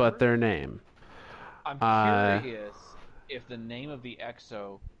they remember? But their name. I'm curious if the name of the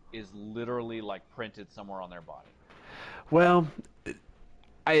EXO is literally like printed somewhere on their body. Well,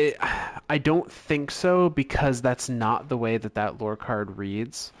 I don't think so, because that's not the way that lore card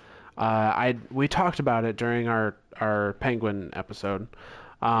reads. We talked about it during our Penguin episode.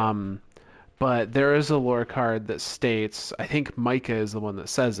 But there is a lore card that states, I think Micah is the one that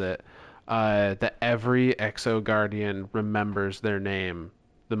says it, that every EXO Guardian remembers their name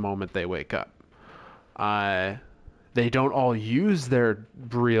the moment they wake up. They don't all use their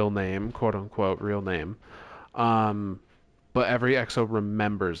real name, quote unquote, real name, but every Exo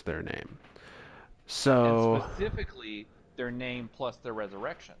remembers their name. So, and specifically their name plus their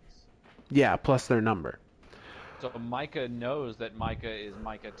resurrections. yeah, plus their number. So Micah knows that Micah is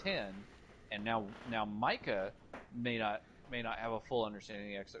Micah 10, and now Micah may not have a full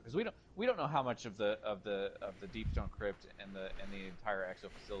understanding of the Exo, because we don't know how much of the Deepstone Crypt and the entire Exo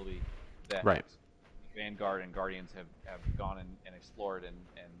facility that Right. Vanguard and Guardians have gone and explored and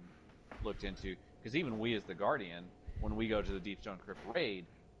looked into. Because even we as the Guardian, when we go to the Deepstone Crypt raid,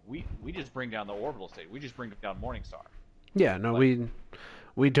 we just bring down the orbital state. We just bring down Morningstar. Yeah, no, Like,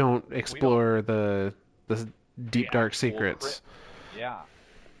 we don't explore the deep dark actual secrets. Yeah,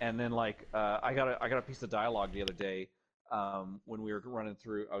 and then like I got a piece of dialogue the other day when we were running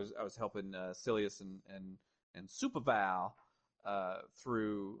through. I was helping Silius and Superval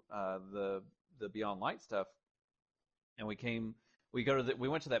through the Beyond Light stuff, and we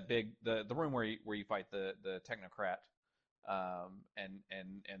went to that big the room where you fight the technocrat,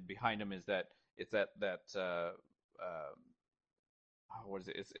 and behind him is that what is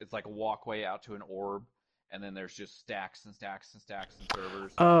it? It's like a walkway out to an orb, and then there's just stacks and stacks and stacks and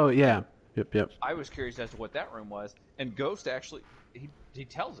servers. Oh, yeah. And Yep. I was curious as to what that room was, and Ghost actually he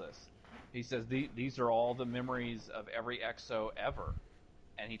tells us. He says these are all the memories of every Exo ever,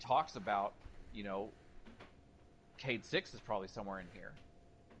 and he talks about, Cade 6 is probably somewhere in here,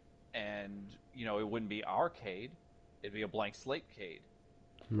 and it wouldn't be our Cade, it'd be a blank slate Cade.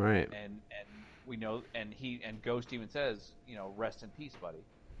 Right. And we know, and Ghost even says, rest in peace, buddy.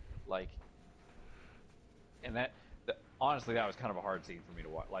 Like, and honestly, that was kind of a hard scene for me to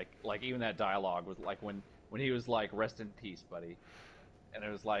watch. Like even that dialogue was like when he was like, rest in peace, buddy, and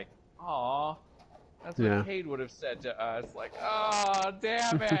it was like, aw, that's what Cade would have said to us. Like, oh,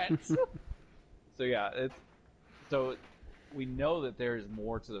 damn it. So yeah, so we know that there is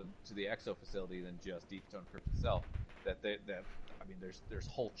more to the Exo facility than just Deepstone Crypt itself. I mean, there's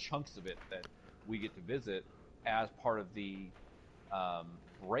whole chunks of it that we get to visit as part of the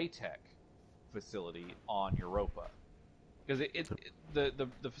Braytech facility on Europa. Because the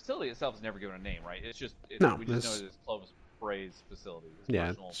facility itself is never given a name, right? We just know it's Clovis Bray's facility.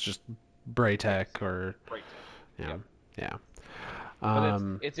 It's just Braytech or Braytech. Yeah. But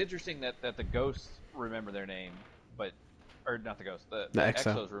it's interesting that the ghosts remember their name, or not the ghosts, the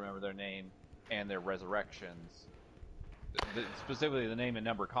Exos remember their name and their resurrections. Specifically the name and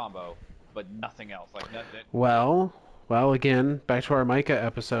number combo, but nothing else. Well, again, back to our Micah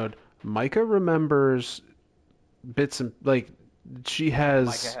episode. Micah remembers bits and she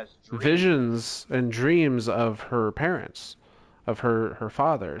has visions and dreams of her parents, of her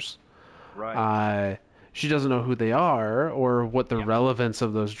fathers. Right. She doesn't know who they are or what the relevance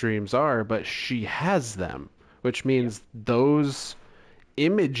of those dreams are, but she has them, which means those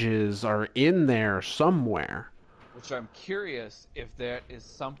images are in there somewhere. Which I'm curious if that is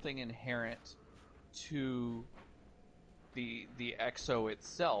something inherent to the Exo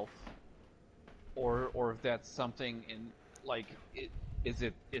itself, or if that's something in is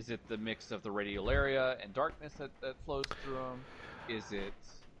it the mix of the radiolaria and darkness that flows through them? Is it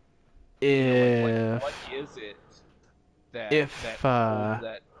what is it that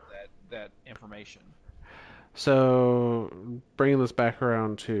holds that information? So bringing this back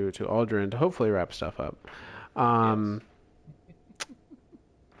around to Uldren to hopefully wrap stuff up.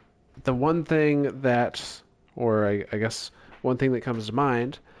 The one thing that, or I guess one thing that comes to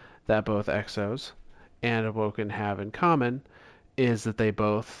mind that both Exos and Awoken have in common is that they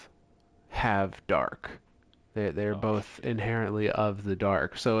both have dark. They're both inherently of the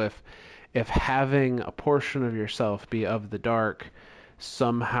dark. So if having a portion of yourself be of the dark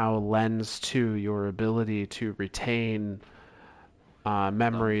somehow lends to your ability to retain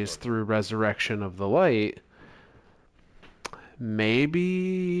memories through resurrection of the light,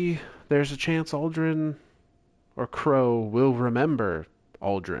 maybe there's a chance Uldren or Crow will remember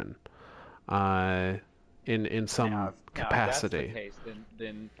Uldren in some capacity. Now, if that's the case,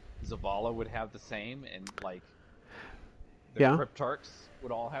 then Zavala would have the same, and the Cryptarchs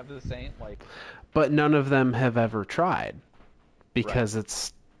would all have the same. But none of them have ever tried because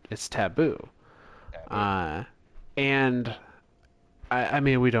it's taboo. And I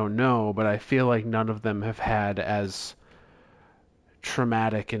mean, we don't know, but I feel like none of them have had as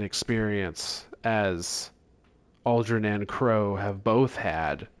traumatic an experience as Uldren and Crow have both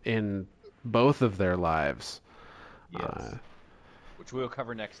had in both of their lives. Yes. Which we'll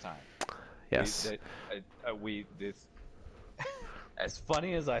cover next time. Yes. As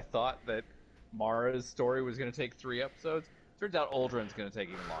funny as I thought that Mara's story was going to take 3 episodes, Turns out Uldren's going to take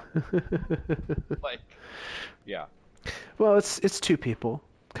even longer. Like, yeah. Well, it's two people,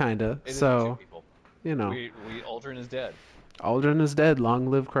 kinda. It is the two So, people. you know, Uldren is dead. Uldren is dead.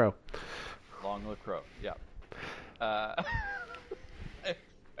 Long live Crow. Long live Crow. Yeah. Uh, I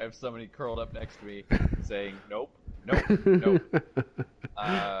have somebody curled up next to me saying, "Nope, nope, nope."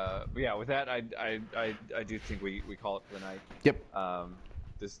 But yeah, with that, I do think we call it for the night. Yep.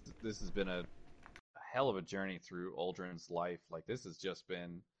 This has been a hell of a journey through Uldren's life. Like this has just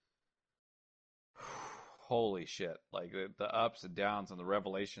been holy shit. Like the ups and downs and the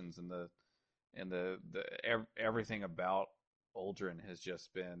revelations and everything about Uldren has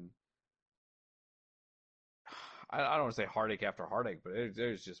just been. I don't want to say heartache after heartache, but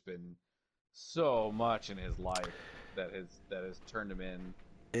there's just been so much in his life that has turned him in,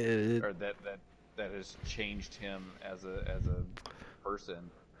 It, or that has changed him as a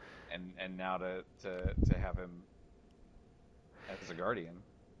person, and now to have him as a guardian,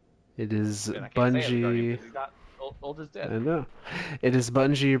 it is and I can't say as a guardian Bungie. because he's not. Uldren's dead. I know. It is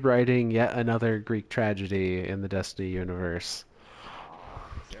Bungie writing yet another Greek tragedy in the Destiny universe. Oh,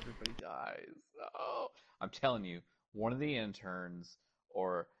 because everybody dies. Oh, I'm telling you, one of the interns,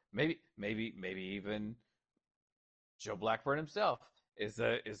 or maybe even Joe Blackburn himself, is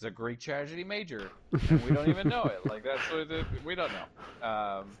a Greek tragedy major, and we don't even know it. Like that's what we don't know.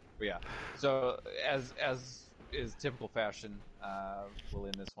 But yeah, so as is typical fashion, we'll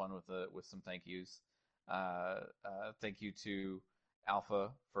end this one with some thank yous. Thank you to Alpha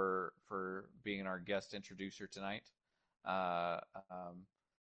for being our guest introducer tonight. Uh, um,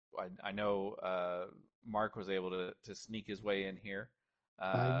 I know Mark was able to sneak his way in here. I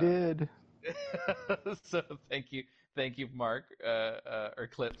Uh, did. so thank you, Mark, or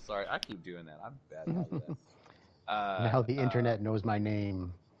Clip. Sorry, I keep doing that. I'm bad at that. Now the internet knows my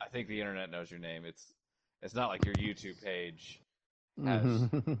name. I think the internet knows your name. It's not like your YouTube page has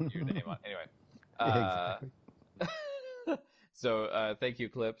your name on. Anyway, uh, Exactly. so thank you,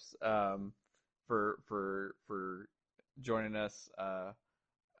 Clips, for joining us.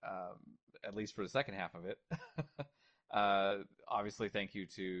 At least for the second half of it. Obviously, thank you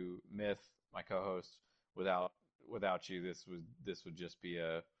to Myth, my co-host. Without you, this would just be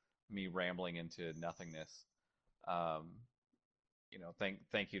me rambling into nothingness. Um,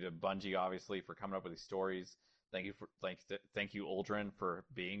 thank you to Bungie, obviously, for coming up with these stories. Thank you, Uldren, for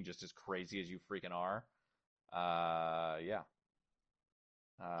being just as crazy as you freaking are. Yeah.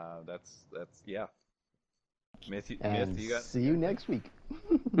 That's yeah. Myth, And you got see you got you anything? next week.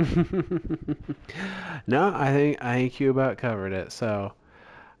 No, I think you about covered it. So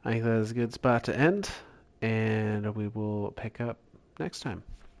I think that is a good spot to end, and we will pick up next time.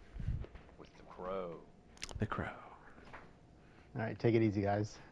 With the crow. The Crow. All right, take it easy, guys.